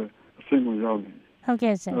လဲဆိုတော့အဆင့်ကိုရောက်နေဟုတ်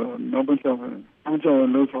ကဲ့ဆရာနောက်ပတ်ချက်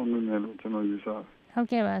လို့ဆောင်နေတယ်လို့ကျွန်တော်ယူဆဟုတ်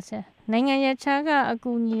ကဲ့ပါဆရာနိုင်ငံရခြားကအ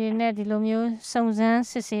ကူအညီတွေနဲ့ဒီလိုမျိုးစုံစမ်း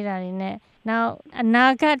စစ်ဆေးတာတွေနဲ့နောက်အနာ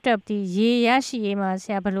ဂတ်အတွက်ဒီရေရရှိရေးမှာဆ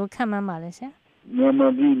ရာဘယ်လိုခံမှန်းပါလဲဆရာမြန်မာ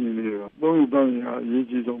ပြည်နေလေတော့တော့ရအရေး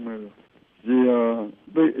ကြီးဆုံးပဲရေ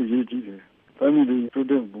သိအရေးကြီးတယ်တိုင်းပြည်တိုး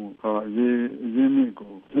တက်မှုဟာရေရင်းမြစ်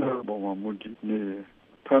ကိုစပေါ်မှာမူတည်နေ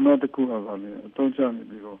ဌာနတစ်ခုကလည်းအသုံးချနေ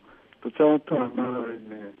ပြီးတော့ တခြားဌာနတွေ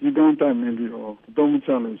နဲ့ဒီကနေ့တိုင်ပြီးတော့အသုံးချ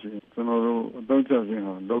လို့ရှိရင်ကျွန်တော်တို့အသုံးချခြင်း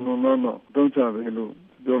ဟာလုံလုံလောက်လောက်အသုံးချတယ်လို့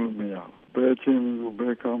ပြောလို့မရဘူးဘယ်ချင်းကိုဘ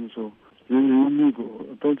ယ်ကမ်းဆိုရင်းနှီးမှုကို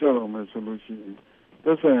အသုံးချတော့မယ်ဆိုလို့ရှိရင်သ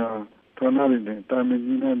က်ဆိုင်ရာဌာနတွေနဲ့တာမန်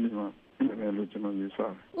ကြီးနဲ့ဒီမှာတယ်လို့ကျွန်တော်ယူဆတ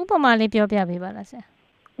ယ်ဥပမာလေးပြောပြပေးပါလားဆရာ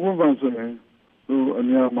ဥပမာဆိုရင်သူအ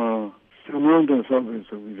များမှာစမန်တဲ့ဆောက်ပြီး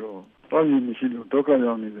ဆိုပြီးတော့တားရင်မရှိလို့ဒုက္ခ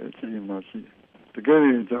ရောက်နေတဲ့အချိန်မှာရှိတယ်တကယ်ရ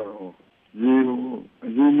င်ကျတော့ရေကိုအ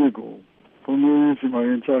ရင်းမြစ်ကိုဘုံမျိုးစီမံ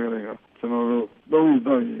ကိန်းချကြတဲ့ကကျွန်တော်တို့သုံးရ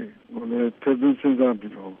တော့ရေကိုလည်းထပ်ပြီးစဉ်းစား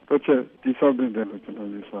ပြီးတော့တစ်ချက်တိဆောက်တဲ့လို့ကျွန်တော်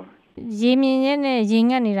ယူဆတယ်ရေမြင့်ရဲ့နဲ့ရေ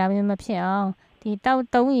ငတ်နေတာမျိုးမဖြစ်အောင်ဒီတောက်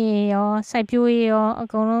သုံးရေရောစိုက်ပျိုးရေရောအ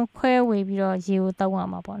ကုန်လုံးခွဲဝေပြီးတော့ရေကိုသုံးရ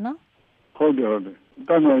မှာပေါ့နော်ဟုတ်တယ်ဟုတ်တယ်တ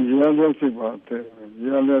မန်ရေရလျက်စစ်ပါတယ်ရေ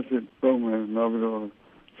ရလျက်စစ်သုံးမယ်နောက်ပြီးတော့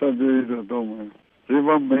စိုက်ပျိုးရေသုံးမယ်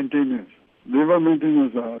river maintenance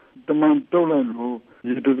တမန်တုံးလိုက်လို့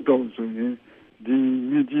ရေတော့ဆိုရင်ဒီ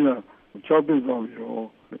မြစ်ကြီးက6ပေသွားပြီးတော့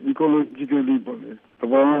ecologically ပေါ့လေတ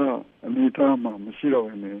ဘာအနေထားမှာမရှိတော့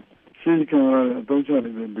ဘူးねရှိခံရတဲ့အသုံးချ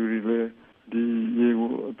နေတဲ့လူတွေလည်းဒီရေကို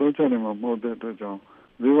အသုံးချနေမှာမဟုတ်တဲ့အတွက်ကြောင့်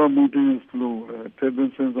river maintenance လို့ထည့်သွ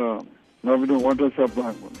င်းစဉ်းစားနောက်ပြီးတော့ water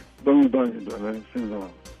supply ပေါ့လေသုံးတိုင်းတွေလည်းစဉ်းစား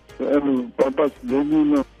ဆိုအဲ့လို purpose လုံးဝ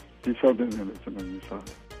ဒီဆောက်တဲ့လို့ကျွန်တော်ယူဆ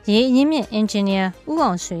ရေအရင်းမြစ်အင်ဂျင်နီယာဦး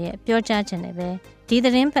အောင်ဆွေရဲ့ပြောကြားခြင်းနဲ့ပဲဒီသ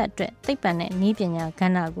တင်းပတ်အတွက်သိပ္ပံနဲ့နည်းပညာက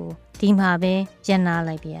ဏ္ဍကိုဒီမှာပဲရပ်နား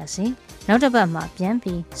လိုက်ပါရစေနောက်တစ်ပတ်မှာပြန်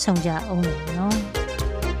ပြီးဆုံကြအောင်နော်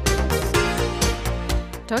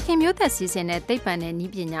ဒေါခင်မျိုးသက်စီစဉ်တဲ့သိပ္ပံနဲ့န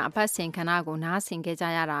ည်းပညာအပတ်စဉ်ခဏကိုနားဆင်ကြကြ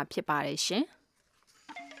ရတာဖြစ်ပါတယ်ရှင်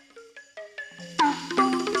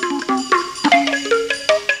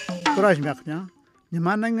တော်ရရှိမြခင်မြန်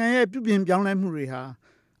မာနိုင်ငံရဲ့ပြုပြင်ပြောင်းလဲမှုတွေဟာ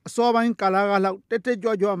အစောပိုင်းကာလကလောက်တက်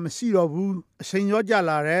ကြွကြွမရှိတော့ဘူးအချိန်ရောကြ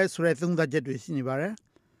လာတယ်ဆိုတဲ့သုံးသပ်ချက်တွေရှိနေပါတယ်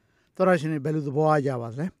တော်ရရှိနေဘယ်လိုသဘောအားကြပါ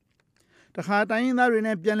သလဲတခါတိုင်းရင်းသားတွေ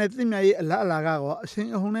နဲ့ပြန်လည်သိမြရေးအလားအလာကတော့အချိန်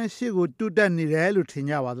အဟုန်နဲ့ရှေ့ကိုတိုးတက်နေတယ်လို့ထင်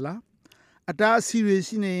ကြပါသလားအတားအဆီးတွေ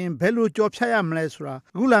ရှိနေရင်ဘယ်လိုကြော်ဖြတ်ရမလဲဆိုတာ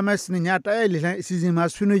အခုလာမယ့်စနေညတိုက်ရိုက်လေလှိုင်းအစီအစဉ်မှာ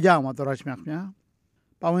ဆွေးနွေးကြအောင်ပါတော်ရရှိမြခင်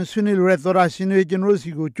ပါဝင်ဆွေးနွေးလိုတဲ့တော်ရရှိတွေကျွန်တော်တို့စီ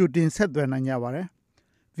ကိုကြိုတင်ဆက်သွယ်နိုင်ကြပါတယ်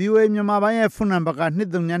VOA မြန်မာပိုင်းရဲ့ဖုန်းနံပါတ်က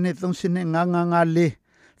2323555554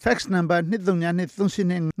 fax number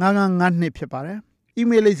 2323555552ဖြစ်ပါတယ်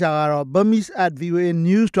email လိပ်စာကတော့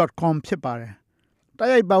burmese@voanews.com ဖြစ်ပါတယ်တို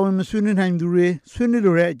က်ရိုက်ပါဝင်မဆွေးနွေးနိုင်သူတွေဆွေးနွေး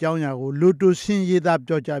လိုတဲ့အကြောင်းအရာကိုလိုတိုရှင်းရေးသား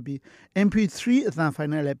ပြောကြားပြီး MP3 အသံဖို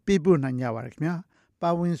င်နဲ့လည်းပေးပို့နိုင်ကြပါတယ်ခင်ဗျာပါ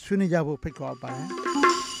ဝင်ဆွေးနွေးကြဖို့ဖိတ်ခေါ်ပါတယ်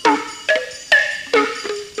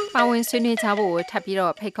ပါဝင်ဆွေးနွေးကြဖို့ထပ်ပြီး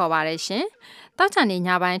တော့ဖိတ်ခေါ်ပါရရှင်တောက်ချန်နေည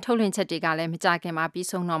ပိုင်းထုတ်လွှင့်ချက်တွေကလည်းမကြခင်မှာပြီး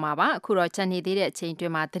ဆုံးတော့မှာပါအခုတော့ချန်နေသေးတဲ့အချိန်တွ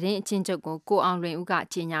င်မှာသတင်းအချင်းချုပ်ကိုအောင်လွင်ဦးက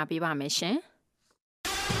ကြီးညာပေးပါမယ်ရှင်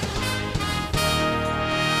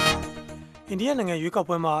အိန္ဒိယနိုင်ငံရွေးကောက်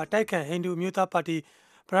ပွဲမှာအတိုက်ခံဟိန္ဒူမျိုးသားပါတီ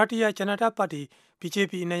ဗရာတီယာဂျနတာပါတီ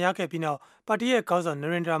BJP အနိုင်ရခဲ့ပြီးနောက်ပါတီရဲ့ခေါင်းဆောင်န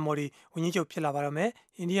ရင်ဒရာမော်ဒီဝန်ကြီးချုပ်ဖြစ်လာပါတော့မယ်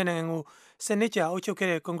အိန္ဒိယနိုင်ငံကိုစနစ်ကြာအုပ်ချုပ်ခဲ့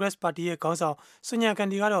တဲ့ကွန်ဂရက်ပါတီရဲ့ခေါင်းဆောင်ဆွန်ညာကန်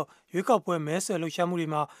ဒီကတော့ရွေးကောက်ပွဲမဲဆွယ်လှုပ်ရှားမှုတွေ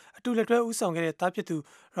မှာအတူလက်တွဲဦးဆောင်ခဲ့တဲ့တားဖြစ်သူ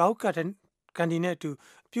ရာဟုကန်ဒီနဲ့အတူ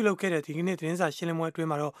ပြုလုပ်ခဲ့တဲ့ဒီကနေ့သတင်းစာရှင်းလင်းပွဲအတွင်း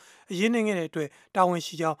မှာတော့အရေးနှင်းခဲ့တဲ့အတွက်တာဝန်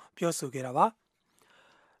ရှိကြောင်းပြောဆိုခဲ့တာပါ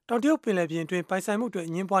တောင်တရုတ်ပင်လယ်ပြင်အတွင်းပိုင်ဆိုင်မှုအတွက်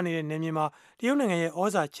အငင်းပွားနေတဲ့နယ်မြေမှာတရုတ်နိုင်ငံရဲ့ဩ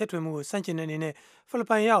ဇာချက်ထွင်မှုကိုစန့်ကျင်တဲ့အနေနဲ့ဖိလစ်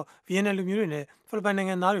ပိုင်ရောက်ဗီယက်နမ်လူမျိုးတွေနဲ့ဖိလစ်ပိုင်နိုင်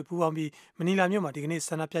ငံသားတွေပူးပေါင်းပြီးမနီလာမြို့မှာဒီကနေ့ဆ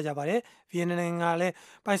န္ဒပြကြပါတယ်။ဗီယက်နမ်နိုင်ငံကလည်း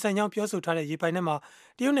ပိုင်ဆိုင်ကြောင်းပြောဆိုထားတဲ့ရေပိုင်ထဲမှာ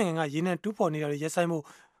တရုတ်နိုင်ငံကရေနံတူးဖော်နေတာတွေရပ်ဆိုင်းမှု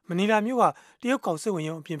မနီလာမြို့ကတရုတ်ကောင်စစ်ဝင်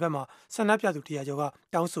ရုံးအပြင်ဘက်မှာဆန္ဒပြသူ100ကျော်က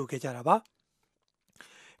တောင်းဆိုခဲ့ကြတာပါ။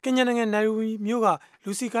ကင်ညာနိုင်ငံနိုင်ရိုဘီမြို့က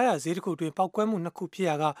လူစီကားရဈေးတစ်ခုအတွင်းပောက်ကွဲမှု2ခုဖြစ်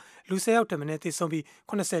ရာကလူ10ယောက်တမန်နဲ့သေဆုံးပြီး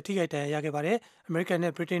80ထိခိုက်ဒဏ်ရာရခဲ့ပါတယ်။အမေရိကန်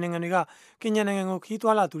နဲ့ဗြိတိန်နိုင်ငံတွေကကင်ညာနိုင်ငံကိုခီး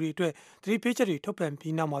သွွာလာသူတွေအတွက်သတိပေးချက်တွေထုတ်ပြန်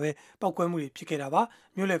ပြီးနောက်မှာပဲပောက်ကွဲမှုတွေဖြစ်ခဲ့တာပါ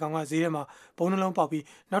။မြို့လေကောင်ကဈေးထဲမှာဘုံနှလုံးပေါက်ပြီး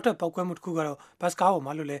နောက်ထပ်ပောက်ကွဲမှုတစ်ခုကတော့ဘတ်စကားပေါ်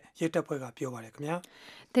မှာလို့လည်းရဲတပ်ဖွဲ့ကပြောပါတယ်ခင်ဗျာ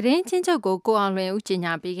။သတင်းချင်းချုပ်ကိုအောင်လွင်ဦးကြီး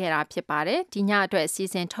ညာပေးခဲ့တာဖြစ်ပါတယ်။ဒီညအတွက်စီ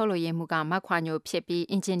စဉ်ထုတ်လို့ရမှုကမခွာညိုဖြစ်ပြီး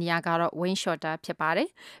အင်ဂျင်နီယာကတော့ဝင်းရှော့တာဖြစ်ပါတယ်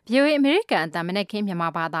။ VOA အမေရိကန်အသံမနေ့ခင်းမြန်မာ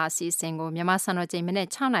ဘာသာအစီအစဉ်ကိုမြန်မာစံတော်ချိန်မနေ့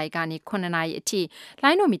6နာရီကနေ9နာရီအထိ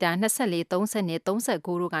လိုင်းနိုမီတာ24 30နဲ့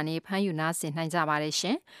39တို့ကနေဖမ်းယူနားဆင်နိုင်ကြပါတယ်ရှ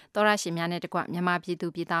င်။သောရရှင်များနဲ့တကွမြန်မာပြည်သူ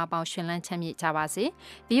ပြည်သားအပေါင်းရှင်လန်းချမ်းမြေ့ကြပါစေ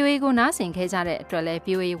။ VOA ကိုနားဆင်ခဲ့ကြတဲ့အတွက်လည်း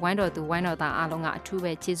VOA ဝိုင်းတော်သူဝိုင်းတော်သားအားလုံးကအထူး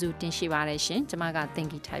ပဲကျေးဇူးတင်ရှိပါတယ်ရှင်။ကျွန်မကတင်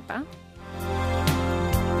ကြထိုက်ပါ။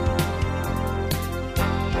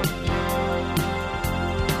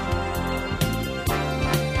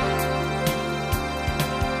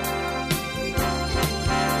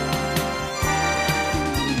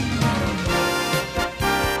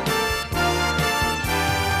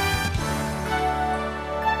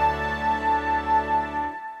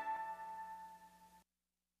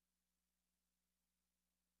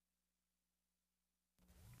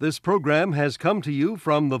 This program has come to you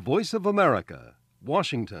from the Voice of America,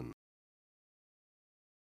 Washington.